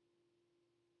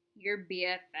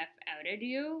BFF outed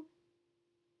you?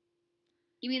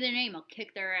 Give me their name, I'll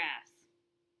kick their ass.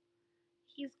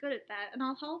 He's good at that, and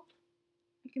I'll help.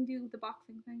 I can do the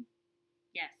boxing thing.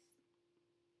 Yes.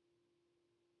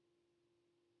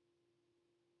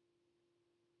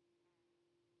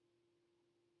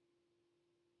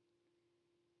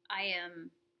 I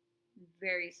am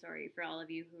very sorry for all of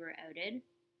you who were outed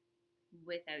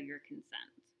without your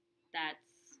consent.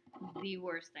 That's the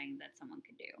worst thing that someone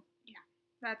could do. Yeah,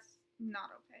 that's not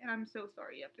okay. And I'm so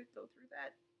sorry you have to go through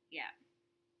that. Yeah.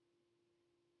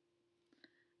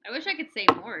 I wish I could say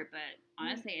more, but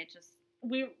honestly, it just...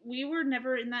 We were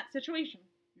never in that situation.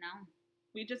 No.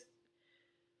 We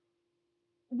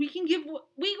can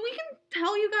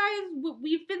tell you guys what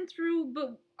we've been through,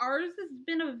 but ours has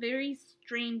been a very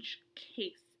strange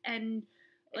case. And,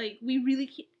 like, we really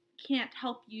can't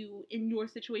help you in your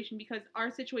situation because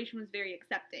our situation was very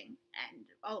accepting. And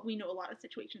we know a lot of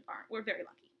situations aren't. We're very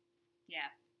lucky. Yeah.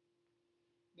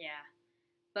 Yeah.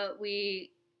 But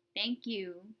we thank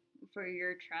you for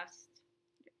your trust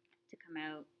to come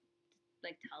out,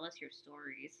 like, tell us your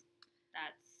stories.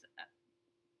 That's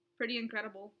pretty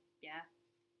incredible. Yeah.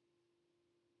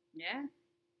 Yeah.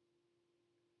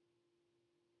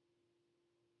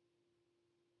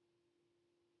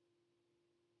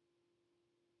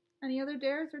 Any other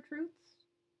dares or truths?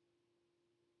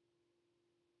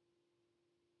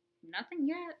 Nothing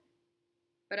yet.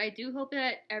 But I do hope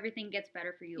that everything gets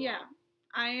better for you all. Yeah.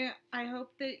 I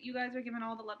hope that you guys are given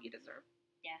all the love you deserve.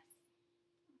 Yes.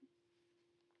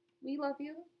 We love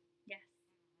you. Yes.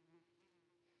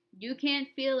 You can't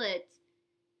feel it.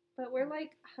 But we're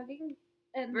like hugging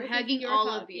and we're hugging all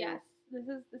of you. Yes.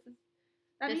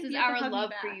 This is our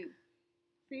love for you.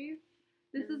 See?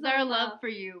 This is our love for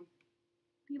you.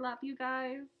 We love you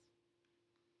guys.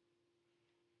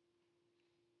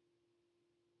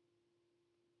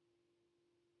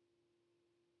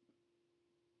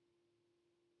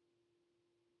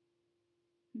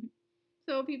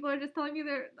 So people are just telling me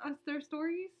their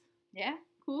stories? Yeah.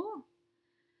 Cool.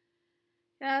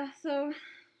 Yeah, so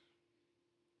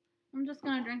I'm just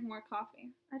gonna drink more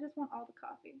coffee. I just want all the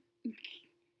coffee.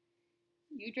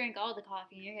 You drink all the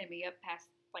coffee and you're gonna be up past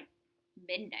like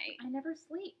midnight. I never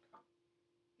sleep.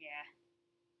 Yeah.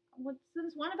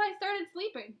 Since when have I started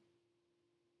sleeping?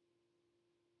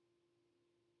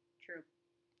 True.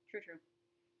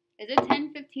 Is it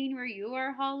 10:15 where you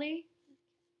are, Holly?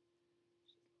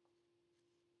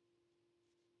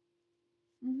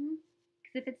 Mm-hmm.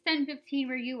 Because if it's 10:15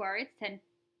 where you are, it's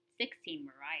 10:16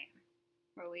 where I am.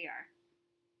 Where we are.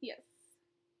 Yes.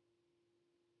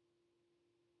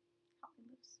 Holly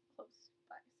lives close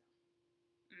by,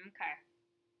 Okay.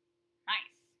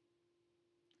 Nice.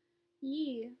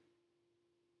 Yeah.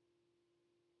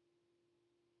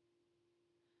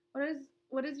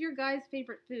 What is your guy's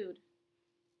favorite food?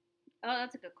 Oh,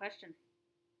 that's a good question.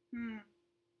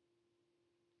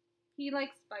 He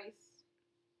likes spice.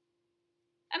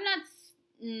 I'm not.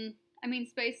 I mean,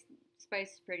 spice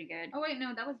is pretty good. Oh wait,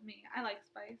 no, that was me. I like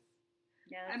spice.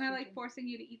 Yeah, and I like forcing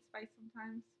you to eat spice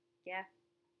sometimes. Yeah.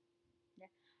 Yeah.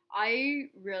 I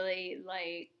really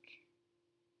like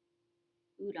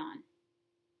udon.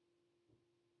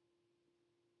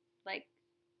 Like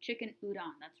chicken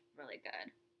udon. That's really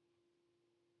good.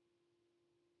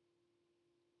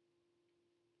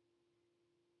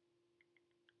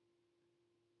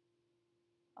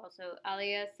 Also,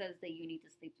 Alia says that you need to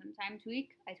sleep sometime, Tweek.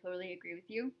 I totally agree with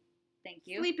you. Thank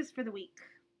you. Sleep is for the weak.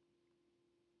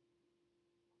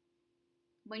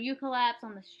 When you collapse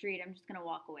on the street, I'm just gonna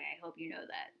walk away. I hope you know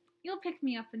that. You'll pick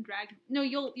me up and drag me. No,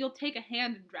 you'll take a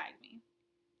hand and drag me.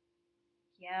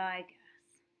 Yeah, I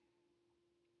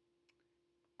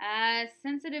guess.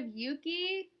 Sensitive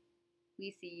Yuki,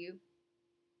 we see you.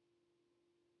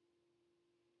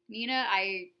 Mina,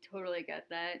 I totally get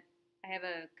that. I have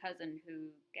a cousin who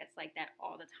gets like that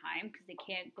all the time because they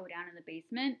can't go down in the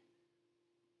basement.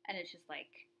 And it's just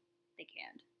like, they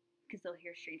can't. Because they'll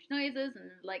hear strange noises and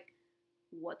like,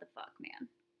 what the fuck, man?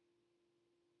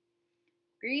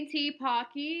 Green tea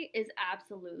Pocky is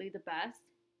absolutely the best.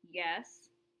 Yes.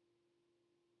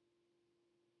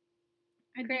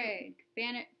 Craig,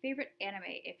 favorite anime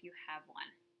if you have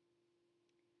one?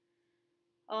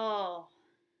 Oh,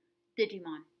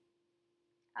 Digimon.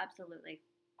 Absolutely.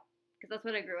 Because that's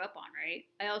what I grew up on, right?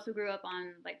 I also grew up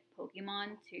on like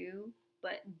Pokemon too,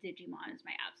 but Digimon is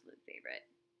my absolute favorite.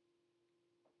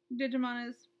 Digimon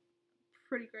is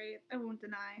pretty great. I won't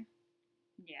deny.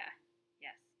 Yeah.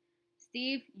 Yes.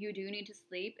 Steve, you do need to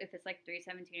sleep. If it's like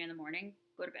 3:17 in the morning,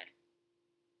 go to bed.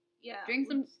 Yeah. Drink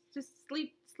some. Just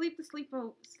sleep. Sleep the sleep.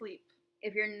 Oh, sleep.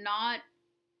 If you're not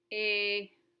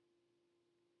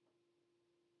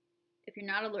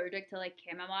allergic to like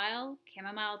chamomile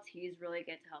tea is really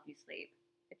good to help you sleep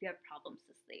if you have problems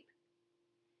to sleep.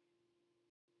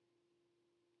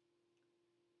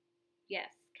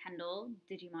 Yes, Kendall,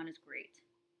 Digimon is great.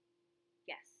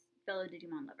 Yes, fellow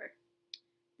Digimon lover.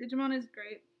 Digimon is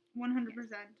great. 100%.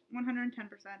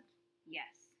 110%.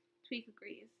 Yes. Tweek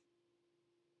agrees.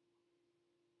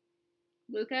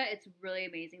 Luca, it's really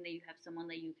amazing that you have someone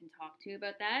that you can talk to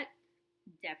about that.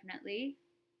 Definitely.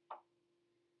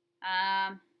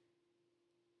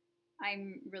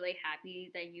 I'm really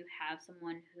happy that you have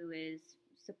someone who is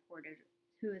supportive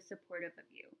of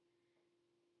you.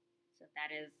 So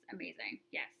that is amazing.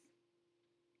 Yes.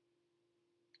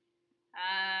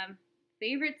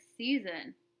 Favorite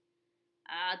season?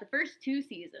 The first 2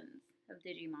 seasons of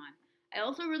Digimon. I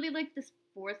also really like this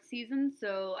 4th season,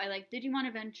 so I like Digimon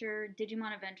Adventure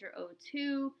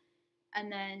 02,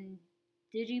 and then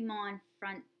Digimon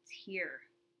Frontier,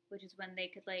 which is when they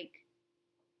could like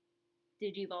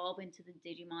digivolve into the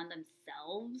Digimon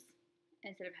themselves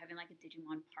instead of having like a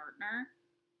Digimon partner,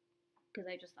 because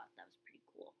I just thought that was pretty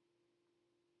cool.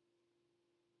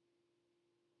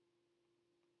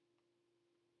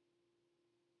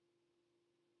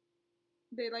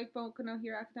 They like Boku no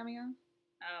Hero Academia?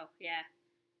 Oh, yeah.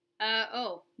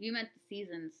 Oh, you meant the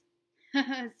seasons.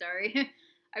 Sorry.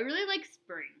 I really like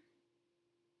spring.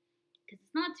 Because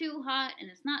it's not too hot and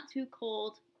it's not too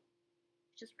cold.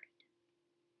 It's just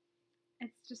right.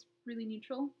 It's just really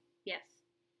neutral? Yes.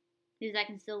 Because I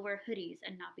can still wear hoodies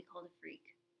and not be called a freak.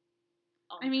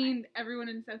 I mean, everyone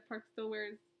in South Park still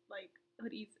wears, like,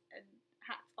 hoodies and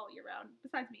hats all year round.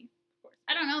 Besides me, of course.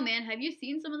 I don't know, man. Have you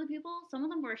seen some of the people? Some of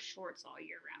them wear shorts all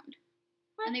year round.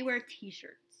 What? And they wear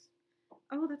t-shirts.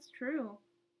 Oh, that's true.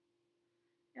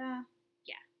 Yeah.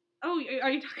 Yeah. Oh,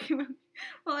 are you talking about...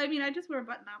 Well, I mean, I just wear a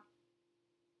button-up.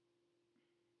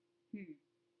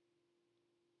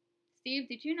 Steve,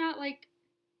 did you not, like,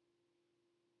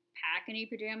 pack any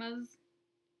pajamas?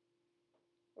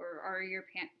 Or are your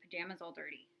pajamas all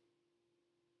dirty?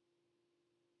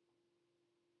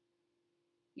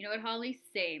 You know what, Holly?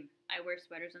 Same. I wear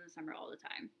sweaters in the summer all the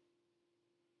time.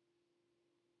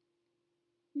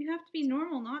 You have to be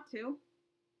normal not to.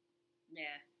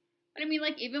 Yeah. But I mean,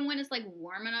 like, even when it's, like,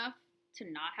 warm enough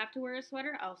to not have to wear a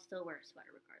sweater, I'll still wear a sweater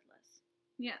regardless.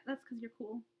 Yeah, that's because you're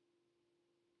cool.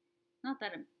 Not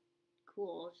that I'm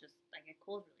cool, it's just I get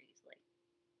cold really easily.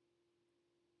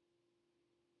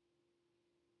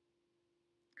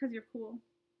 Because you're cool.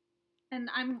 And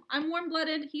I'm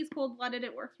warm-blooded, he's cold-blooded,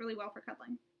 it works really well for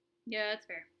cuddling. Yeah, that's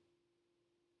fair.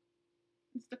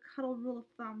 It's the cuddle rule of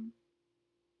thumb.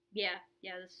 Yeah,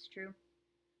 this is true.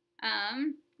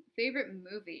 Favorite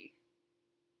movie?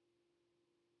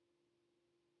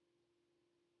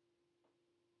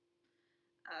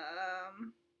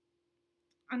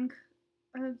 Un-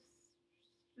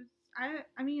 uh,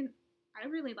 I mean, I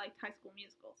really liked High School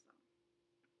Musical, so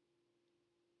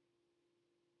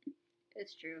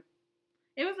It's true.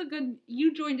 it was a good.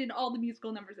 You joined in all the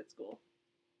musical numbers at school.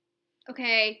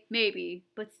 Okay, maybe,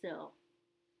 but still.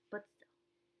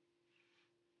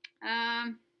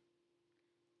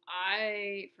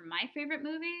 For my favorite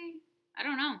movie, I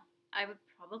don't know. I would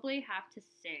probably have to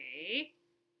say,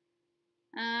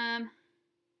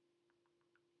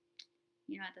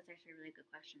 you know what? That's actually a really good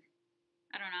question.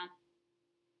 I don't know.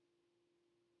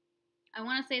 I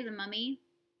want to say The Mummy,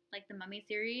 like the Mummy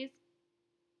series,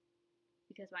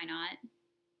 because why not?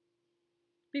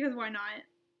 Because why not?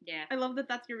 Yeah. I love that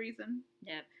that's your reason.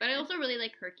 Yeah, but I also really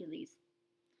like Hercules.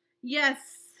 Yes.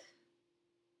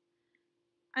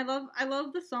 I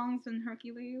love the songs in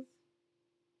Hercules.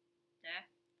 Yeah.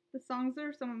 The songs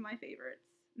are some of my favorites.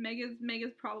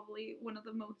 Mega's probably one of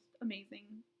the most amazing,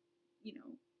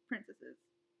 princesses.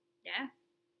 Yeah.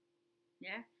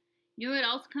 Yeah. You know what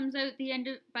else comes out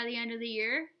by the end of the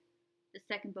year? The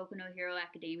second Boku no Hero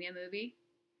Academia movie.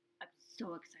 I'm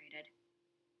so excited.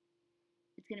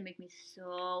 It's gonna make me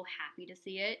so happy to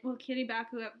see it. Will Kitty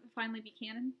Baku finally be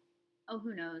canon? Oh,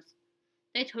 who knows?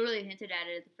 They totally hinted at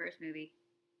it at the first movie.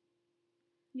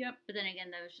 Yep. But then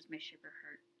again, that was just my shipper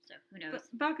heart, so who knows?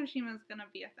 But Bakushima's gonna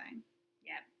be a thing.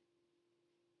 Yeah.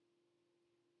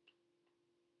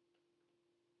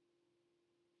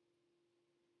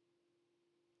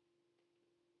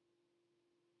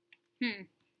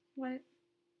 What?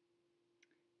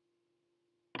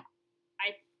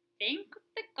 I think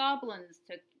the goblins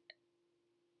took.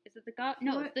 Is it the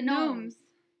No, What? it's the gnomes.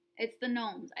 It's the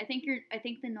gnomes. I think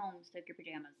the gnomes took your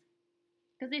pajamas.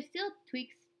 Because they steal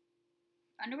Tweeks'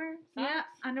 underwear. Socks? Yeah,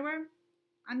 underwear.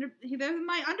 They're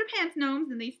my underpants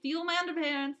gnomes, and they steal my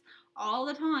underpants all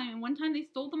the time. And one time they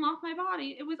stole them off my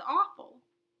body. It was awful.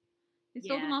 They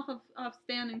stole them off of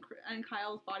Stan and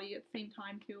Kyle's body at the same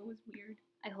time too. It was weird.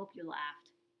 I hope you laughed.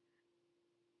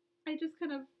 I just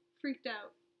kind of freaked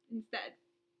out instead.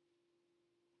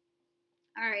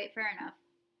 All right, fair enough.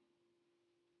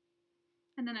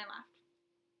 And then I laughed.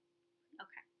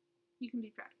 Okay. You can be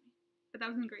proud of me. But that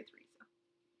was in grade 3, so.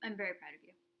 I'm very proud of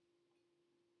you.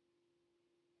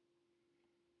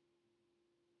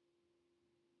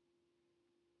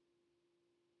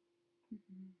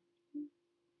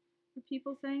 Are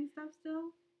people saying stuff still?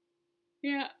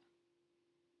 Yeah.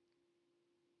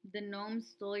 The gnomes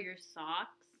stole your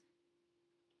socks.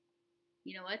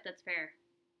 You know what? That's fair.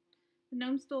 The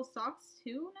gnomes stole socks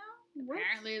too now? What?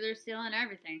 Apparently they're stealing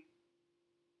everything.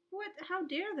 What? How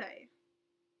dare they?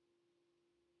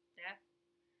 Yeah.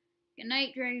 Good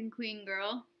night, Dragon Queen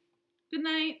girl. Good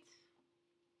night.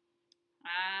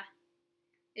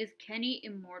 Is Kenny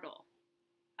immortal?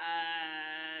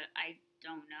 I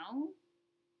don't know.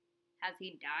 Has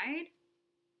he died?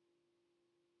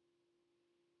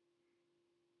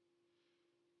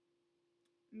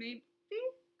 Maybe?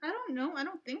 I don't know. I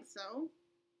don't think so.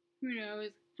 Who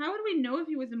knows? How would we know if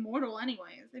he was immortal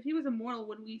anyways? If he was immortal,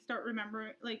 would we start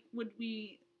remembering, like, I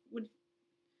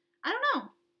don't know.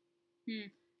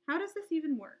 How does this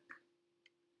even work?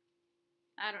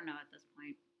 I don't know at this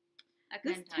point.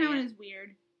 This town is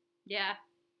weird. Yeah.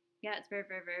 Yeah, it's very,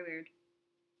 very, very weird.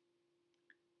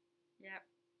 Yeah.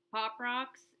 Pop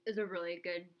Rocks is a really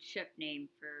good ship name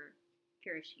for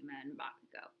Kirishima and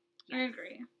Bakugo. Yes. I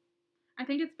agree. I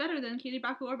think it's better than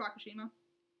Kiribaku or Bakushima.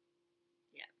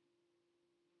 Yeah.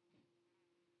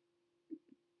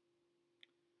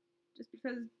 Just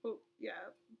because,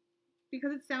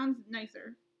 because it sounds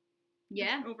nicer.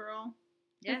 Yeah. Overall.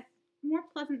 Yeah. It's more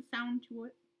pleasant sound to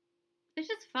it. It's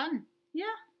just fun.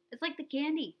 Yeah. It's like the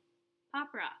candy.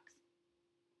 Pop Rocks.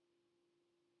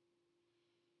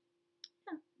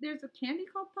 Yeah. There's a candy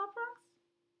called Pop Rocks?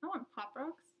 I want Pop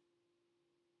Rocks.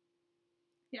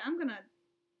 Yeah, I'm gonna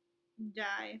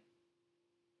die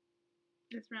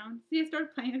this round. See, I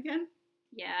started playing again.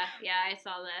 Yeah, I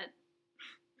saw that.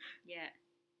 Yeah.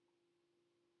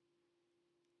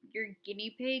 Your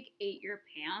guinea pig ate your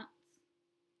pants?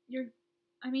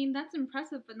 That's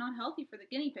impressive, but not healthy for the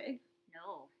guinea pig.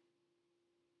 No.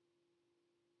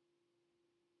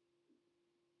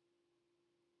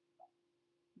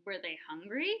 Were they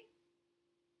hungry?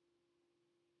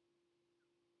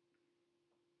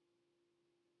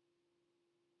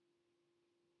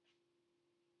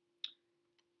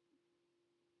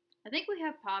 I think we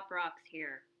have Pop Rocks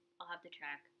here. I'll have to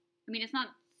check. I mean, it's not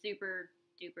super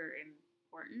duper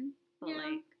important, but yeah.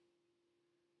 like,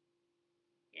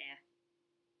 yeah.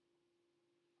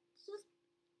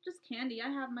 Just candy. I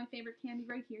have my favorite candy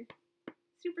right here.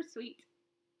 Super sweet.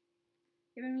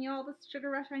 Giving me all the sugar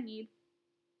rush I need.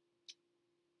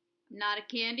 Not a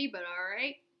candy, but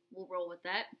alright. We'll roll with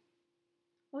that.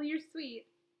 Well, you're sweet.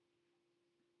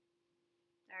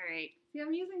 Alright. See,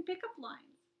 I'm using pickup lines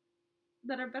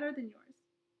that are better than yours.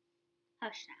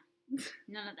 Hush now.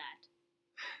 None of that.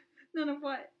 None of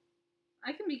what?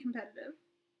 I can be competitive.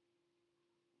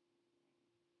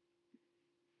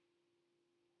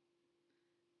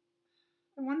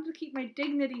 I wanted to keep my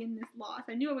dignity in this loss.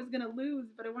 I knew I was going to lose,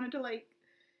 but I wanted to, like,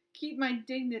 keep my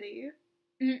dignity.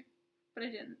 Mm. But I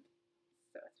didn't.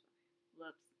 So it's fine.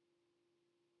 Whoops.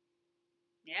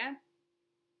 Yeah?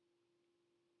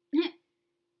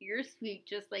 You're sweet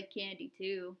just like candy,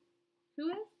 too. Who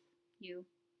is? You.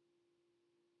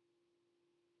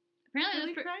 Apparently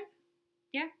Really, Craig?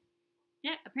 Yeah.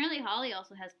 Yeah, apparently Holly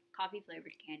also has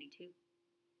coffee-flavored candy, too.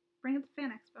 Bring it to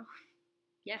Fan Expo.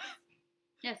 Yes.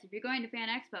 Yes, if you're going to Fan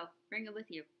Expo, bring it with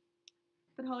you.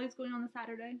 But Holly's going on the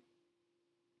Saturday.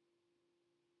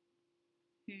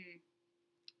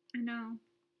 I know.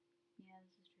 Yeah,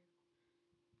 this is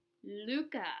true.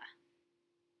 Luca.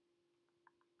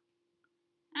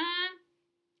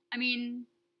 I mean,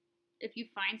 if you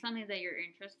find something that you're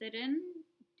interested in,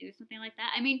 do something like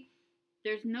that. I mean,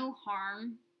 there's no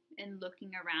harm in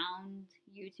looking around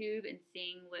YouTube and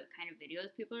seeing what kind of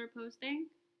videos people are posting.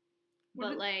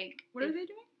 What are they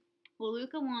doing? Well,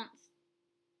 Luca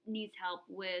needs help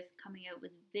with coming out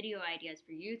with video ideas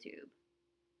for YouTube.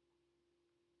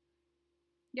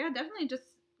 Yeah, definitely just,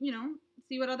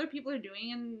 see what other people are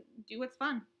doing and do what's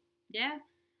fun. Yeah.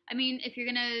 I mean, if you're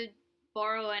going to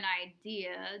borrow an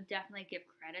idea, definitely give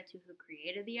credit to who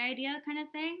created the idea kind of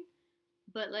thing.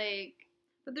 But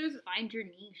find your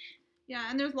niche. Yeah,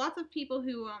 and there's lots of people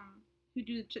who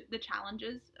do the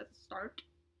challenges at the start.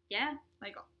 Yeah.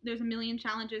 Like, there's a million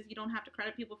challenges. You don't have to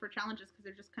credit people for challenges because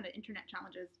they're just kind of internet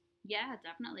challenges. Yeah,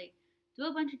 definitely. Do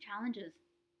a bunch of challenges.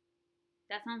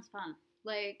 That sounds fun.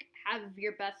 Like, have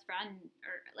your best friend,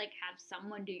 or, like, have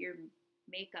someone do your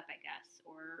makeup, I guess,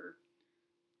 or...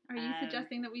 Are you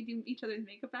suggesting that we do each other's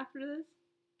makeup after this?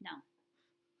 No.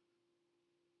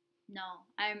 No,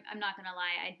 I'm not gonna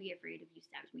lie. I'd be afraid if you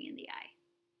stabbed me in the eye.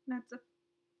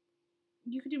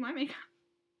 You could do my makeup.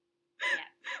 Yeah.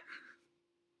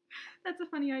 That's a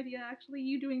funny idea, actually.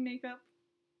 You doing makeup.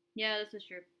 Yeah, this is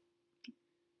true.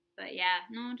 But yeah,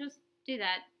 no, just do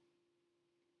that.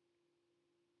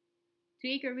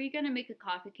 Tweek, are we gonna make a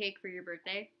coffee cake for your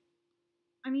birthday?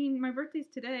 I mean, my birthday's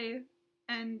today,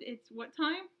 and it's what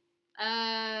time?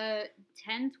 10:29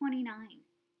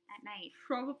 at night.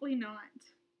 Probably not.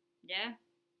 Yeah?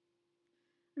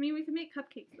 I mean, we can make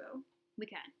cupcakes, though. We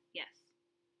can, yes.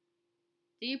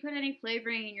 Do you put any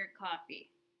flavoring in your coffee?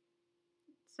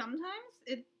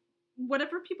 Sometimes.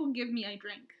 Whatever people give me, I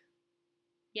drink.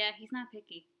 Yeah, he's not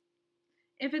picky.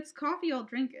 If it's coffee, I'll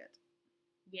drink it.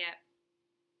 Yeah.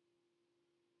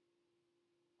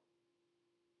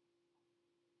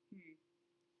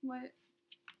 What?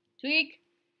 Tweek?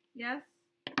 Yes?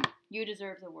 You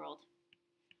deserve the world.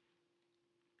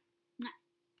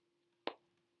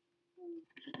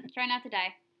 Try not to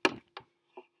die.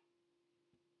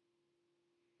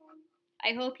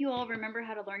 I hope you all remember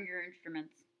how to learn your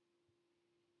instruments.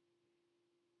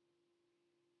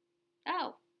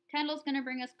 Oh, Kendall's gonna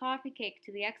bring us coffee cake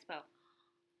to the expo.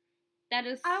 That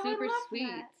is super sweet.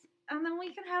 That. And then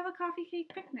we can have a coffee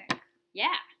cake picnic.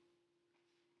 Yeah.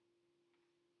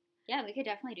 Yeah, we could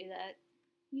definitely do that.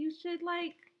 You should,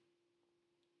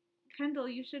 Kendall,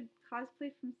 you should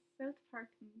cosplay from South Park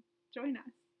and join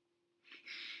us.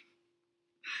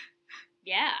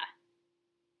 Yeah.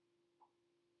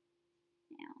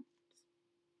 Yeah.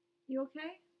 You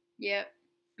okay? Yep.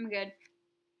 I'm good.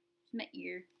 It's my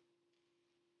ear.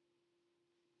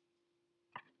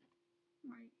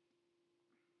 Right.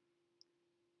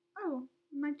 Oh,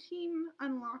 my team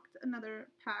unlocked another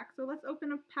pack, so let's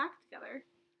open a pack together.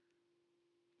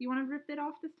 You want to rip it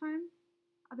off this time?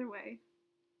 Other way.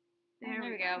 There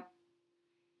we go.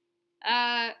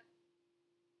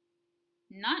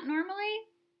 Not normally.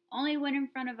 Only when in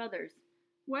front of others.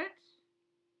 What?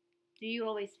 Do you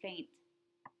always faint?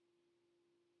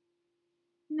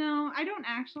 No, I don't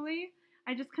actually.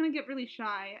 I just kind of get really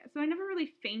shy. So I never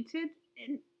really fainted.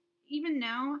 And even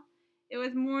now, it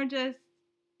was more just,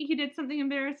 he did something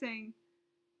embarrassing.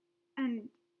 And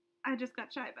I just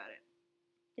got shy about it.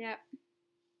 Yep.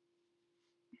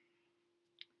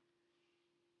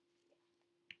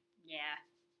 Yeah.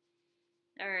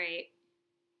 Alright.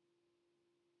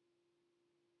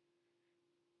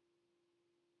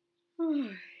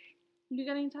 You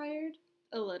getting tired?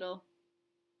 A little.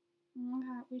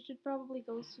 Okay, we should probably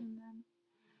go soon then.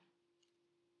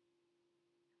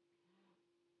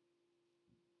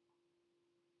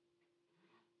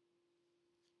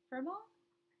 Furball?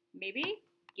 Maybe?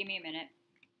 Give me a minute.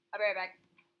 I'll be right back.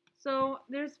 So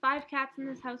there's 5 cats in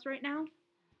this house right now.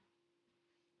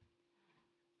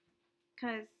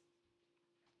 Because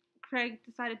Craig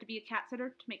decided to be a cat sitter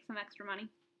to make some extra money.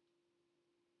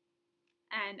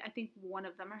 And I think one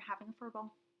of them are having a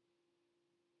furball.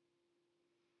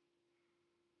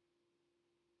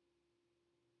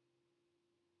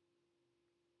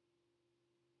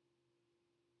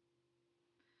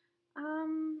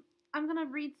 I'm gonna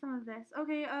read some of this.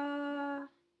 Okay, No,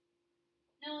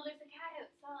 there's a cat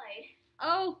outside.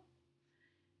 Oh!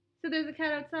 So there's a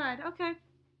cat outside. Okay. And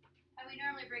we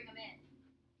normally bring them in.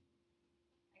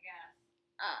 I guess.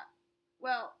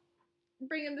 Well,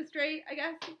 bring in the straight, I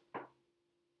guess.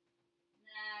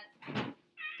 Nah.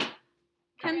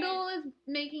 Kendall is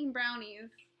making brownies.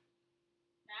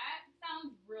 That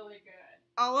sounds really good.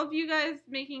 All of you guys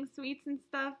making sweets and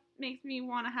stuff makes me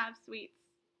want to have sweets.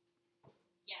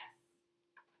 Yes.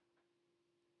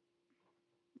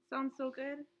 It sounds so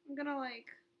good. I'm gonna like...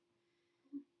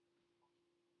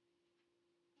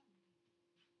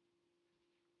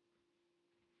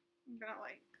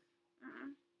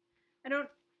 I don't...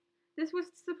 This was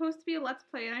supposed to be a Let's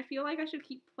Play, and I feel like I should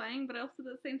keep playing, but also at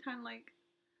the same time, like...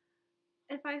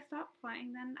 If I stop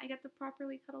playing, then I get to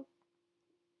properly cuddle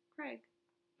Craig.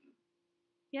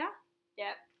 Yeah?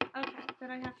 Yep. Okay,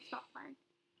 then I have to stop playing.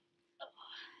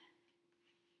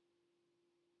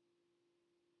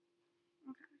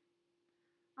 Okay.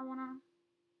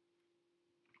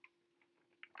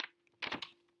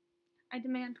 I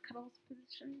demand Cuddle's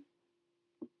position.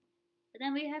 But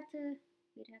then we'd have to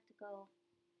go.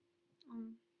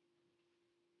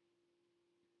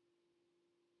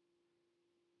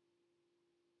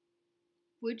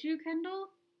 Would you, Kendall?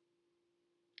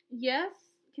 Yes?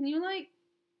 Can you, like...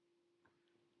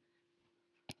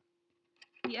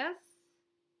 Yes?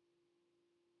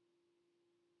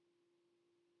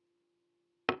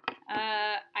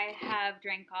 I have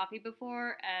drank coffee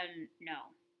before, and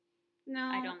no. No.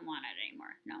 I don't want it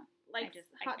anymore. No. Like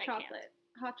hot I chocolate.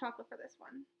 Hot chocolate for this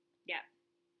one. Yeah.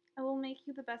 I will make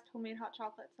you the best homemade hot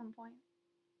chocolate at some point.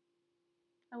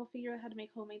 I will figure out how to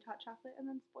make homemade hot chocolate and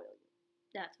then spoil you.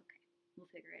 That's okay. We'll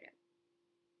figure it out.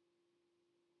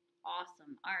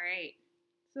 Awesome. All right.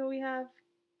 So we have...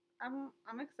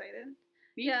 I'm excited.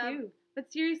 Me too.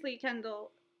 But seriously,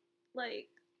 Kendall, like,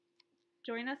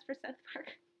 join us for South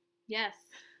Park. Yes.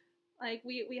 Like,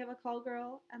 we have a call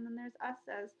girl, and then there's us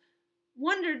as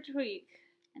Wonder Tweek.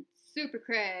 And Super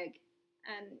Craig.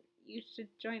 And you should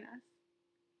join us.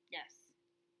 Yes.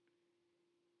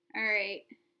 Alright.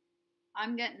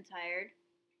 I'm getting tired.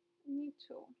 Me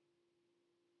too.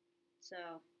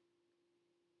 So,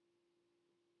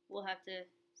 we'll have to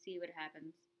see what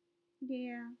happens.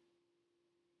 Yeah.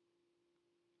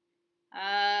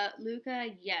 Luca,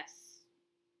 yes.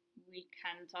 We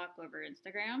can talk over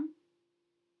Instagram.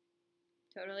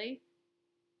 Totally.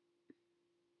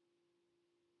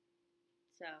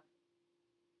 So,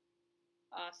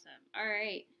 awesome. All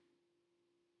right.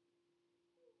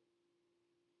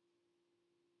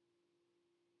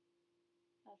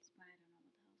 That's fine. I don't know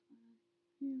what the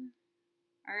hell's going on.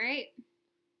 All right.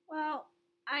 Well,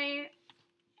 I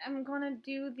am gonna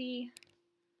do the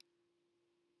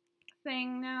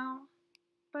thing now.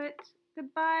 But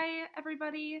goodbye,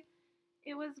 everybody.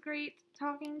 It was great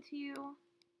talking to you.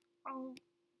 I'll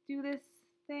do this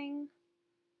thing.